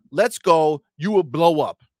Pass. Let's go. You will blow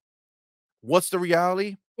up. What's the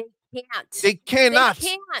reality? they can't. They cannot. They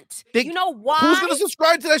can't. They- You know why? Who's gonna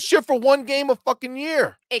subscribe to that shit for one game a fucking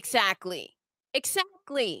year? Exactly.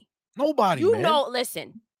 Exactly. Nobody, You man. know,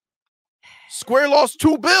 listen, Square lost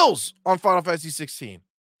 2 bills on Final Fantasy 16.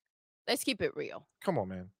 let's keep it real. Come on,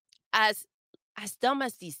 man. As dumb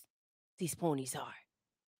as these ponies are,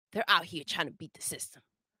 they're out here trying to beat the system.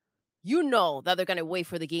 You know that they're gonna wait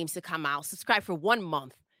for the games to come out, subscribe for 1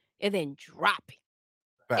 month, and then drop it.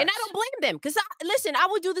 And I Facts. don't blame them because listen, I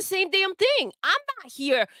would do the same damn thing. I'm not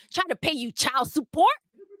here trying to pay you child support.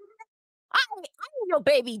 I'm your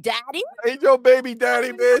baby daddy. Ain't your baby daddy,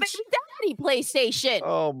 I'm your bitch. baby daddy, PlayStation.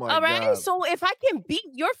 Oh my All right. god. So if I can beat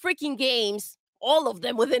your freaking games, all of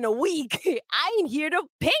them within a week, I ain't here to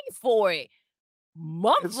pay for it. It's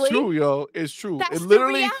Monthly? true, yo. It's true. It That's the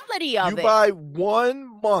literally reality you of it. buy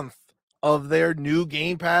 1 month of their new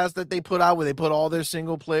Game Pass that they put out where they put all their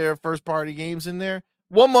single player first party games in there.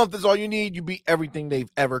 1 month is all you need. You beat everything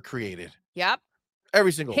they've ever created. Yep.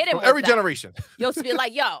 Every single Hit him from with every that. generation. You'll be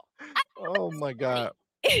like, yo. Oh my God.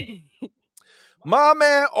 My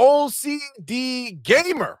man OCD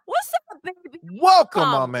Gamer. What's up, baby? Welcome,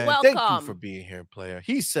 my man. Thank you for Welcome. being here, player.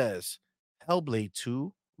 He says, Hellblade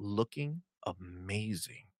 2 looking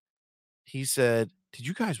amazing. He said, did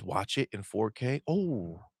you guys watch it in 4K?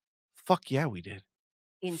 Oh, fuck yeah, we did.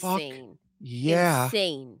 Fuck Insane. yeah,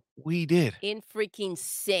 Insane. we did. In freaking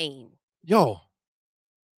sane. Yo,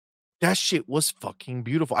 that shit was fucking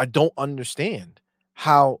beautiful. I don't understand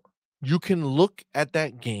how you can look at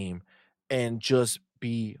that game and just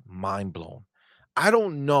be mind blown. I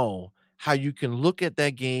don't know how you can look at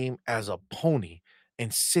that game as a pony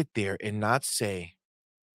and sit there and not say,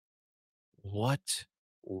 what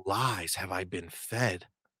lies have I been fed?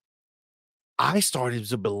 I started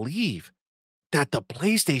to believe that the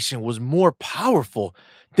PlayStation was more powerful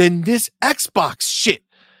than this Xbox shit.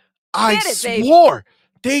 I Get it, baby. swore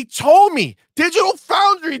they told me, Digital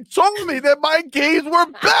Foundry told me that my games were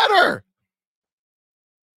better.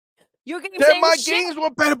 Your game That my shit. games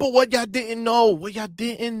were better, but what y'all didn't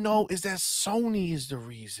know is that Sony is the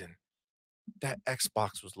reason that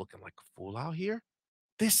Xbox was looking like a fool out here.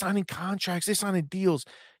 They're signing contracts, they're signing deals.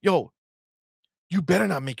 Yo, you better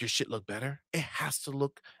not make your shit look better. It has to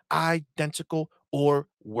look identical or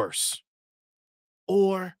worse.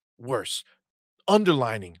 Or worse.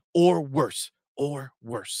 Underlining or worse. Or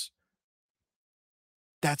worse.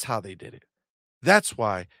 That's how they did it. That's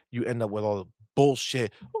why you end up with all the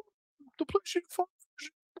bullshit. Oh, the PlayStation 5 is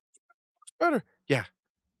better. Yeah.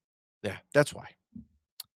 Yeah, that's why.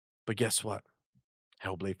 But guess what?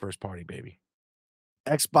 Hellblade first party, baby.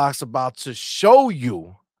 Xbox about to show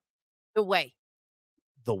you The way.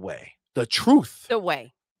 the way. The truth. The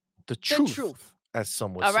way. The The truth. truth. As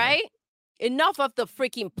some would All say. right? Enough of the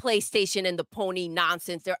freaking PlayStation and the pony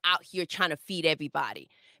nonsense. They're out here trying to feed everybody.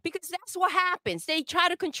 Because that's what happens. They try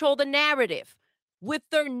to control the narrative with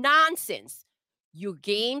their nonsense. Your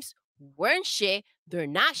games weren't shit. They're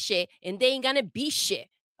not shit. And they ain't gonna be shit.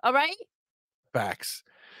 All right? Facts.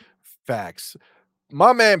 Facts.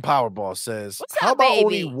 My man Powerball says, What's how up, about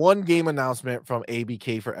only baby? one game announcement from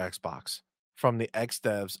ABK for Xbox from the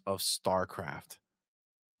ex-devs of StarCraft?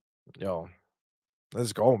 Yo,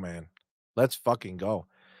 let's go, man. Let's fucking go.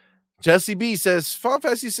 Jesse B says, Final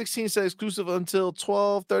Fantasy 16 said exclusive until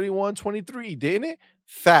 12/31/23, didn't it?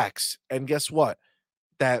 Facts. And guess what?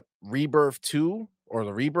 That Rebirth 2 or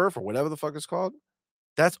the Rebirth or whatever the fuck it's called,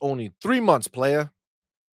 that's only 3 months, player.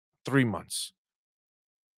 3 months.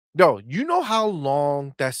 Yo, you know how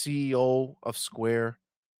long that CEO of Square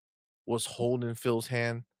was holding Phil's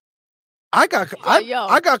hand? I got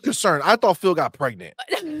concerned. I thought Phil got pregnant.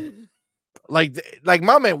 Like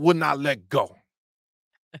my man would not let go.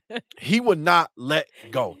 He would not let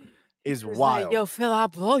go. It's wild. Like, yo, Phil, I'll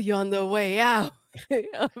blow you on the way out.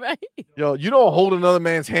 All right. Yo, you don't hold another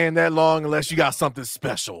man's hand that long unless you got something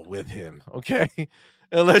special with him, okay?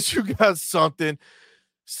 Unless you got something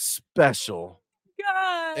special.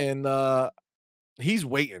 God. And he's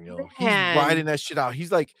waiting, yo. He's riding that shit out.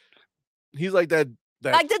 He's like that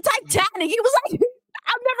like the Titanic. He was like,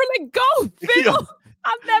 I'll never let go, Phil. Yo.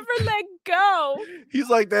 I'll never let go. He's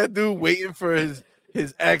like that dude waiting for his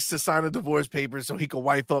ex to sign the divorce papers so he could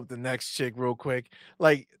wipe up the next chick real quick.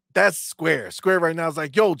 Like that's Square. Square right now is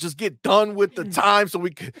like, yo, just get done with the time so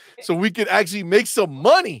we could actually make some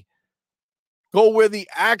money. Go where the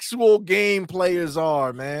actual game players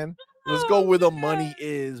are, man. Let's go where the money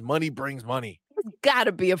is. Money brings money. It's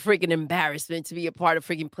gotta be a freaking embarrassment to be a part of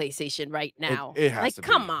freaking PlayStation right now. It has like, to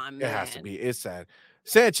come be. on, man. It has to be. It's sad.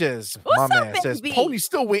 Sanchez, What's my up, man, says baby? Pony's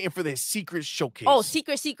still waiting for their secret showcase. Oh,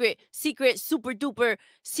 secret, super duper,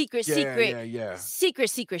 secret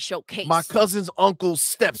showcase. My cousin's uncle's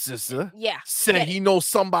stepsister said he knows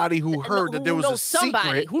somebody who heard that there was a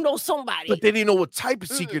secret. Who knows somebody? But they didn't know what type of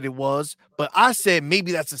secret it was. But I said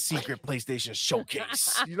maybe that's a secret PlayStation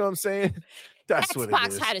showcase. You know what I'm saying? That's what it Xbox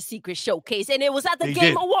is. had a secret showcase, and it was at the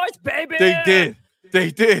Game Awards, baby. They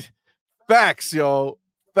did. Facts, yo.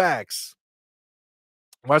 Facts.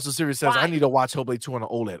 Marshall Series says, I need to watch Hellblade 2 on an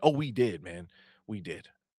OLED. Oh, we did, man. We did.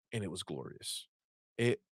 And it was glorious.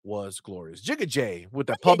 It was glorious. Jigga J with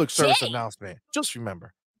the public service announcement. Just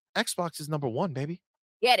remember, Xbox is number one, baby.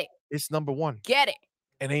 Get it. It's number one. Get it.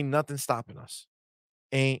 And ain't nothing stopping us.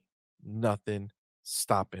 Ain't nothing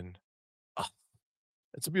stopping us.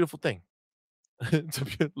 It's a beautiful thing.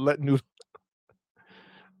 Let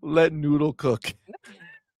noodle cook.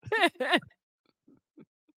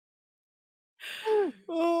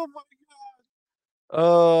 Oh my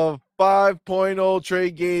 5.0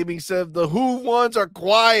 Trade Gaming said the Who ones are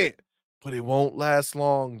quiet, but it won't last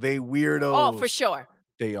long. They Oh, for weirdos. sure.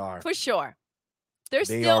 They are. For sure. They're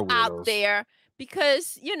They still are out weirdos. there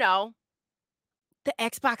because, the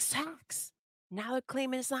Xbox tax. Now they're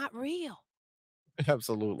claiming it's not real. Let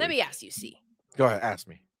Absolutely. me ask you, see, Go ahead, ask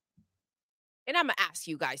me. and I'm gonna ask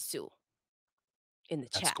you guys too in the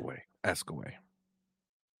Ask chat. away. Ask away.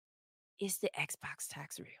 Is the Xbox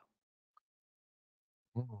tax real?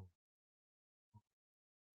 Mm.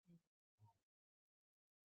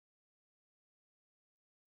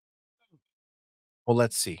 Well,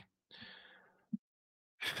 let's see.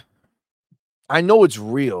 I know it's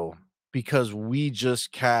real because we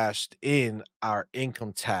just cashed in our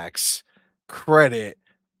income tax credit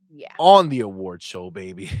Yeah. on the award show,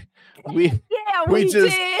 baby. We Yeah, we we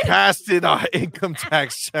just did. cashed in our income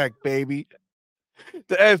tax check, baby.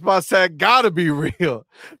 The Xbox tag gotta be real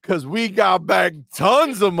because we got back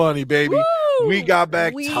tons of money, baby. We Woo! got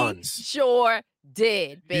back We tons. sure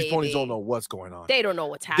did, These ponies don't know baby. what's going on. They don't know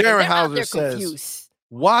what's happening. Darren They're out Hauser there says, confused.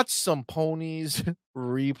 watch some ponies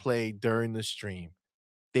replay during the stream.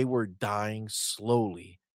 They were dying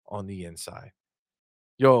slowly on the inside.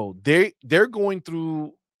 Yo, they're going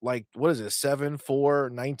through like what is it, 7, 4,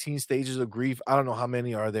 19 stages of grief. I don't know how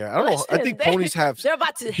many are there. I don't know. I Listen, think ponies have they're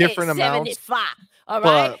about to hit different amounts, 75. All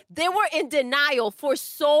right. but They were in denial for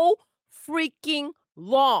so freaking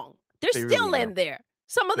long. They're they still really are. in there.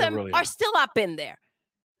 Some of They them really are are. still up in there.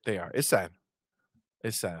 They are. It's sad.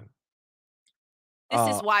 It's sad.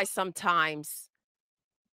 This is why sometimes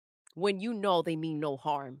when you know they mean no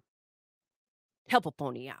harm, help a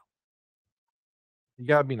pony out. You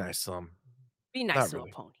gotta be nice to them. Be nice Not to a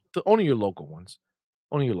really. pony. Only your local ones.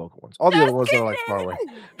 Only your local ones. All the other Just ones that are like far away.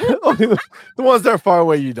 kidding. Only the ones that are far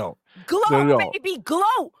away, you don't. Glow, No. baby,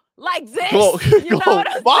 glow like this. Glow, You know glow. what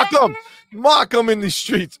I'm Mock saying? them. Mock them in the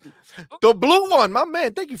streets. The blue one, my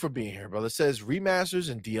man. Thank you for being here, brother. Says remasters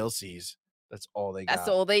and DLCs. That's all they got. That's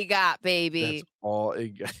all they got, That's baby. all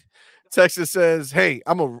it got. Texas says, hey,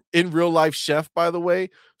 I'm a in real life chef, by the way.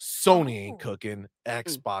 Sony ain't cooking.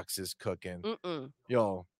 Xbox is cooking.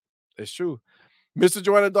 Yo, it's true. Mr.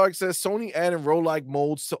 Joanna Dark says Sony added roguelike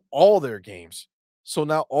modes to all their games. So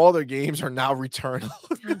now all their games are now returnal.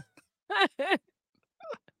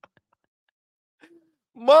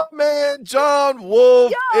 My man John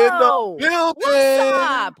Wolf in the building. What's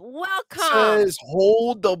up? Welcome. Says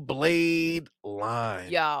hold the blade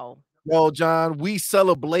line. Yo, John, we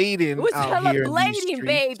celebrating we're out here in these celebrating,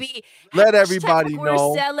 streets. baby. Let everybody We're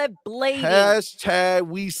know. celebrating. Hashtag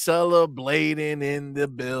we celebrating in the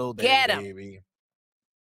building, Get 'em. baby.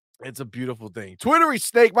 It's a beautiful thing. Twittery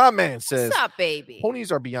Snake, my man says, What's up, baby?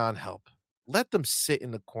 ponies are beyond help. Let them sit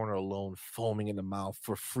in the corner alone, foaming in the mouth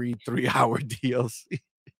for free 3-hour DLC.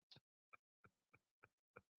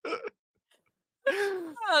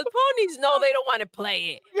 Ponies know they don't want to play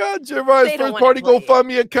it. Yeah, Jim Ryan's first party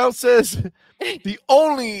GoFundMe account says the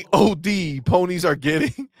only OD ponies are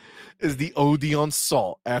getting is the OD on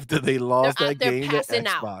salt after they lost that game to passing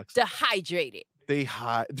Xbox. out, dehydrated. They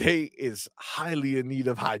is highly in need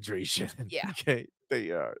of hydration. Yeah. Okay.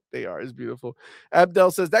 They are. It's beautiful.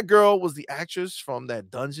 Abdel says that girl was the actress from that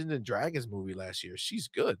Dungeons and Dragons movie last year. She's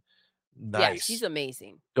good. Nice. Yeah, she's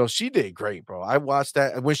amazing. Yo, she did great, bro. I watched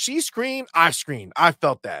that. When she screamed, I screamed. I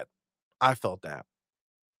felt that.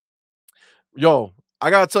 Yo, I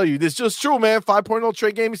gotta tell you, this is just true, man. 5.0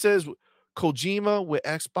 Trade Gaming says Kojima with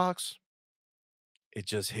Xbox, it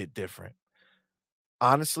just hit different.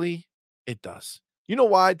 Honestly, it does. You know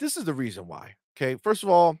why? This is the reason why. Okay. First of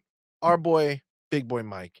all, our boy, Big Boy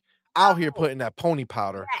Mike, out here putting that pony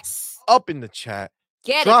powder up in the chat,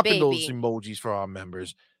 dropping those emojis for our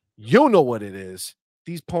members. You know what it is.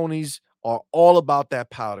 These ponies are all about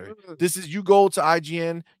that powder. This is, you go to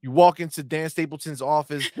IGN, you walk into Dan Stapleton's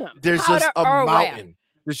office, there's just a mountain.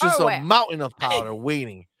 There's just a mountain of powder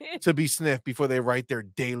waiting to be sniffed before they write their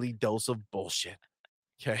daily dose of bullshit.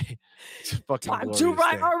 Okay. It's fucking time to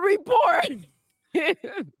write our report.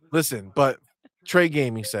 Listen, but Trey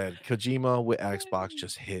Gaming said Kojima with Xbox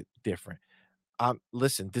just hit different.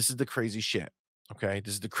 Listen, this is the crazy shit. Okay.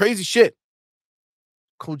 This is the crazy shit.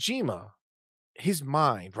 Kojima, his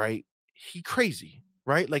mind, right? He crazy,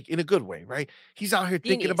 right? Like in a good way, right? He's out here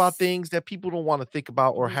thinking about things that people don't want to think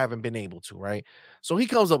about or haven't been able to, right? So he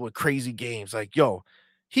comes up with crazy games. Like, yo,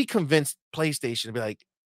 he convinced PlayStation to be like,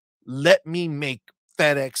 let me make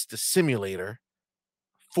FedEx the simulator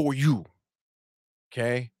for you.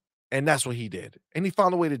 Okay. And that's what he did. And he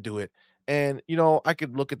found a way to do it. And, you know, I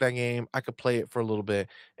could look at that game, I could play it for a little bit,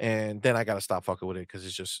 and then I got to stop fucking with it because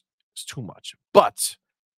it's too much. But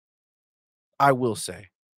I will say,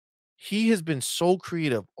 he has been so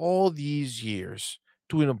creative all these years,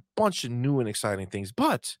 doing a bunch of new and exciting things,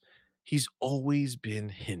 but he's always been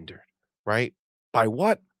hindered, right? By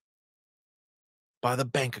what? By the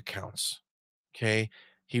bank accounts. Okay.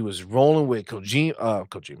 He was rolling with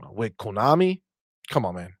Kojima, with Konami. Come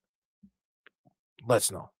on, man.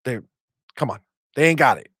 Let's know. Come on. They ain't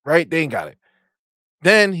got it, right? They ain't got it.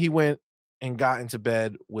 Then he went and got into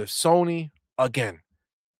bed with Sony again.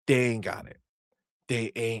 They ain't got it.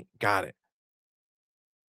 They ain't got it.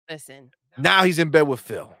 Listen. Now he's in bed with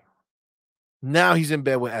Phil. Now he's in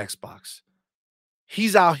bed with Xbox.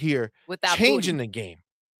 He's out here changing the game.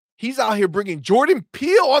 He's out here bringing Jordan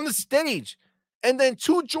Peele on the stage. And then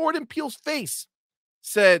to Jordan Peele's face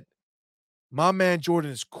said, my man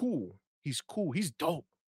Jordan is cool. He's cool. He's dope.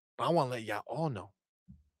 But I want to let y'all all know,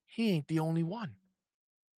 he ain't the only one.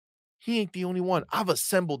 He ain't the only one. I've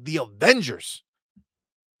assembled the Avengers.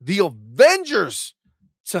 The Avengers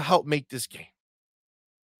to help make this game.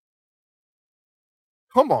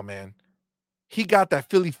 Come on, man. He got that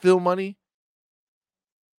Philly Phil money.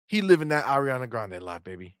 He living that Ariana Grande life,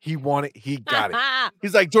 baby. He want it. He got it.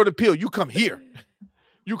 He's like, Jordan Peele, you come here.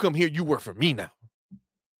 You come here. You work for me now.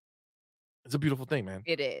 It's a beautiful thing, man.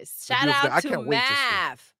 It is. Shout out to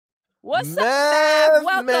Mav. What's up, Mav?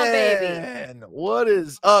 Welcome, man. Baby. What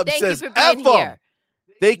is up? Thank Says you for being here.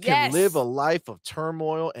 They can live a life of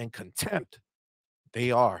turmoil and contempt.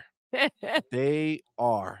 They are. They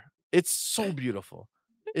are. It's so beautiful.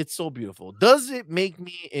 It's so beautiful. Does it make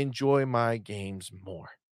me enjoy my games more?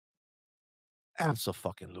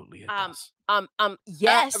 Absolutely, it does.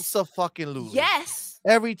 Yes. Absolutely. Yes.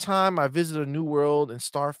 Every time I visit a new world in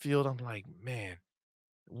Starfield, I'm like, man,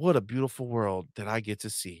 what a beautiful world that I get to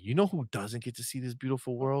see. You know who doesn't get to see this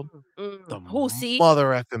beautiful world? The mother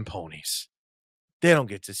effing ponies. They don't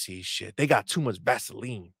get to see shit. They got too much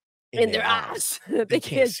Vaseline in their eyes. They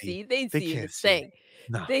can't see. They ain't seeing a thing.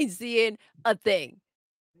 No. They ain't seeing a thing.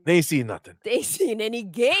 They ain't seeing nothing. They ain't seeing any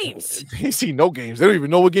games. They ain't seen no games. They don't even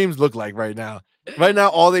know what games look like right now. Right now,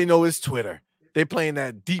 all they know is Twitter. They playing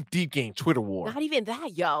that deep game, Twitter war. Not even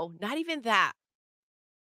that, yo. Not even that.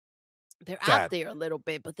 They're out there a little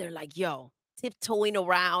bit, but they're like, yo, tiptoeing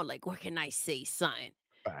around. Like, where can I say something?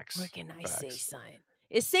 Facts. Where can I say something?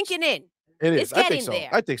 It's sinking in. It is. It's getting there.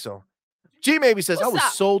 I think so. G maybe says, I was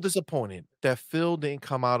so disappointed that Phil didn't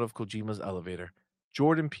come out of Kojima's elevator.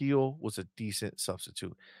 Jordan Peele was a decent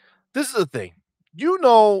substitute. This is the thing. You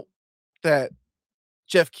know that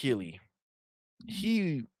Jeff Keighley,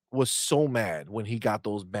 he was so mad when he got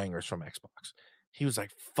those bangers from Xbox. He was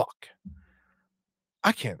like, fuck.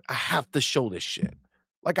 I have to show this shit.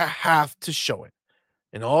 Like, I have to show it.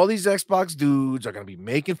 And all these Xbox dudes are going to be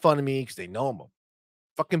making fun of me because they know I'm a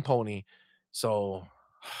fucking pony. So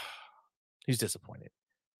he's disappointed.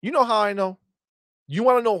 You know how I know? You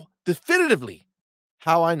want to know definitively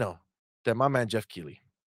how I know that my man Jeff Keighley,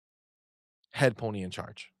 head pony in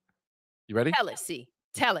charge. You ready? Tell it, see.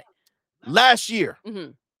 Tell it. Last year,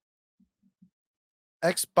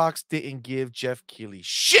 Xbox didn't give Jeff Keighley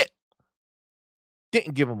shit.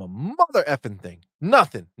 Didn't give him a mother effing thing.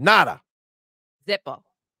 Nothing. Nada. Zippo.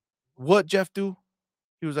 What Jeff do?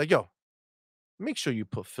 He was like, yo, make sure you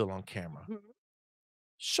put Phil on camera.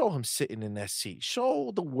 Show him sitting in that seat.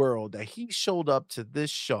 Show the world that he showed up to this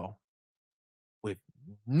show with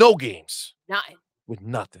no games. Nothing. With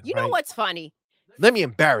nothing. You know what's funny? Let me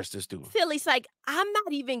embarrass this dude. Philly's like, I'm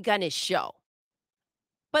not even gonna show.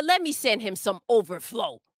 But let me send him some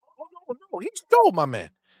overflow. Oh, no. He stole my man.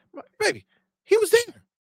 Baby, he was there.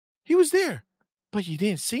 He was there. But you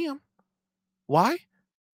didn't see him. Why?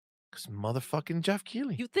 Because motherfucking Jeff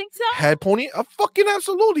Keighley. You think so? Head pony? Fucking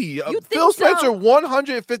absolutely. Phil Spencer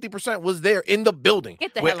 150% was there in the building.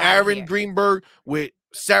 Get the with hell out of Aaron here. Greenberg, with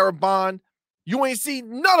Sarah Bond. You ain't see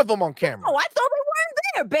none of them on camera. Oh, I thought they weren't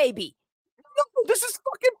there, baby. No, this is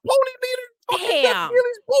fucking pony leader. Damn.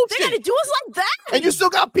 Bullshit. They're gonna do us like that. And you still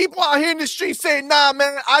got people out here in the street saying, nah,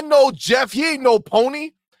 man, I know Jeff. He ain't no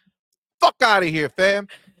pony. Fuck out of here, fam.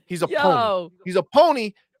 He's a pony. He's a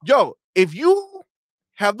pony. Yo, if you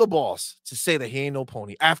have the balls to say that he ain't no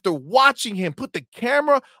pony after watching him put the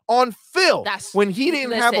camera on Phil when he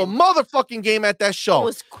didn't have a motherfucking game at that show. It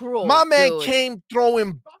was cruel. My man came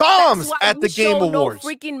throwing bombs at the Game Awards. No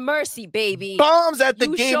freaking mercy, baby. Bombs at the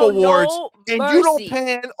Game Awards. And you don't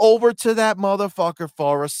pan over to that motherfucker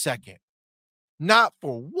for a second. Not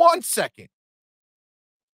for 1 second.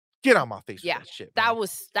 Get out of my face with that shit. That man.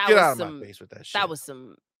 was Get out some, of my face with that shit. That was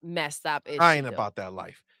some messed up issue. I ain't about that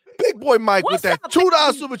life. Big boy Mike with that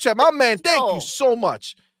 $2 super chat. My man, thank you so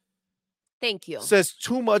much. Thank you. Says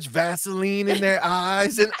too much Vaseline in their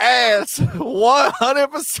eyes and ass.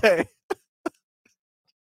 100%.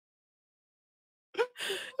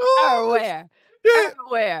 Oh, Everywhere, yeah.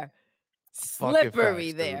 everywhere. Fucking Slippery facts,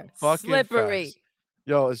 dude. there, Fucking slippery. facts.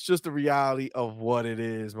 Yo, it's just the reality of what it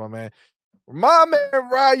is, my man. My man,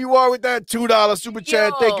 Ryan, you are with that $2 super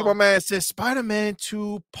chat. Thank you, my Yo, man. Says Spider-Man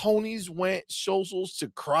 2 ponies went socials to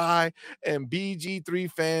cry, and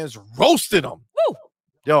BG3 fans roasted them. woo.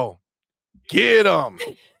 Yo, get them.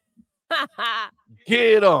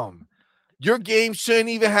 Get them. Your game shouldn't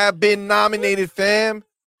even have been nominated, fam. It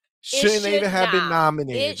Shouldn't should even have been not.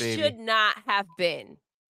 nominated, It baby. should not have been.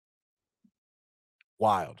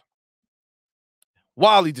 Wild.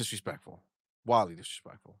 Wildly disrespectful. Wildly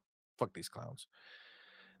disrespectful. Fuck these clowns.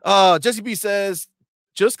 Jesse B says,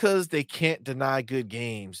 just because they can't deny good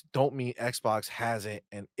games, don't mean Xbox hasn't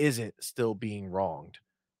and isn't still being wronged.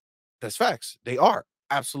 That's facts. They are.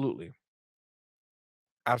 Absolutely.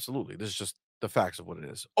 Absolutely. This is just the facts of what it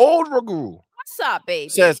is. Old Raguru What's up, baby?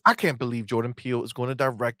 says, I can't believe Jordan Peele is going to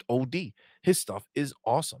direct OD. His stuff is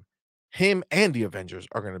awesome. Him and the Avengers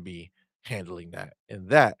are going to be handling that. And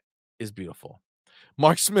that is beautiful.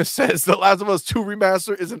 Mark Smith says, The Last of Us 2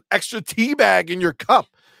 remaster is an extra tea bag in your cup.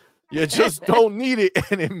 You just don't need it,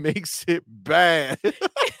 and it makes it bad.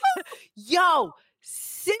 Yo,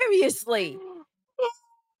 seriously.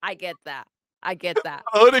 I get that. I get that.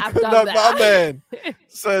 I've done My that. man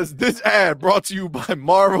says this ad brought to you by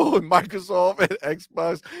Marvel and Microsoft and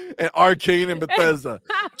Xbox and Arcane and Bethesda.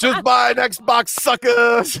 Just buy an Xbox,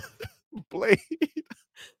 suckers. Blade.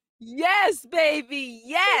 Yes, baby.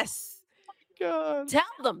 Yes. God. Tell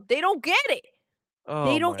them they don't get it. Oh,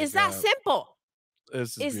 They don't. my It's God. that simple.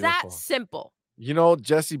 This is It's beautiful. that simple. You know,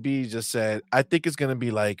 Jesse B just said, I think it's going to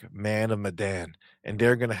be like Man of Medan, and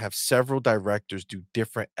they're going to have several directors do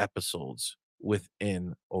different episodes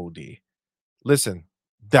within OD. Listen,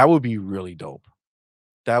 that would be really dope.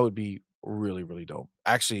 That would be really, really dope.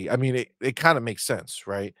 Actually, I mean, it kind of makes sense,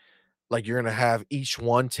 right? Like you're going to have each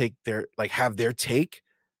one take their, like, have their take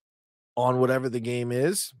on whatever the game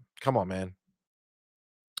is. Come on, man.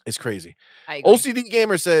 It's crazy. I agree. OCD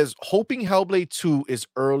Gamer says, hoping Hellblade 2 is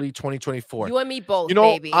early 2024. You and me both, You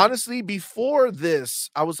know, baby. honestly, before this,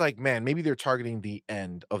 I was like, man, maybe they're targeting the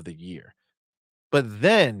end of the year. But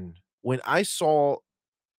then when I saw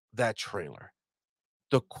that trailer,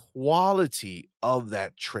 the quality of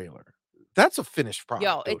that trailer, that's a finished product.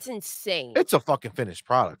 Yo, dude. it's insane. It's a fucking finished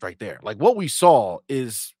product right there. Like what we saw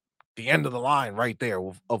is the end of the line right there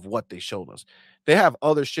of what they showed us. They have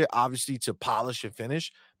other shit obviously to polish and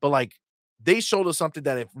finish, but like they showed us something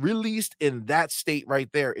that if released in that state right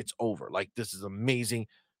there, it's over. Like this is amazing,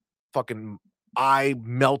 fucking eye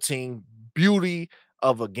melting beauty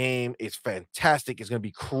of a game. It's fantastic. It's gonna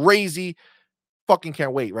be crazy. Fucking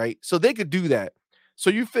can't wait, right? So they could do that. So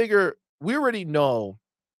you figure we already know,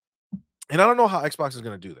 and I don't know how Xbox is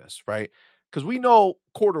gonna do this, right? Because we know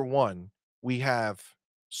Q1 we have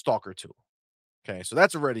Stalker 2. Okay, so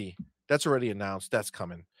that's already announced. That's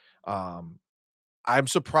coming. Um, I'm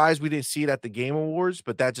surprised we didn't see it at the Game Awards,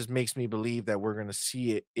 but that just makes me believe that we're gonna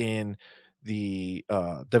see it in the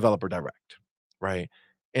developer direct, right?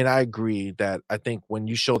 And I agree that I think when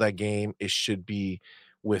you show that game, it should be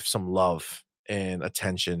with some love and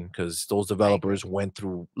attention because those developers went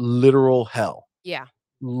through literal hell. Yeah.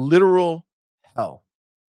 Literal hell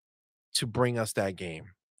to bring us that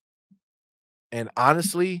game. And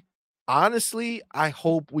honestly, I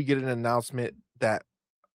hope we get an announcement that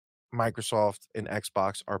Microsoft and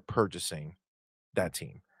Xbox are purchasing that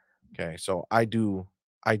team. Okay, so I do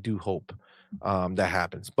hope that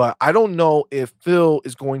happens, but I don't know if Phil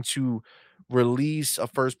is going to release a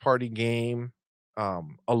first party game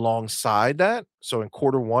alongside that. So in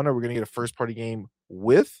Q1, are we going to get a first party game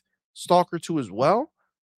with Stalker 2 as well?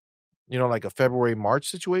 You know, like a February March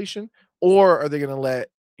situation, or are they going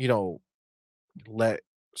to let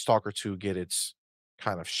Stalker 2 get its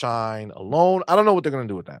kind of shine alone? I don't know what they're going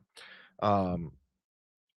to do with that.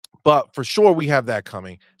 But for sure, we have that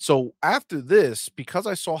coming. So after this, because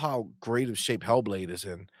I saw how great of shape Hellblade is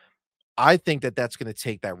in, I think that that's going to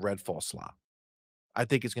take that Redfall slot. I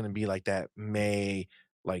think it's going to be like that May,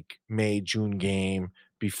 June game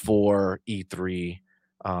before E3,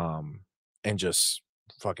 and just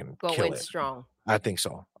fucking Go kill in it. strong. I think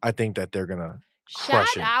so. I think that they're gonna Shout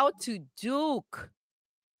crush it. out to Duke.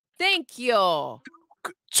 Thank you.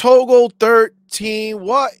 Togo 13,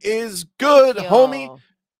 what is good, homie? Yo.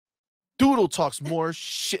 Doodle talks more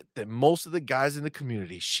shit than most of the guys in the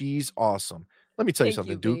community. She's awesome. Let me tell you Thank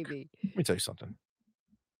something, you, Duke. baby. Let me tell you something.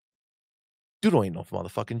 Doodle ain't no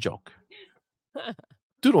motherfucking joke.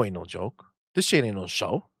 Doodle ain't no joke. This shit ain't no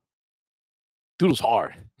show. Doodle's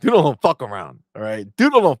hard. Doodle don't fuck around. All right.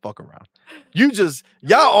 Doodle don't fuck around.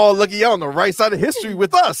 Y'all all lucky y'all on the right side of history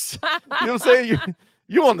with us. You know what I'm saying?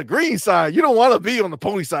 You on the green side. You don't want to be on the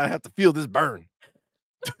pony side and have to feel this burn.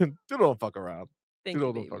 Doodle don't fuck around.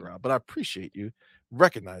 Doodle don't fuck around. But I appreciate you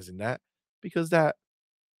recognizing that because that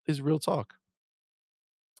is real talk.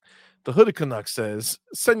 The Hooded Canuck says,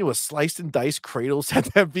 Senua sliced and diced Kratos at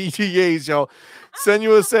that VGAs, yo.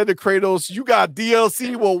 Senua said to Kratos, you got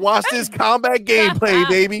DLC. Well, watch this combat gameplay,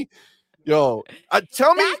 baby. Yo,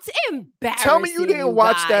 tell me. That's embarrassing. Tell me you didn't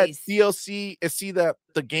watch that guys. DLC and see the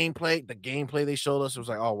gameplay. The gameplay they showed us, it was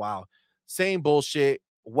like, oh, wow. Same bullshit,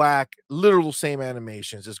 whack, literal same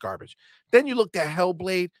animations. It's garbage. Then you looked at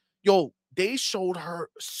Hellblade. Yo, they showed her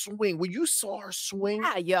swing. When you saw her swing,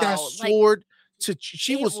 that sword,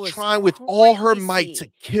 she was trying with all her might to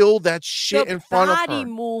kill that shit in front of her. Body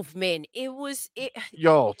movement.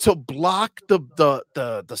 Yo, to block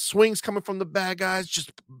the swings coming from the bad guys,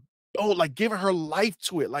 just like giving her life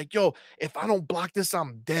to it. Like, yo, if I don't block this,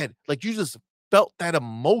 I'm dead. Like, you just felt that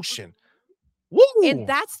emotion. Woo! And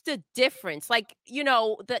that's the difference. Like,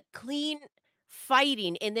 the clean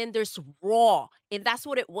fighting, and then there's raw, and that's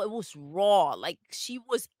what it was. Raw. Like, she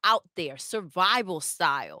was out there, survival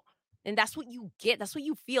style. And that's what you get. That's what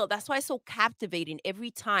you feel. That's why it's so captivating every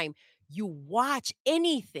time you watch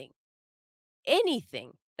anything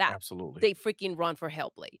that they freaking run for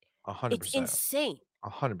Hellblade. 100%. It's insane.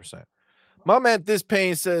 100%. My man, This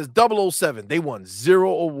Pain says 007. They won 0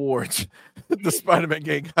 awards. The Spider-Man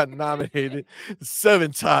game got nominated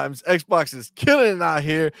 7 times. Xbox is killing it out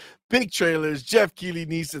here. Big trailers. Jeff Keighley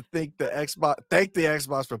needs to thank the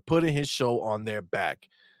Xbox for putting his show on their back.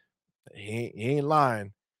 He ain't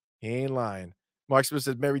lying. He ain't lying. Mark Smith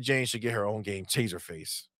says Mary Jane should get her own game,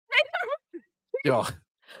 Taserface. Yo.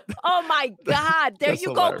 Oh my God. There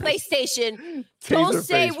you go, PlayStation. Don't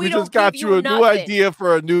say we just got you a new idea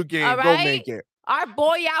for a new game. Go make it. Our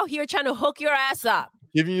boy out here trying to hook your ass up.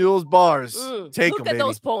 Giving you those bars. Take them, Look at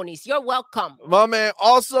those ponies. You're welcome. My man,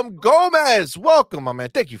 Awesome Gomez. Welcome, my man.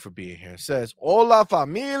 Thank you for being here. Says, Hola,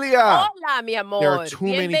 familia. Hola, mi amor. There are too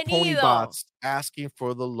many pony bots asking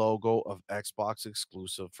for the logo of Xbox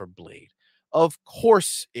exclusive for Blade. Of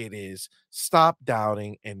course it is. Stop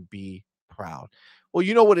doubting and be proud. Well,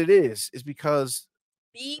 you know what it is because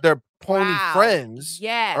their pony friends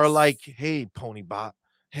are like, hey, pony bot.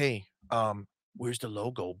 Hey, where's the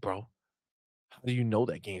logo, bro? How do you know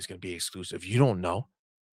that game's going to be exclusive? You don't know.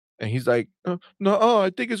 And he's like, no, I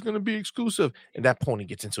think it's going to be exclusive. And that pony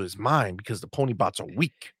gets into his mind because the pony bots are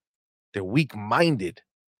weak. They're weak-minded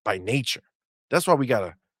by nature. That's why we got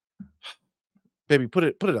to, baby, put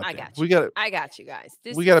it up there. I got you guys.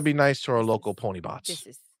 We got to be nice to our local pony bots.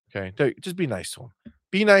 Okay, just be nice to them.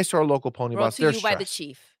 Be nice to our local pony bots. They're stressed. By the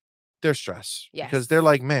chief. They're stressed because they're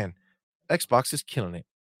like, man, Xbox is killing it.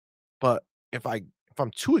 But if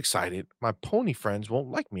I'm too excited, my pony friends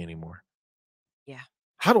won't like me anymore. Yeah.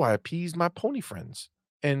 How do I appease my pony friends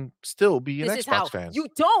and still be an Xbox fan? You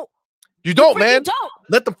don't. You don't, man. Don't.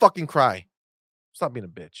 Let them fucking cry. Stop being a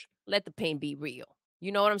bitch. Let the pain be real.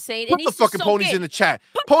 You know what I'm saying? Put the fucking ponies in the chat.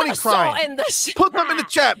 Pony crying. Put them in the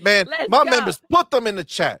chat, man. My members, put them in the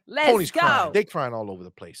chat. Ponies crying. They crying all over the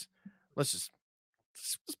place. Let's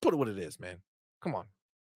put it what it is, man. Come on.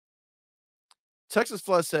 Texas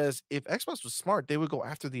Flood says, if Xbox was smart, they would go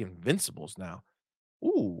after the Invincibles now.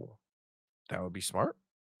 Ooh, that would be smart.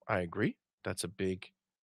 I agree. That's a big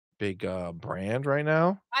brand right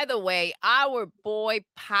now. By the way, our boy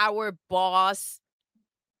Power Boss.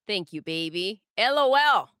 Thank you, baby.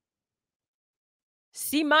 LOL.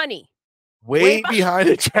 See money. Way behind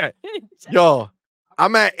the chat. Yo,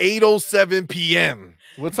 I'm at 8:07 p.m.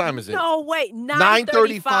 What time is it? No, wait.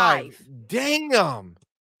 9:35. Damn.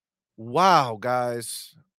 Wow,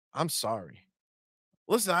 guys. I'm sorry.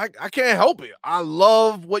 Listen, I can't help it. I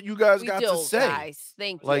love what you guys got to say. Guys.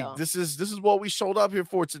 Thank you. Like, this is what we showed up here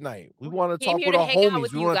for tonight. We want to talk with our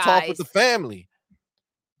homies. We want to talk with the family.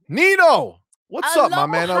 Nino. What's up, my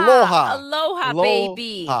man? Aloha. Aloha,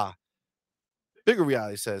 baby. Bigger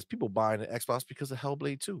Reality says people buying an Xbox because of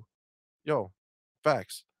Hellblade 2. Yo,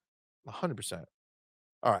 facts. 100%.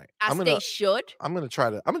 All right. I'm gonna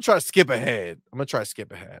try to skip ahead.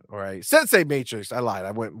 All right. Sensei Matrix. I lied.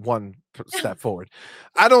 I went one step forward.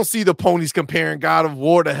 I don't see the ponies comparing God of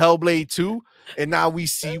War to Hellblade 2, and now we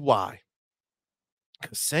see why.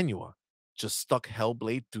 Because Senua just stuck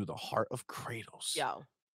Hellblade through the heart of Kratos.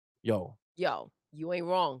 Yo, you ain't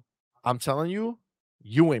wrong. I'm telling you,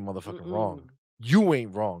 you ain't motherfucking wrong. You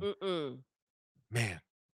ain't wrong. Man.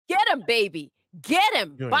 Get him, baby. Get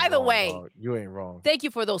him. By the way, you ain't wrong. Thank you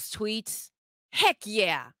for those tweets. Heck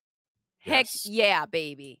yeah. Heck Yes. yeah,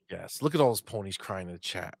 baby. Yes. Look at all those ponies crying in the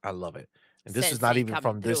chat. I love it. And this is not Sensei even coming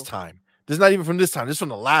from this through. time. This is not even from this time. This is from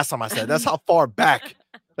the last time I said. That's how far back.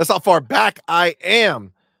 That's how far back I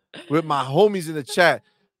am with my homies in the chat.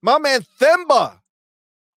 My man Themba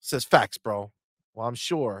says facts, bro. Well, I'm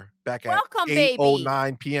sure back at Welcome, baby.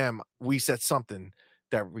 8:09 p.m. we said something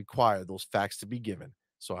that required those facts to be given.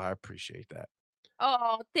 So I appreciate that.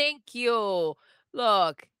 Oh, thank you.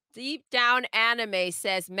 Look, Deep Down Anime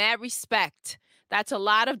says, mad respect. That's a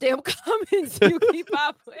lot of damn comments you keep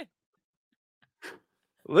up with.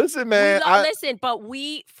 Listen, man. Listen, but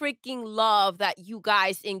we freaking love that you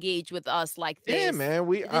guys engage with us like this. Yeah, man.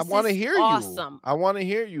 I This want to is hear awesome. you. I want to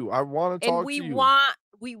hear you. I want to And talk to you.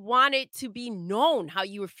 we want it to be known how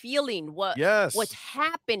you're feeling, what's Yes.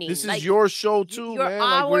 happening. This is Like your show too, you're man.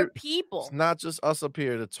 Like our it's people. not just us up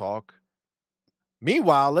here to talk.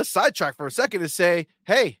 Meanwhile, let's sidetrack for a second and say,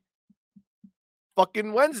 hey,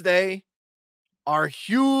 fucking Wednesday, our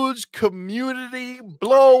huge community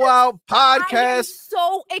blowout I am podcast.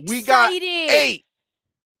 so excited. We got 8.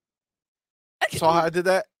 Saw how I did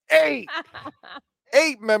that? 8.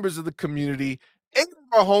 8 members of the community. 8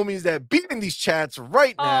 of our homies that be in these chats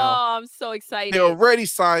right now. Oh, I'm so excited. They're already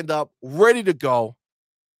signed up, ready to go.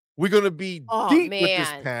 We're gonna be deep with this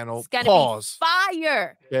man. panel. It's gonna Pause. be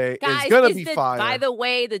fire. Okay, Guys, it's gonna be fire. By the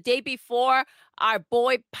way, the day before our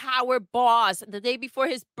boy Power Boss, the day before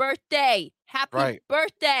his birthday. Happy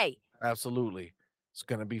birthday. Absolutely. It's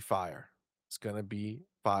gonna be fire. It's gonna be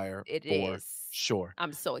fire. It for is. sure.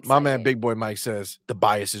 I'm so excited. My man Big Boy Mike says the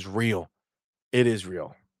bias is real. It is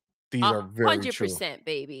real. These are very 100%, true.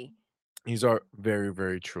 baby. These are very,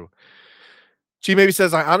 very true. She maybe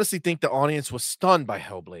says, I honestly think the audience was stunned by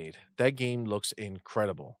Hellblade. That game looks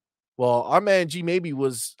incredible. Well, our man G maybe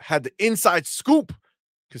had the inside scoop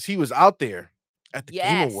because he was out there at the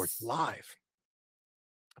Game Awards live,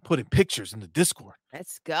 putting pictures in the Discord.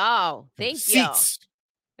 Let's go. Thank you. So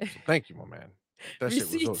thank you, my man. That shit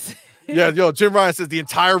was Receipts. yeah, yo, Jim Ryan says the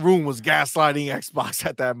entire room was gaslighting Xbox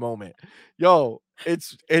at that moment. Yo,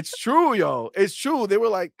 it's true, yo. It's true. They were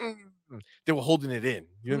like, they were holding it in.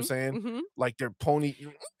 You know what I'm saying? Like their pony.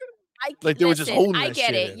 Like they were just holding I that get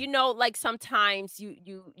shit it. in. You know, like sometimes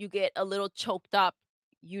you get a little choked up.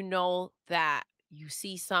 You know that you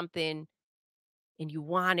see something and you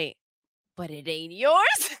want it, but it ain't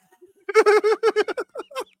yours.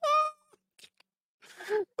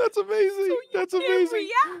 That's amazing. So That's amazing.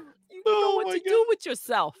 React. You know what to do with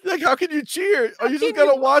yourself. Like, how can you cheer? Are you just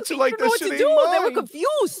gonna watch it like that shit ain't mine? They were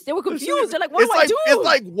confused. They're like, what do I do? It's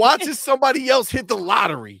like watching somebody else hit the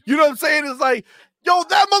lottery. You know what I'm saying? It's like, yo,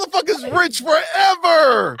 that motherfucker's rich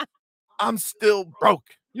forever. I'm still broke.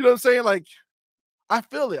 You know what I'm saying? Like, I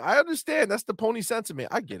feel it. I understand. That's the pony sentiment.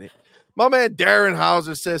 I get it. My man Darren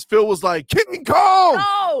Hauser says Phil was like, King Kong.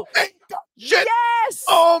 Oh, shit. Yes.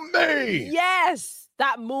 On me. Yes.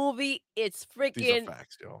 That movie, it's freaking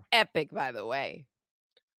facts, yo. epic, by the way.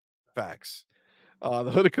 Facts. The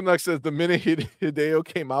Hooded Canuck says the minute Hideo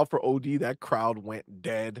came out for OD, that crowd went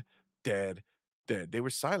dead. They were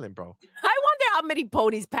silent, bro. I wonder how many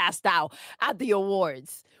ponies passed out at the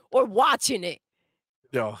awards or watching it.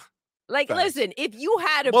 Yo. Like, listen, if you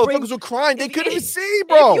had to motherfuckers were crying, they couldn't even see,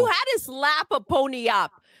 bro. If you had to slap a pony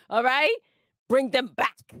up, all right, bring them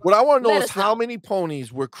back. What I want to know is how many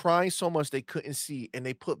ponies were crying so much they couldn't see, and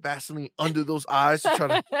they put Vaseline under those eyes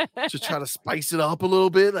to try to spice it up a little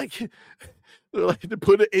bit, like to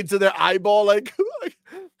put it into their eyeball. Like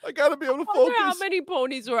I gotta be able to focus. How many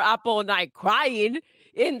ponies were up all night crying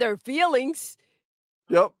in their feelings?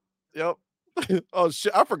 Yep. Oh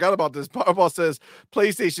shit! I forgot about this. Powerball says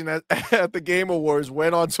PlayStation at the Game Awards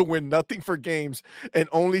went on to win nothing for games and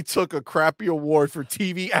only took a crappy award for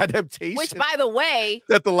TV adaptation. Which, by the way,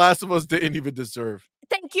 that The Last of Us didn't even deserve.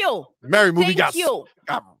 Thank you. Mary movie got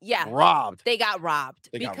robbed. They got robbed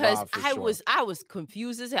because I was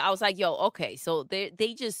confused as hell. I was like, yo, okay, so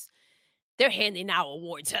they're handing out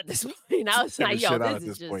awards at this point. I was like, yo, this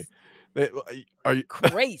is just are you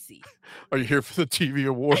crazy? Are you here for the TV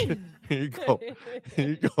award? Here you go.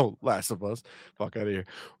 Here you go. Last of Us. Fuck out of here.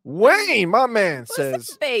 Wayne, my man,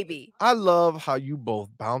 says, baby, I love how you both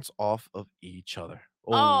bounce off of each other.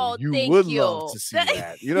 Oh, you thank would you. love to see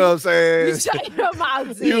that. You know what I'm saying? You shut your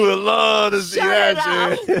mouth. You would love to see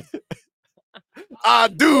that shit. I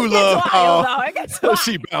do love how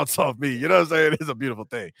she bounced off me. You know what I'm saying? It's a beautiful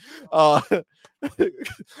thing.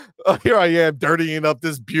 Here I am dirtying up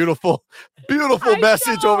this beautiful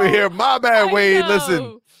message over here. My bad, Wade.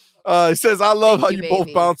 Listen, it says, I love how you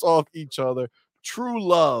both bounce off each other. True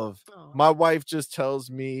love. Oh. My wife just tells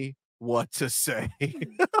me what to say.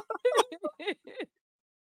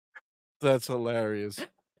 That's hilarious.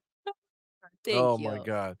 Thank Oh my you.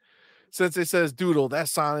 god. Sensei says, "Doodle, that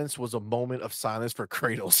silence was a moment of silence for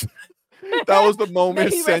Kratos." That was the May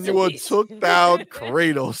moment he rest in Senua peace. took down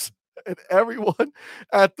Kratos, and everyone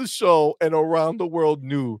at the show and around the world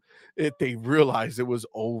knew it. They realized it was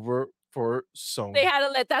over for They Sony. had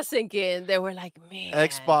to let that sink in. They were like, "Man,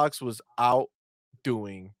 Xbox was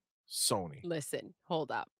outdoing Sony. listen,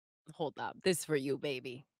 hold up. Hold up. This is for you,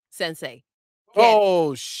 baby. Sensei, get it.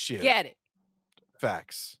 Oh shit. Get it."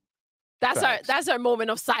 Facts. That's our Facts. that's our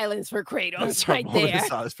moment of silence for Kratos That's our right moment of there.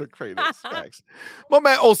 silence for Kratos. Facts. My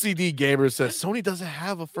man OCD Gamer says Sony doesn't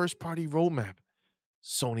have a first party roadmap.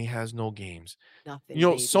 Sony has no games. Nothing, You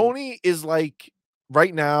know, baby. Sony is like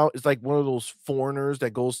right now is like one of those foreigners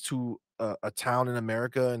that goes to a town in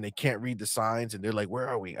America and they can't read the signs and they're like, "Where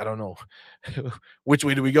are we? I don't know. Which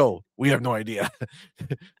way do we go? We have no idea.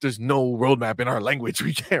 There's no roadmap in our language.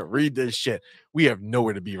 We can't read this shit. We have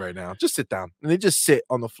nowhere to be right now. Just sit down." And they just sit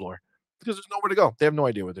on the floor because there's nowhere to go. They have no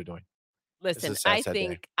idea what they're doing. It's a Listen, sad, I sad day.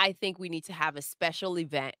 think I think we need to have a special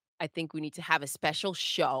event. I think we need to have a special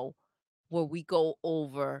show where we go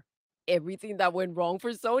over everything that went wrong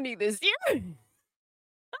for Sony this year.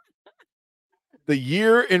 The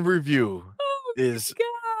year in review Oh is my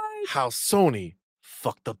god. how Sony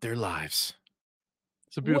fucked up their lives.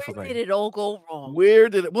 It's a Where beautiful did thing. it all go wrong? Where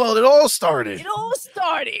did it? Well, it all started It all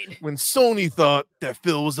started. when Sony thought that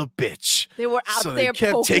Phil was a bitch. They were out So they there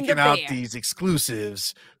kept poking the taking out bear. these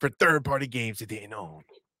exclusives for third-party games that they didn't own.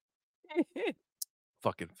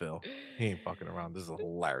 Fucking Phil. He ain't fucking around. This is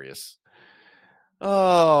hilarious.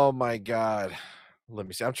 Oh my god. Let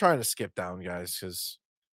me see. I'm trying to skip down, guys, because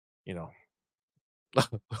you know.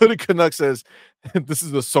 Hooded Canuck says, "This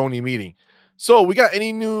is a Sony meeting. So we got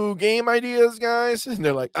any new game ideas, guys?" And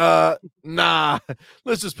they're like, nah.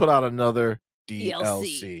 Let's just put out another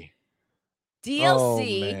DLC. Oh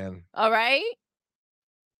DLC. man. All right?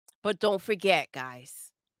 But don't forget, guys.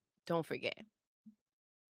 Don't forget.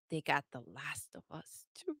 They got The Last of Us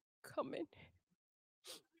 2 coming.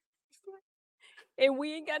 And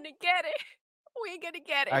we ain't gonna get it. We ain't gonna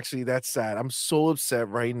get it. Actually, that's sad. I'm so upset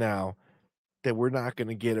right now that we're not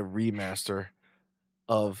gonna get a remaster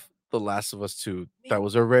of The Last of Us 2 that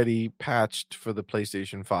was already patched for the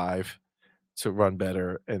PlayStation 5 to run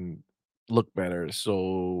better and look better.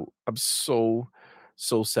 So I'm so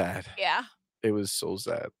sad. Yeah. It was so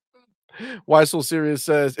sad. Why So Serious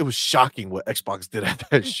says it was shocking what Xbox did at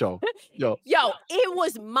that show. Yo, Yo, it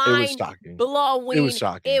was it was mind shocking. blowing. It was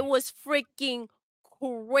shocking. It was freaking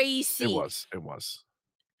crazy. It was. It was.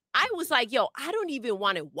 I was like, yo, I don't even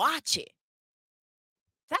want to watch it.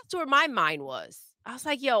 That's where my mind was. I was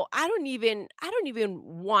like, yo, I don't even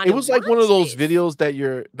want It to was like one of those this. videos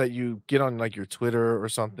that you get on like your Twitter or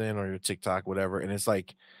something or your TikTok, whatever, and it's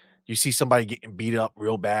like you see somebody getting beat up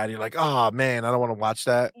real bad. You're like, oh man, I don't want to watch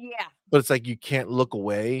that. Yeah. But it's like you can't look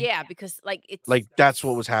away. Yeah, because like it's Like that's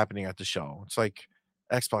what was happening at the show. It's like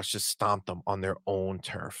Xbox just stomped them on their own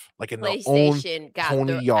turf, like in their own PlayStation got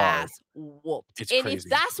pony their yard. ass whooped. It's And crazy. if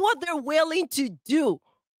that's what they're willing to do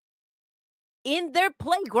in their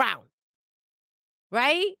playground,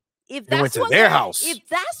 right? If They went that's to what their they're- house. if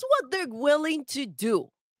that's what they're willing to do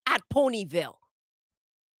at Ponyville,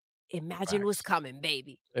 imagine what's Facts. coming,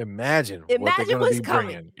 baby. Imagine what they're Imagine gonna what's be coming.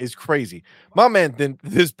 bringing. It's crazy. My man, then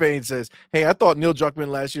this Bane says, "Hey, I thought Neil Druckmann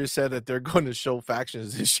last year said that they're going to show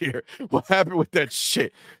factions this year. What happened with that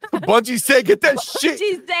shit? Bungie said, get that shit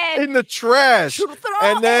She said, in the trash, throw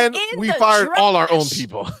and then it in we the fired all our own trash.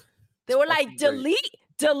 people." They were It's like, fucking great.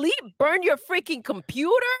 delete, burn your freaking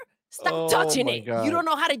computer. Stop Oh touching my it. God. You don't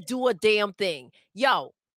know how to do a damn thing.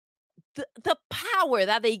 Yo, the power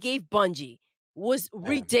that they gave Bungie was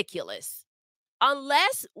ridiculous.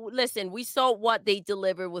 Unless, listen, we saw what they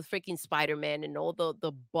delivered with freaking Spider-Man and all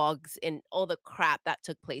the bugs and all the crap that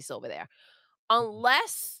took place over there.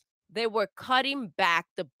 Unless they were cutting back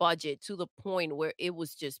the budget to the point where it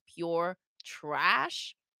was just pure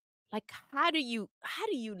trash. Like, how do you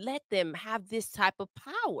let them have this type of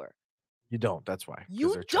power? You don't. That's why. 'cause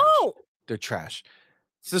You they're trash. don't. They're trash.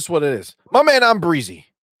 It's just what it is. My man, I'm breezy.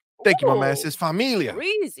 Thank you, my man. It Ooh, says Familia.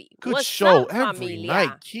 Breezy. Good What's show up, every familia?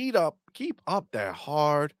 night. Keep up that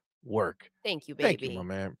hard work. Thank you, Thank baby. you, my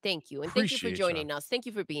man. Thank you. And thank you for Appreciate ya. joining us. Thank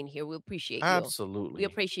you for being here. We appreciate you. Absolutely. We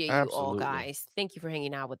appreciate you all, guys. Thank you for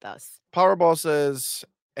hanging out with us. Powerball says,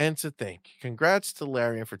 and to think, congrats to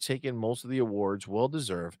Larian for taking most of the awards. Well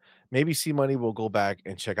deserved. Maybe C Money will go back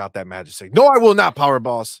and check out that Magic Stick. No, I will not,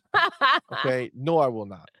 Powerballs. Okay. No, I will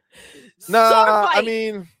not. Nah, I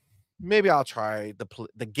mean, maybe I'll try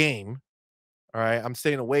the game. All right. I'm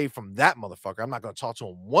staying away from that motherfucker. I'm not going to talk to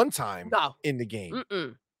him one time in the game.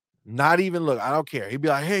 Mm-mm. Not even look. I don't care. He'd be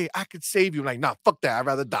like, hey, I could save you. I'm like, nah, fuck that. I'd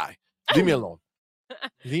rather die. Leave me alone.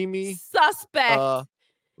 Leave me Suspect.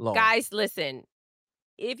 alone. Guys, listen.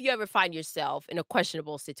 If you ever find yourself in a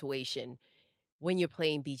questionable situation when you're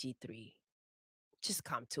playing BG3, just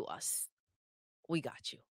come to us. We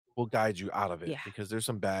got you. We'll guide you out of it Yeah. because there's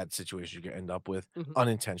some bad situations you can end up with Mhm.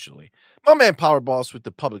 unintentionally. My man Power Boss with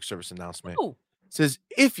the public service announcement Ooh, says,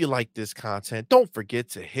 if you like this content, don't forget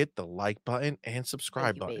to hit the like button and thank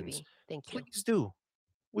subscribe you, buttons. baby. Thank you. Please do.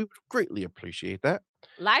 We would greatly appreciate that.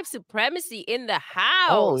 Live supremacy in the Oh,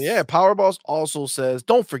 house. yeah. Power Boss also says,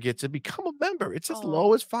 don't forget to become a member. It's as Oh,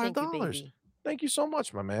 low as $5. thank you, baby. Thank you so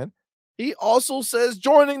much, my man. He also says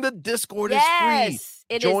joining the Discord is free. Yes,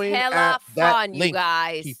 it is Join hella at that fun, you link.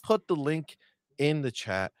 guys. He put the link in the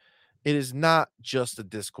chat. It is not just a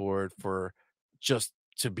Discord for just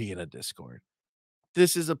to be in a Discord.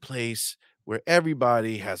 This is a place where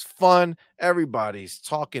everybody has fun. Everybody's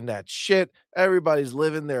talking that shit. Everybody's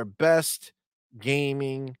living their best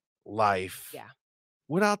gaming life. Yeah.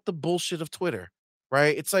 Without the bullshit of Twitter,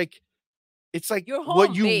 right? It's like You're what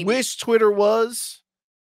home, you baby. wish Twitter was,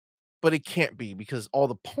 but it can't be because all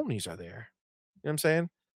the ponies are there. You know what I'm saying?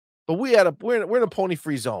 But we're in a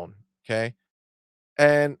pony-free zone, okay?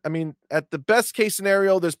 And I mean, at the best case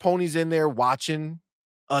scenario, there's ponies in there watching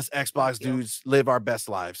us Xbox you. dudes live our best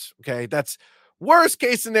lives. Okay. That's worst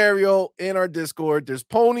case scenario in our Discord. There's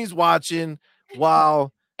ponies watching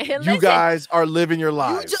while And you listen, guys are living your you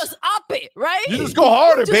lives. just up it, right? You just go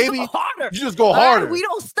harder, You just baby. Go harder. You just go All right? harder. We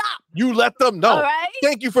don't stop. You let them know. All right.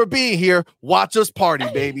 Thank you for being here. Watch us party,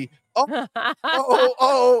 baby.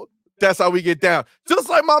 Oh. That's how we get down. Just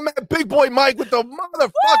like my man Big Boy Mike with the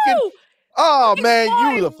motherfucking Woo! oh Big man,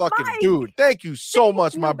 Boy you the fucking Mike. dude. Thank you so Thank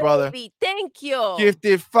much, you, my brother. baby. Thank you.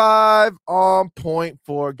 Gifted 5 on point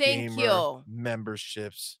for Thank gamer you.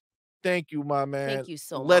 memberships. Thank you, my man. Thank you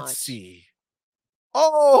so Let's much. see.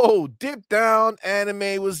 Oh, Dip Down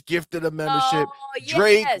Anime was gifted a membership. Oh,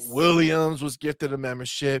 Drake yes. Williams was gifted a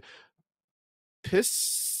membership. P.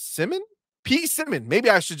 Simmon. Maybe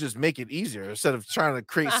I should just make it easier instead of trying to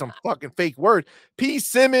create some fucking fake word. P.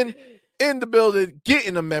 Simmon in the building,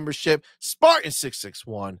 getting a membership.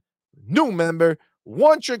 Spartan661, new member.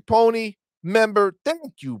 One Trick Pony member.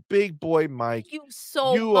 Thank you, Big Boy Mike. Thank you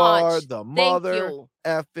so You much. are the mother you.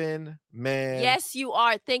 effing man. Yes, you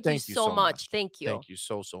are. Thank you so much. Thank you. Thank you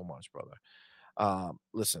so much, brother.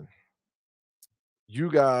 Listen, you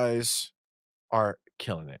guys are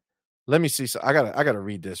killing it. Let me see. So I gotta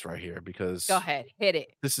read this right here because Go ahead, hit it.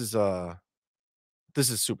 this is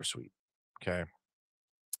super sweet. Okay.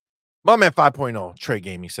 My man 5.0 Trey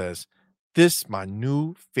Gaming says, this my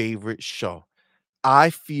new favorite show. I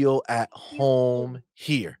feel at home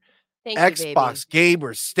here. Thank Xbox you, baby.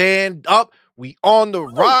 gamers, stand up. We on the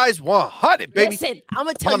rise 100, baby. Listen, I'm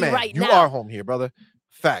gonna tell My you man, right now. you are home here, brother.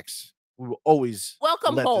 Facts. We will always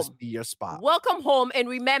Welcome let home. this be your spot. Welcome home, and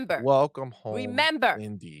remember. Welcome home. Remember.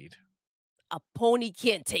 Indeed. A pony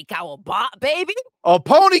can't take our bot, baby. A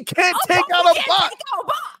pony can't take out a can't bot. take our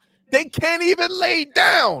bot. They can't even lay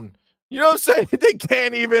down. You know what I'm saying? They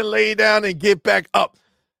can't even lay down and get back up.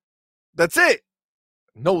 That's it.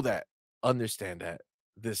 Know that. Understand that.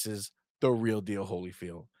 This is the real deal,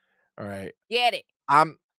 Holyfield. All right. Get it.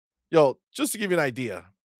 Just to give you an idea,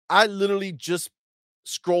 I literally just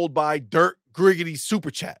scrolled by Dirt Griggity's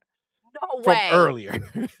super chat No from way. earlier.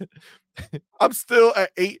 I'm still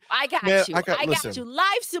at 8. I got Man, you. I I got listen. you.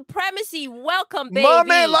 Live supremacy. Welcome, baby. My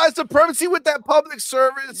man Live Supremacy with that public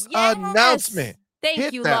service Yes. announcement. Thank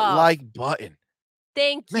Hit you, that love. like button.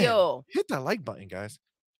 Thank Man, you. hit that like button, guys.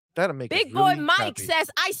 That'll make Big us boy really Mike happy.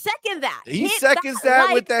 says, I second that. He Hit seconds that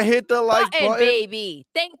like with that hit the like button. baby.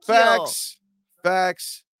 Thank you.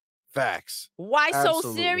 Facts. Why Absolutely.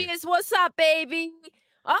 so serious? What's up, baby?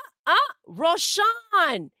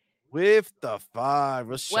 Roshan. With the 5,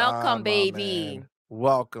 Rashawn, Welcome, my baby. man.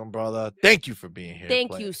 Welcome, brother. Thank you for being here.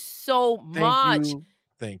 Thank player. you so much.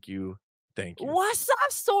 Thank you. What's up,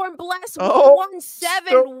 Storm Bless? Oh, 117.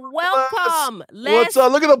 Storm Welcome. What's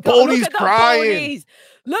up? Look at the go. ponies Look at crying. The ponies.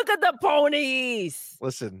 Look at the ponies.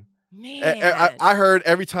 Listen, Man. I heard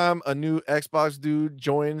every time a new Xbox dude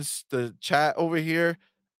joins the chat over here,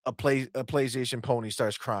 a PlayStation pony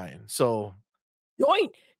starts crying. So Join.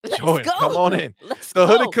 Let's join. go. Come on in. Let's The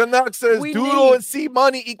go. Hooded Canuck says We Doodle need- and C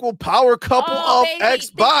Money equal power couple of baby,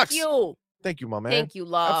 Xbox. Thank you. My man. Thank you,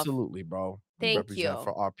 love. Absolutely, bro. We Thank represent you.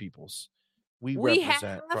 for our peoples. We We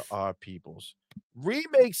represent have- for our peoples.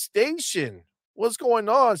 Remake Station. What's going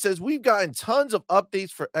on? Says we've gotten tons of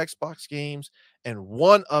updates for Xbox games, and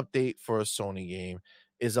one update for a Sony game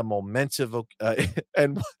is a momentous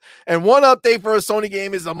and one update for a Sony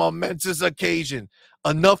game is a momentous occasion.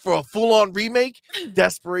 Enough for a full-on remake?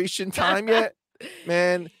 Desperation time yet?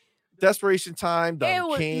 Man, Desperation time It done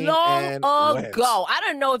was came long and went. ago. I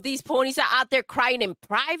don't know if these ponies are out there crying in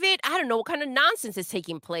private. I don't know what kind of nonsense is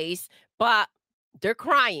taking place, but they're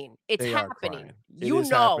crying. It's They are happening. crying. It You is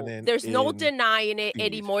know, happening there's no indeed. denying it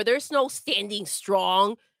anymore. There's no standing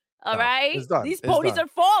strong. All No, right? it's done. These It's ponies done. are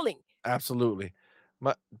falling. Absolutely.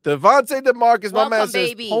 My Devontae DeMarcus, my man Welcome, says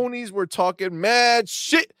baby. ponies were talking mad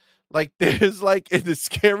shit. Like there's like in the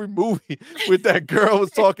scary movie with that girl was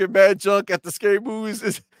talking mad junk at the scary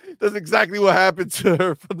movies. That's exactly what happened to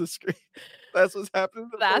her from the screen. That's what's happening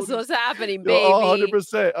to the That's ponies. what's happening, Yo, baby.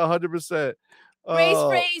 100%, 100%. Race Uh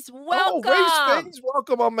Face, oh, Race welcome. Face,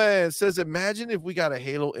 welcome, my man. Says, imagine if we got a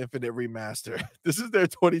Halo Infinite remaster. This is their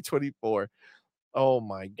 2024. Oh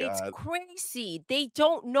my It's god. crazy. They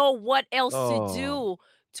don't know what else to Oh, do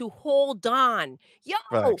to hold on. Yo,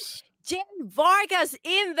 facts. Jen Vargas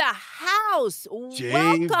in the house. Jay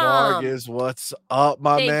Welcome. Vargas, what's up,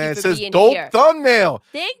 my Thank you man? for Says being dope here. thumbnail.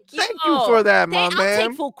 Thank you. Thank you for that, my I'll take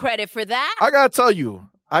man. full credit for that. I gotta tell you,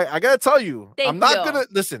 I gotta tell you, I'm Thank not you. gonna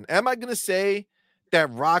listen. Am I gonna say that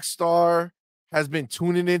Rockstar has been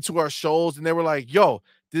tuning into our shows and they were like, yo,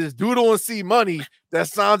 this dude don't see money. That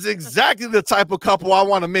sounds exactly the type of couple I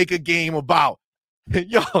want to make a game about.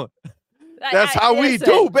 Yo, that's how we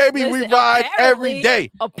do, baby. We ride every day.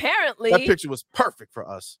 That Apparently. picture was perfect for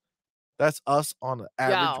us. That's us on an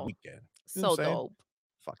average Yo, weekend. You know so what I'm saying? dope.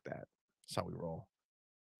 Fuck that. That's how we roll.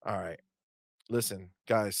 All right. Listen,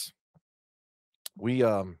 guys. We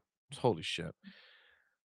holy shit.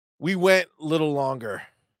 We went a little longer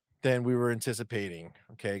than we were anticipating.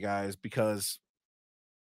 Okay, guys, because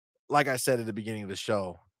like I said at the beginning of the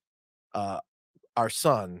show, uh our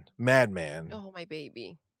son, Madman, Oh, my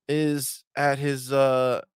baby. is at his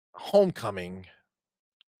homecoming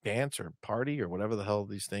dance or party or whatever the hell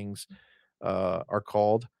these things are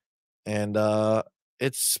called. And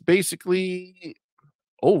it's basically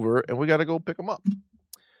over and we got to go pick him up.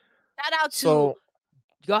 Shout out to So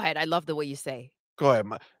go ahead. I love the way you say. go ahead,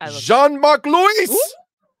 I love Jean-Marc Louis. Ooh,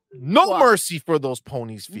 No what? mercy for those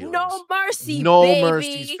ponies' feelings. No mercy, No baby.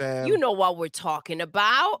 mercies, fam. You know what we're talking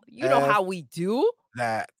about. You know how we do.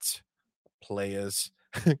 That players.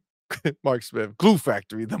 Mark Smith, Glue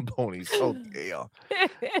Factory, them ponies. Oh damn.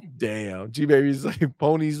 Damn. G Baby's like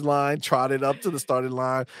ponies line trotted up to the starting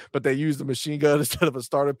line, but they used a machine gun instead of a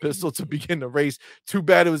starter pistol to begin the race. Too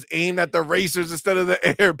bad it was aimed at the racers instead of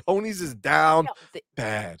the air. Ponies is down.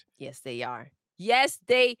 Bad. Yes, they are. Yes,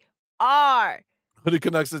 they are. Hooded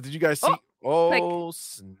Canucks says, did you guys see? Oh,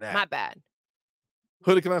 snap. My bad.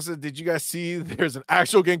 Hooded Canucks says, did you guys see there's an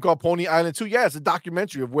actual game called Pony Island 2? Yeah, it's a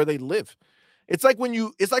documentary of where they live. It's like when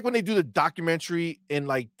they do the documentary in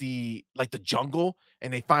like the jungle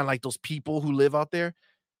and they find like those people who live out there.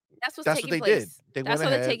 That's what they did. They That's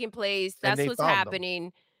went what's ahead taking place. and That's they what's found them.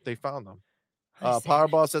 happening. They found them. Listen.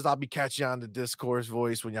 Powerball says, I'll be catching you on the Discourse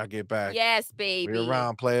voice when y'all get back. Yes, baby. We're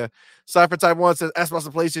around, player. Cypher Type 1 says, Xbox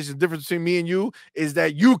and PlayStation, the difference between me and you is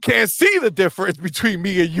that you can't see the difference between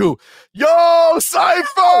me and you. Yo, Cypher!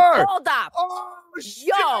 No, hold up. Oh,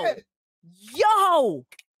 shit! Yo!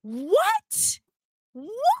 What?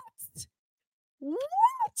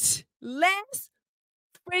 Let's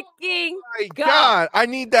freaking My go. God, I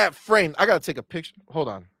need that frame. I gotta take a picture. Hold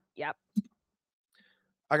on. Yep.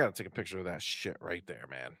 I gotta take a picture of that shit right there,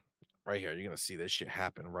 man. Right here. You're gonna see this shit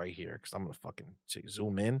happen right here because I'm gonna fucking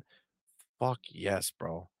zoom in. Fuck yes,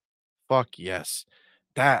 bro. Fuck yes.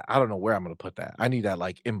 That I don't know where I'm gonna put that. I need that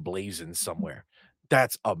like emblazoned somewhere.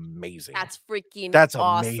 That's amazing. That's freaking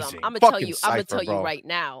amazing. awesome. I'm gonna Fucking tell you bro. right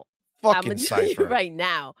now. Fucking tell you Cypher. right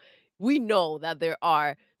now. We know that there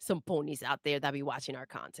are some ponies out there that be watching our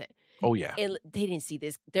content. Oh yeah. And they didn't see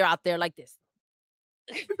this. They're out there like this.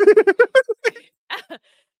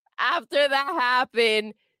 After that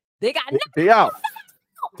happened, they got they out.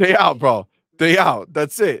 They out, bro. They out.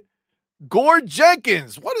 That's it. Gord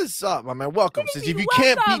Jenkins, what is up, my man? Welcome. Says if you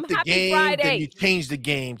can't beat the game, then you change the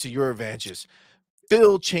game to your advantage.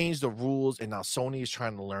 Phil changed the rules, and now Sony is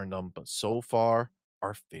trying to learn them, but so far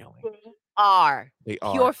are failing. They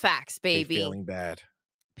are pure facts, baby. They're failing bad.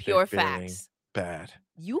 Pure facts. Bad.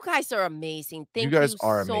 You guys are amazing. Thank you guys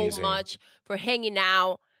are so much for hanging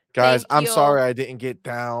out. Guys, I'm sorry I didn't get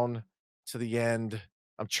down to the end.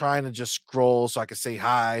 I'm trying to just scroll so I can say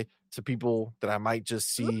hi to people that I might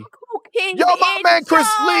just see. Yo, my man Chris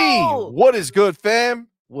Lee. What is good, fam?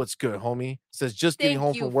 What's good, homie? Says just getting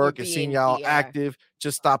home from work and seeing y'all active.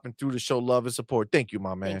 Just stopping through to show love and support. Thank you,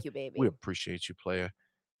 my man. Thank you, baby. We appreciate you, player.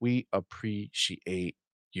 We appreciate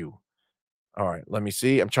you. All right, let me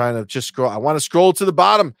see. I'm trying to just scroll. I want to scroll to the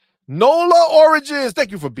bottom Nola Origins,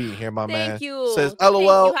 thank you for being here, my Thank man. Says you. Thank you.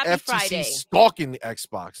 LOL Happy FTC Friday. stalking the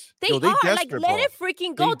Xbox. They Yo, they are like, desperate, let bro. it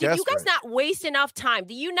freaking They go. Did you guys desperate. not waste enough time?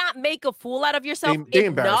 Do you not make a fool out of yourself They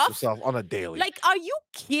embarrass enough? themselves on a daily. Like, are you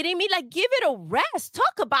kidding me? Like, give it a rest.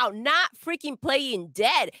 Talk about not freaking playing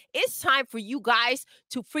dead. It's time for you guys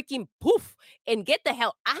to freaking poof and get the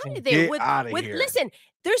hell out of there Get out of with here. listen,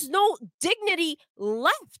 there's no dignity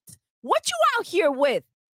left. What you out here with?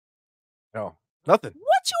 No, nothing.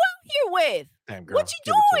 What you out here with? Damn, girl. What you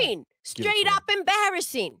Give it to 'em. doing? Give it Straight to 'em. up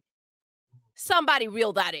embarrassing. Somebody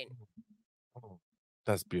reel that in.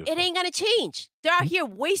 That's beautiful. It ain't gonna change. They're out here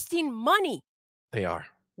wasting money. They are.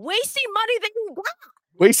 Wasting money they ain't got.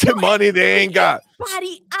 Wasting money they ain't got.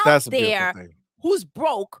 Anybody out That's a there beautiful thing. who's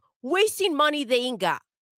broke, wasting money they ain't got.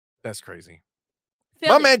 That's crazy.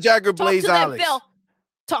 Philly, My man Jagger talk Blaze to them, Alex. Phil.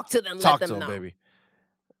 Talk to them. Talk let to them him, know. baby.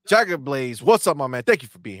 Jagger Blaze, what's up, my man? Thank you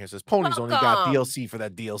for being here. Says Ponies only got Welcome. DLC for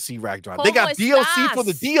that DLC rack drive. They got ¿Cómo DLC for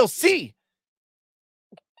the estás? DLC.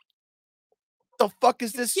 What the fuck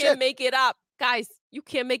is this You can't shit? make it up. Guys, you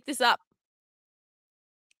can't make this up.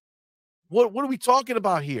 What are we talking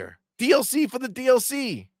about here? DLC for the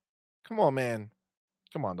DLC. Come on, man.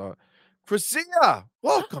 Come on, dog. Christina,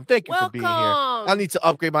 welcome. Thank you for being here. I Welcome. need to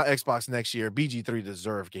upgrade my Xbox next year. BG3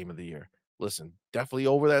 deserve game of the year. Listen, definitely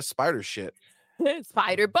over that spider shit.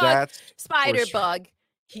 Spider bug. That's for Spider sure. bug.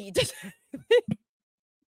 He just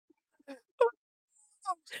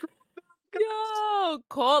Yo,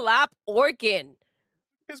 call up Orkin.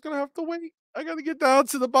 It's gonna have to wait. I gotta get down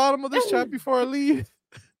to the bottom of this chat before I leave.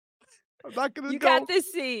 I'm not gonna You go. got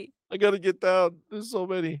this seat. I gotta get down. There's so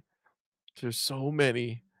many. There's so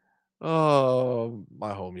many. Oh,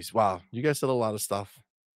 my homies. Wow, you guys said a lot of stuff.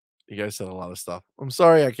 You guys said a lot of stuff. I'm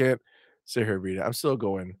sorry I can't sit here and read it. I'm still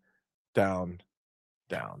going down,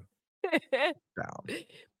 down, down.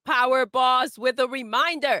 Power boss with a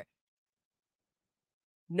reminder.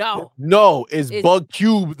 No. No, is It's- Bug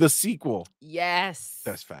Cube the sequel? Yes.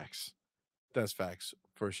 That's facts. That's facts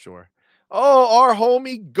for sure. Oh, our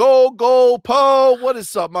homie Go Po. What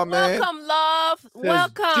is up, my man? Welcome, love. Says,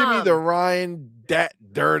 Welcome. Jimmy the Ryan, that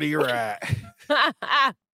dirty rat.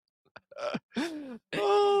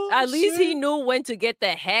 Oh, At least he shit. knew when to get the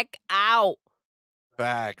heck out.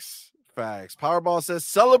 Facts. Facts. Powerball says,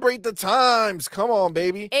 celebrate the times. Come on,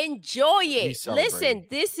 baby. Enjoy it. celebrating. Listen,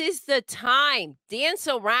 this is the time. Dance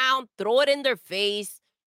around, throw it in their face.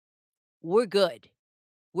 We're good.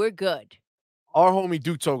 We're good. Our homie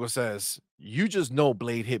Duke Togo says, you just know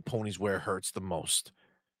Blade hit ponies where it hurts the most.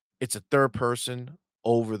 It's a third person,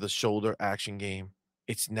 over the shoulder action game.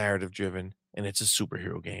 It's narrative driven, and it's a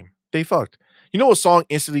superhero game. They fucked. You know what song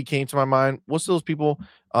instantly came to my mind? What's those people?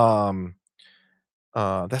 That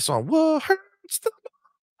song, what hurts the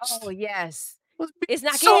most? Oh, yes. Was It's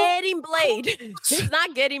not so getting Blade. It's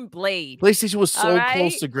not getting Blade. PlayStation was so All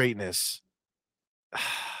close right? to greatness.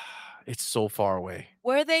 It's so far away.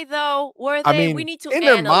 Were they, though? Were they? I mean, we need to in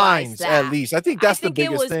their analyze minds, that. at least. I think that's the it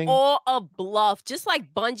biggest was thing. all a bluff. Just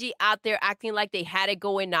like Bungie out there acting like they had it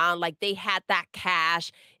going on, like they had that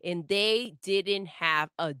cash, and they didn't have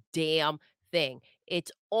a damn thing.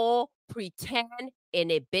 It's all pretend,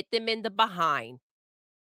 and it bit them in the behind.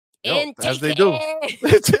 Yo, And as take they do.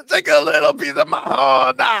 it. Take a little piece of my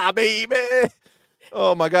heart, nah, baby.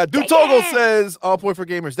 Oh my God. Dude Take Toggle it. says, all point for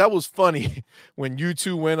gamers. That was funny when you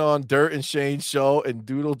two went on Dirt and Shane's show and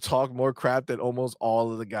Doodle talked more crap than almost all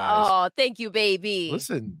of the guys. Oh, thank you, baby.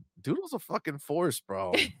 Listen, Doodle's a fucking force,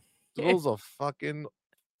 bro. Doodle's a fucking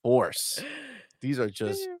force. These are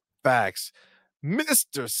just facts.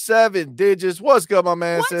 Mr. Seven Digits, what's good, my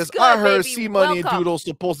man? What's says, good, I heard baby? C Money and Welcome. Doodle's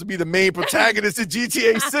supposed to be the main protagonists in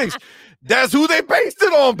GTA 6. That's who they based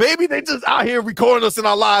it on, baby. They just out here recording us in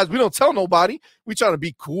our lives. We don't tell nobody. We trying to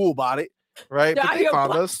be cool about it, right? They're But out they here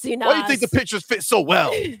found us. blasting Why do you think the us. pictures fit so well?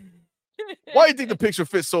 Why do you think the picture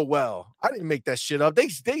fits so well? I didn't make that shit up. They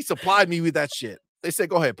supplied me with that shit. They said,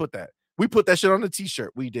 go ahead, put that. We put that shit on the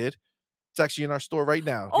t-shirt. We did. It's actually in our store right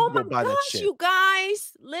now. You Oh can go my buy that gosh, shit. you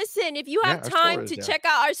guys. Listen, if you Yeah, have our store time is to there. check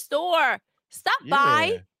out our store, stop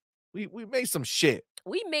by. We made some shit.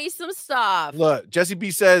 We made some stuff. Look, Jesse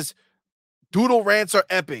B says, Doodle rants are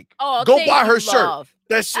epic. Oh, Go thank buy you, her shirt. love.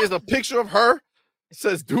 That shit is a picture of her. It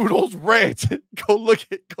says Doodle's rant. Go look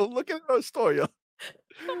at her store, yo.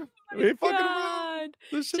 We ain't fucking around. God.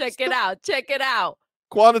 This shit's Check it dope. out. Check it out.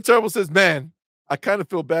 Quantum Turbo says, man, I kind of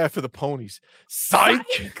feel bad for the ponies. Psych.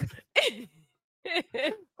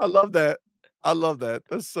 I love that. I love that.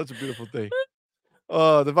 That's such a beautiful thing.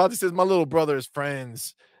 Devontae says, my little brother is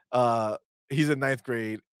friends. He's in 9th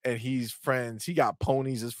grade and he's friends. He got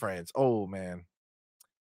ponies as friends. Oh man.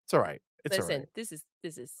 It's all right. It's all Listen, right. this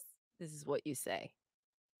is what you say.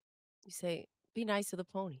 You say, "Be nice to the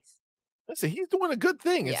ponies." Listen, he's doing a good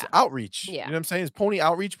thing. It's Yeah. outreach. You Yeah. know what I'm saying? It's pony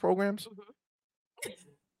outreach programs. Mhm.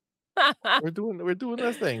 We're doing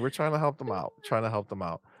this thing. We're trying to help them out. Trying to help them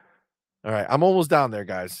out. All right, I'm almost down there,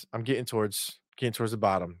 guys. I'm getting towards the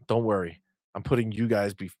bottom. Don't worry. I'm putting you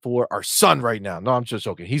guys before our son right now. No, I'm just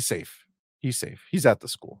joking. He's safe. He's safe. He's at the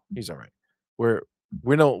school. He's all right. We're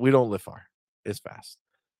we don't live far. It's fast.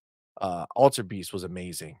 Alter Beast was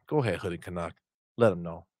amazing. Go ahead, Hooded Canuck. Let him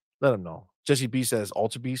know. Let him know. Jesse B says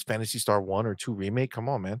Alter Beast, Fantasy Star 1 or 2 remake. Come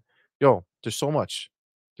on, man. Yo, there's so much.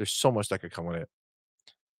 There's so much that could come with it.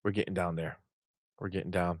 We're getting down there. We're getting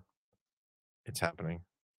down. It's happening.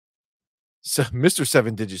 So Mr.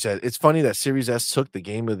 Seven Digit said, it's funny that Series S took the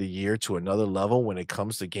game of the year to another level when it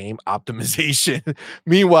comes to game optimization.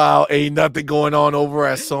 Meanwhile, ain't nothing going on over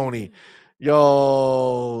at Sony.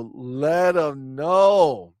 Yo, let them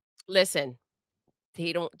know. Listen,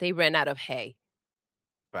 they ran out of hay.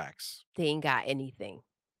 Facts. They ain't got anything.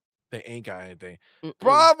 They ain't got anything. Mm-mm.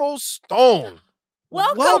 Bravo Stone.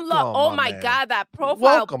 Welcome, oh my man. god, that profile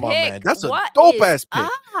Welcome, my pic. man. That's a What dope is ass pic.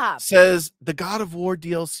 up? Says the God of War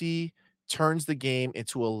DLC turns the game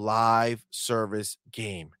into a live service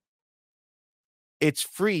game. It's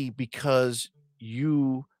free because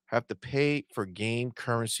you have to pay for game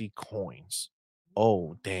currency coins.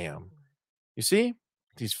 Oh, damn. You see?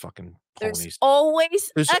 These fucking There's ponies.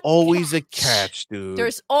 always There's a always a catch. catch, dude.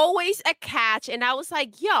 There's always a catch, and I was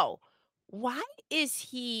like, "Yo, why is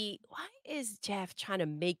Jeff trying to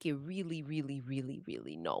make it really, really, really,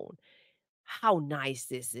 really known how nice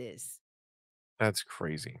this is?" That's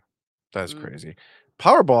crazy. That's Mm. crazy.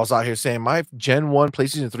 Powerball's out here saying my Gen 1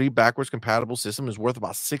 PlayStation 3 backwards compatible system is worth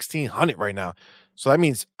about 1,600 right now. So that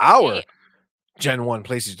means Damn. our Gen 1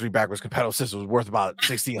 PlayStation 3 backwards compatible system is worth about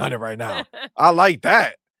 1,600 right now. I like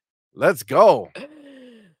that. Let's go.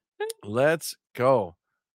 Let's go.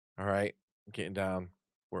 All right. Getting down.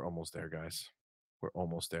 We're almost there, guys. We're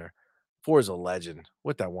almost there. Forza Legend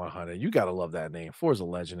with that 100. You got to love that name. Forza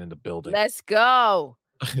Legend in the building. Let's go.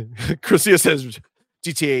 Christia says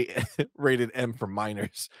GTA rated M for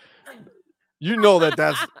minors. You know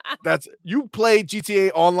that's you play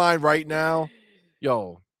GTA online right now.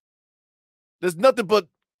 Yo, there's nothing but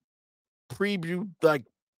preview like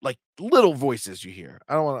little voices you hear.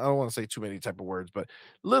 I don't want to say too many type of words, but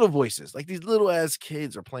little voices. Like these little ass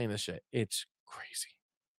kids are playing this shit. It's crazy.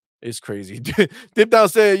 It's crazy. Dip Down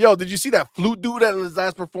said, yo, did you see that flute dude at his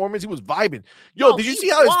last performance? He was vibing. Yo, did you he see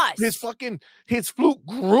how his was. his flute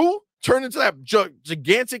grew? Turned into that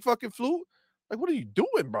gigantic fucking flute? Like, what are you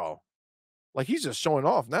doing, bro? Like, he's just showing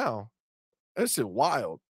off now. This is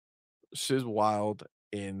wild. This is wild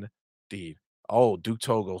indeed. Oh, Duke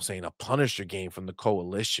Togo saying a Punisher game from the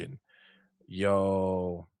Coalition.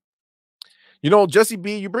 Yo. You know, Jesse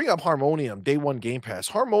B, you bring up Harmonium, day one Game Pass.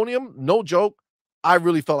 Harmonium, no joke. I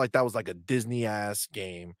really felt like that was like a Disney ass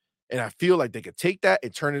game. And I feel like they could take that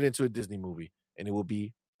and turn it into a Disney movie, and it would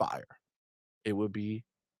be fire. It would be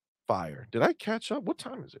fire. Did I catch up? What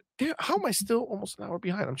time is it? Damn, how am I still almost an hour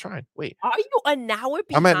behind? I'm trying. Wait. Are you an hour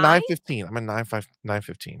I'm at behind? 9:15. I'm at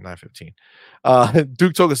 9:15.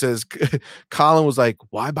 Duke Toga says Colin was like,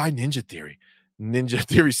 why buy Ninja Theory? Ninja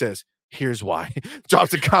Theory says, here's why.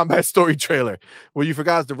 Drops a combat story trailer. What you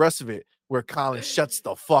forgot is the rest of it, where Colin shuts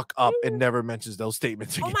the fuck up and never mentions those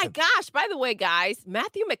statements again. Oh my gosh, by the way, guys,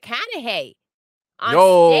 Matthew McConaughey on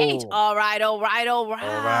stage. Yo. All right. All right.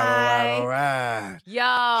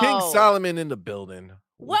 Yo. King Solomon in the building.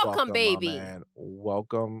 Welcome, baby. My man.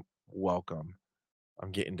 Welcome.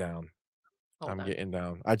 I'm getting down. Getting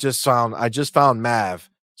down. I just found Mav.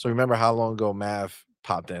 So remember how long ago Mav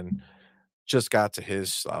popped in? Just got to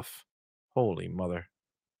his stuff. Holy mother.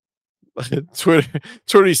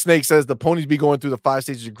 Twitter Snake says the ponies be going through the 5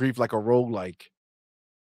 stages of grief like a roguelike.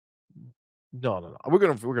 No. We're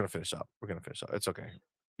gonna finish up. It's okay.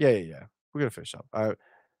 Yeah. We're gonna finish up. I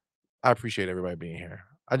appreciate everybody being here.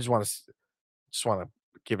 I just want to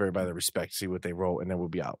give everybody the respect, see what they wrote, and then we'll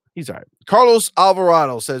be out. He's all right. Carlos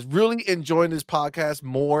Alvarado says, really enjoying this podcast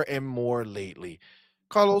more and more lately.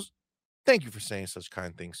 Carlos, thank you for saying such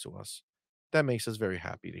kind things to us. That makes us very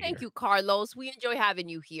happy to hear. Thank you, Carlos. We enjoy having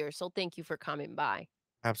you here. So thank you for coming by.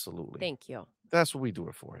 Absolutely. Thank you. That's what we do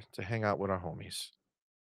it for, to hang out with our homies.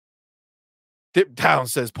 Dip Down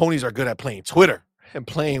says ponies are good at playing Twitter and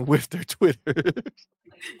playing with their Twitter.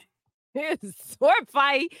 Sword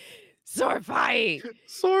fight. Sorry.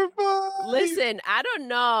 Listen, I don't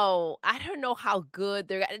know how good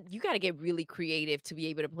they're. You got to get really creative to be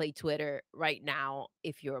able to play Twitter right now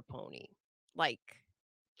if you're a pony. Like,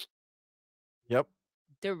 yep,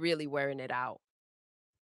 they're really wearing it out.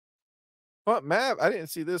 But Mav, I didn't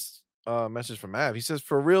see this message from Mav. He says,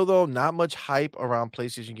 "For real though, not much hype around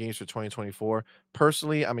PlayStation games for 2024.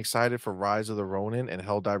 Personally, I'm excited for Rise of the Ronin and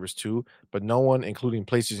Helldivers 2, but no one, including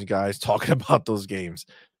PlayStation guys, talking about those games."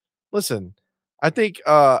 Listen, I think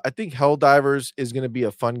Helldivers is gonna be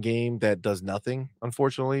a fun game that does nothing,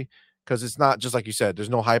 unfortunately, because it's not just like you said, there's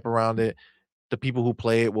no hype around it. The people who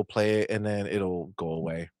play it will play it and then it'll go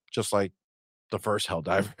away, just like the first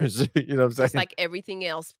Helldivers. You know what I'm Just saying? like everything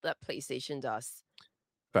else that PlayStation does.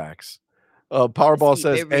 Facts. Let's Powerball keep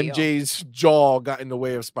says it real. MJ's jaw got in the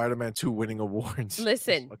way of Spider-Man 2 winning awards. That's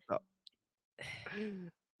Listen, fucked up.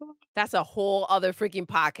 that's a whole other freaking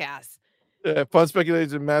podcast. Yeah, Fun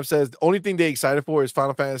Speculation Map says the only thing they excited for is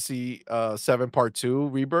Final Fantasy 7 Part 2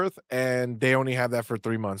 Rebirth, and they only have that for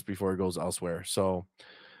 3 months before it goes elsewhere. So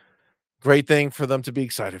great thing for them to be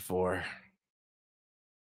excited for.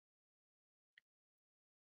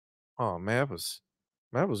 Oh, Mav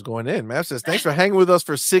was going in. Mav says, "Thanks for hanging with us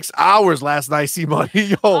for 6 hours last night, C Money."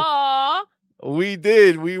 Yo, Aw. we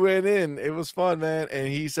did. We went in. It was fun, man. And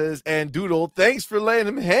he says, "And Doodle, thanks for letting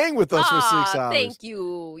him hang with us for 6 Ah, hours." thank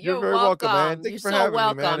you. You're You're very welcome, man. welcome. Thank You're you for so having me,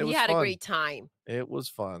 man. welcome. It He was had a fun. great time. It was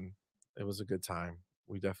fun. It was a good time.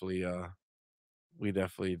 We definitely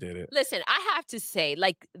did it. Listen, I have to say,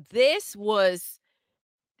 like, this was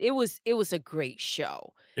it was a great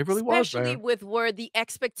show, It really was, especially man. with where the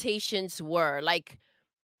expectations were. Like,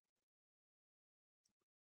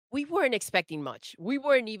 we weren't expecting much. We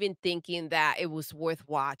weren't even thinking that it was worth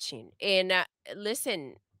watching. And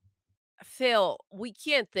listen, Phil, we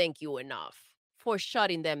can't thank you enough for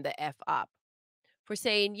shutting them the F up, for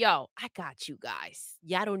saying, yo, I got you guys.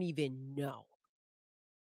 Y'all don't even know.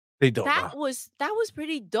 They don't That know. was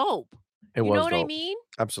pretty dope. It You know was what I dope. mean?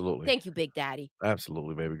 Absolutely. Thank you, Big Daddy.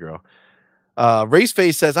 Absolutely, baby girl. Race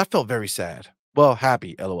Face says, "I felt very sad. Well,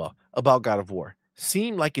 happy, LOL, about God of War.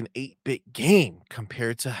 Seemed like an 8-bit game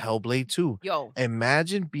compared to Hellblade 2. Yo,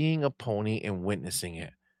 Imagine being a pony and witnessing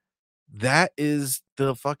it. That is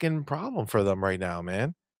the fucking problem for them right now,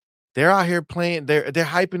 man. They're out here playing, they're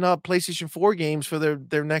hyping up PlayStation 4 games for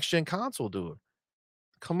their next gen console, dude.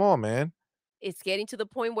 Come on, man. it's getting to the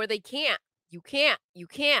point where they can't. You can't. You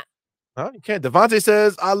can't. No, you can't. Devontae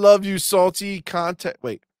says, "I love you, salty content."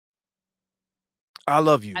 Wait, I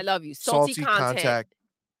love I you, love you. Salty salty content. contact.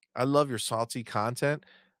 I love your salty content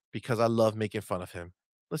because I love making fun of him.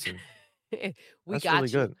 Listen, We that's really got you.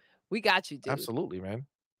 good. We got you, dude. Absolutely, man.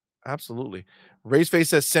 Absolutely. Raceface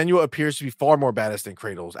says Senua appears to be far more badass than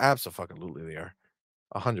Kratos. Absolutely, they are.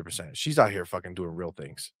 100%. She's out here fucking doing real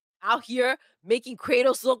things. Out here making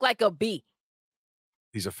Kratos look like a bee.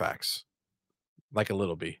 These are facts. Like a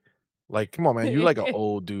little bee. Like, come on, man. You're like an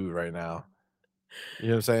old dude right now. You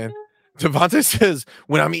know what I'm saying? Devontae says,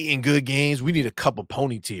 "When I'm eating good games, we need a cup of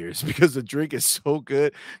pony tears because the drink is so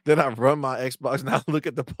good. Then I run my Xbox and I look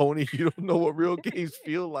at the pony. You don't know what real games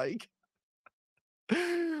feel like."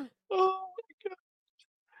 Oh,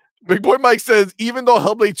 Big Boy Mike says, "Even though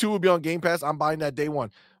Hellblade 2 will be on Game Pass, I'm buying that day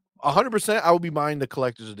one. 100%, I will be buying the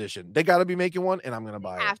collector's edition. They got to be making one, and I'm going to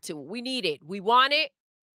buy it." Have to. We need it. We want it.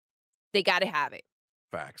 They got to have it.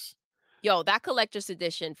 Facts. Yo, that collector's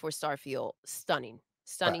edition for Starfield, stunning.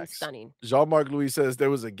 Stunning, Facts. stunning. Jean-Marc Louis says there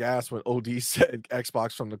was a gas when OD said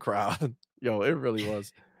Xbox from the crowd. Yo, it really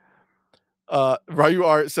was. Ryu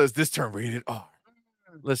Art says this term rated R.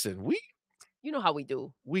 Listen, You know how we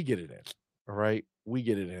do. we get it in. All right. We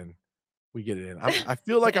get it in. We get it in. I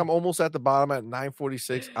feel like I'm almost at the bottom at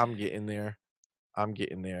 946. I'm getting there. I'm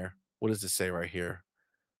getting there. What does it say right here?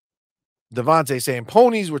 Devontae saying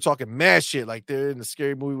ponies. We're talking mad shit like they're in the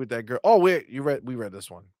scary movie with that girl. Oh, wait, we read this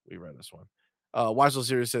one. We read this one. Why So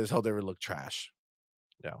Serious says hell never look trash.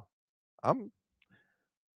 No, I'm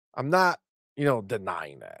I'm not,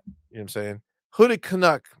 denying that. You know what I'm saying? Hooded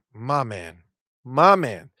Canuck, my man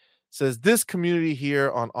says this community here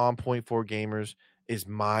on Point for Gamers is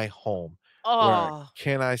my home. Where Oh,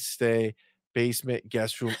 can I stay? Basement,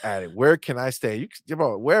 guest room, attic. Where can I stay?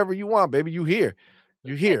 Wherever you want, baby. You here.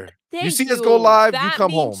 You here. You thank see us go you. live, you That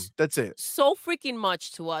come home. means That's it. so freaking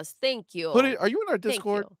much to us. Thank Hooded, you. are you in our Thank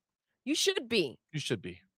Discord? you. You should be. You should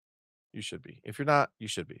be. You should be. If you're not, you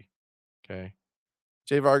should be. Okay.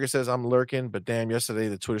 Jay Vargas says I'm lurking, but damn, yesterday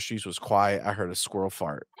the Twitter streets was quiet. I heard a squirrel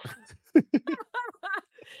fart. I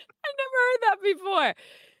never heard that before.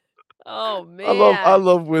 Oh I love I man.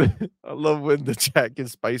 love when I love when the chat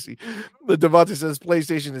gets spicy. The Devontae says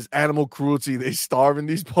PlayStation is animal cruelty. They starving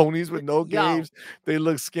these ponies with no Yo. games. They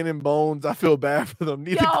look skin and bones. I feel bad for them.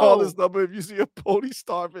 Need to call this Yo. number if you see a pony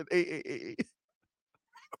starving. 888.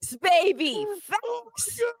 Baby. Oh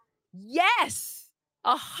Facts. my Yes.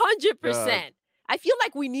 god. 100%. I feel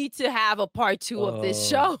like we need to have a part 2 of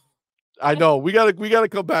this Uh, show. I know. We gotta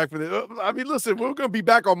come back for this. I mean, listen, we're gonna be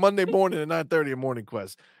back on Monday morning at 9:30 at Morning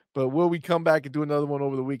Quest. But will we come back and do another one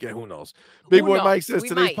over the weekend? Who knows? Big Who Boy Mike knows? says We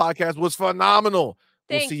today's might. podcast was phenomenal.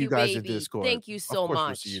 We'll see Thank you you, guys in baby. Discord. Thank you so Of course, much.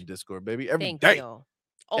 we'll see you in Discord, baby. Every Thank day. you.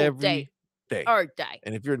 All Every day. day.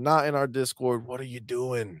 And if you're not in our Discord, what are you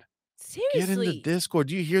doing? Seriously. Get in the Discord.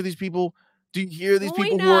 Do you hear these people? Do you hear these Join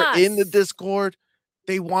people who are in the us. Discord?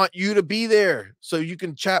 They want you to be there so you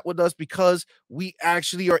can chat with us because we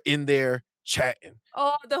actually are in there chatting.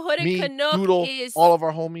 Oh, the Hooded Me, Canuck Doodle, is. all of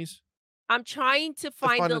our homies. I'm trying to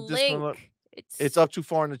find the link. It's up too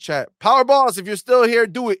far in the chat. Power Boss, if you're still here,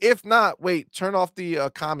 do it. If not, wait, turn off the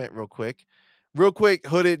comment real quick. Real quick,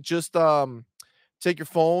 Hooded, just take your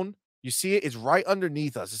phone. You see it? It's right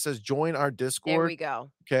underneath us. It says join our Discord. There we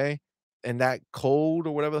go. Okay. And that code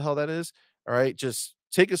or whatever the hell that is. All right. Just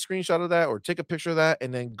take a screenshot of that or take a picture of that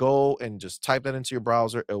and then go and just type that into your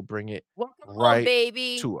browser. It'll bring it right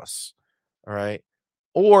baby. to us. All right.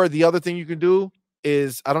 Or the other thing you can do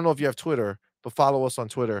is, I don't know if you have Twitter, but follow us on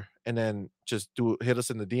Twitter and then just hit us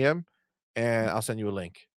in the DM and I'll send you a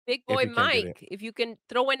link. Big Boy Mike, if you can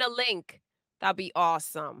throw in a link, that'd be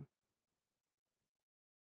awesome.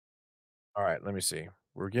 All right, let me see.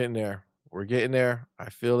 We're getting there. We're getting there. I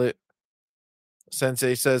feel it.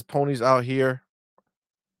 Sensei says ponies out here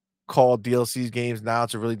call DLCs games now.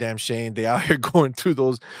 It's a really damn shame. They out here going through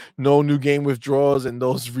those no new game withdrawals and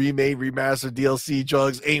those remade, remastered DLC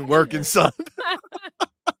drugs ain't working, son.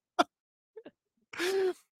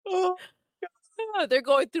 Oh, they're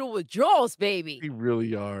going through withdrawals, baby. They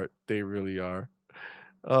really are. They really are.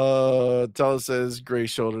 Tella says great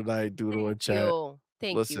show tonight, Doodle in chat.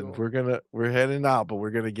 Thank Listen, you. we're heading out, but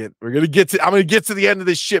I'm gonna get to the end of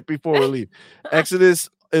this shit before we leave. Exodus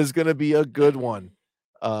is gonna be a good one.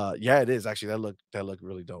 Yeah, it is actually. That looked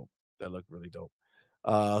really dope. That looked really dope.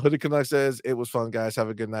 Hooded Canuck says it was fun, guys. Have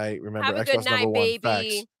a good night. Remember, have a Xbox good night, #1. baby.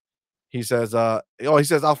 Facts. He says,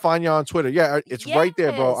 I'll find you on Twitter. Yeah, it's right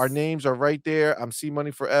there, bro. Our names are right there. I'm C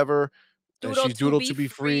Money Forever. And she's Doodle to be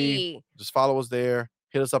free. Just follow us there.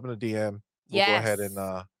 Hit us up in the DM.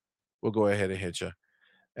 We'll go ahead and hit you.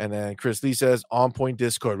 And then Chris Lee says, on point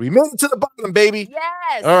Discord. We made it to the bottom, baby.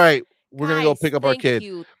 Yes. All right. We're going to go pick up our kid.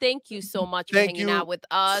 Thank you so much for hanging out with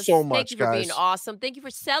us. So much, Thank you for being awesome. Thank you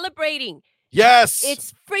for celebrating. Yes.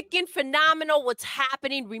 It's freaking phenomenal what's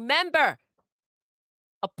happening. Remember,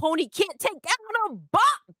 a pony can't take down a bot,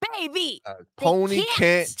 baby. A pony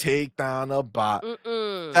can't take down a bot.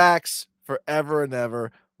 Facts forever and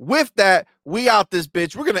ever. With that, we out this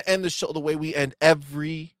bitch. We're going to end the show the way we end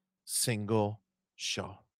every single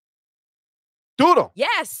show. Doodle.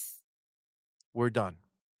 Yes. We're done.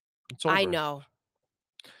 It's over. I know.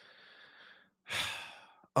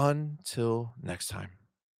 Until next time.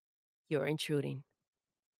 You're intruding.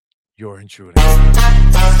 You're intruding.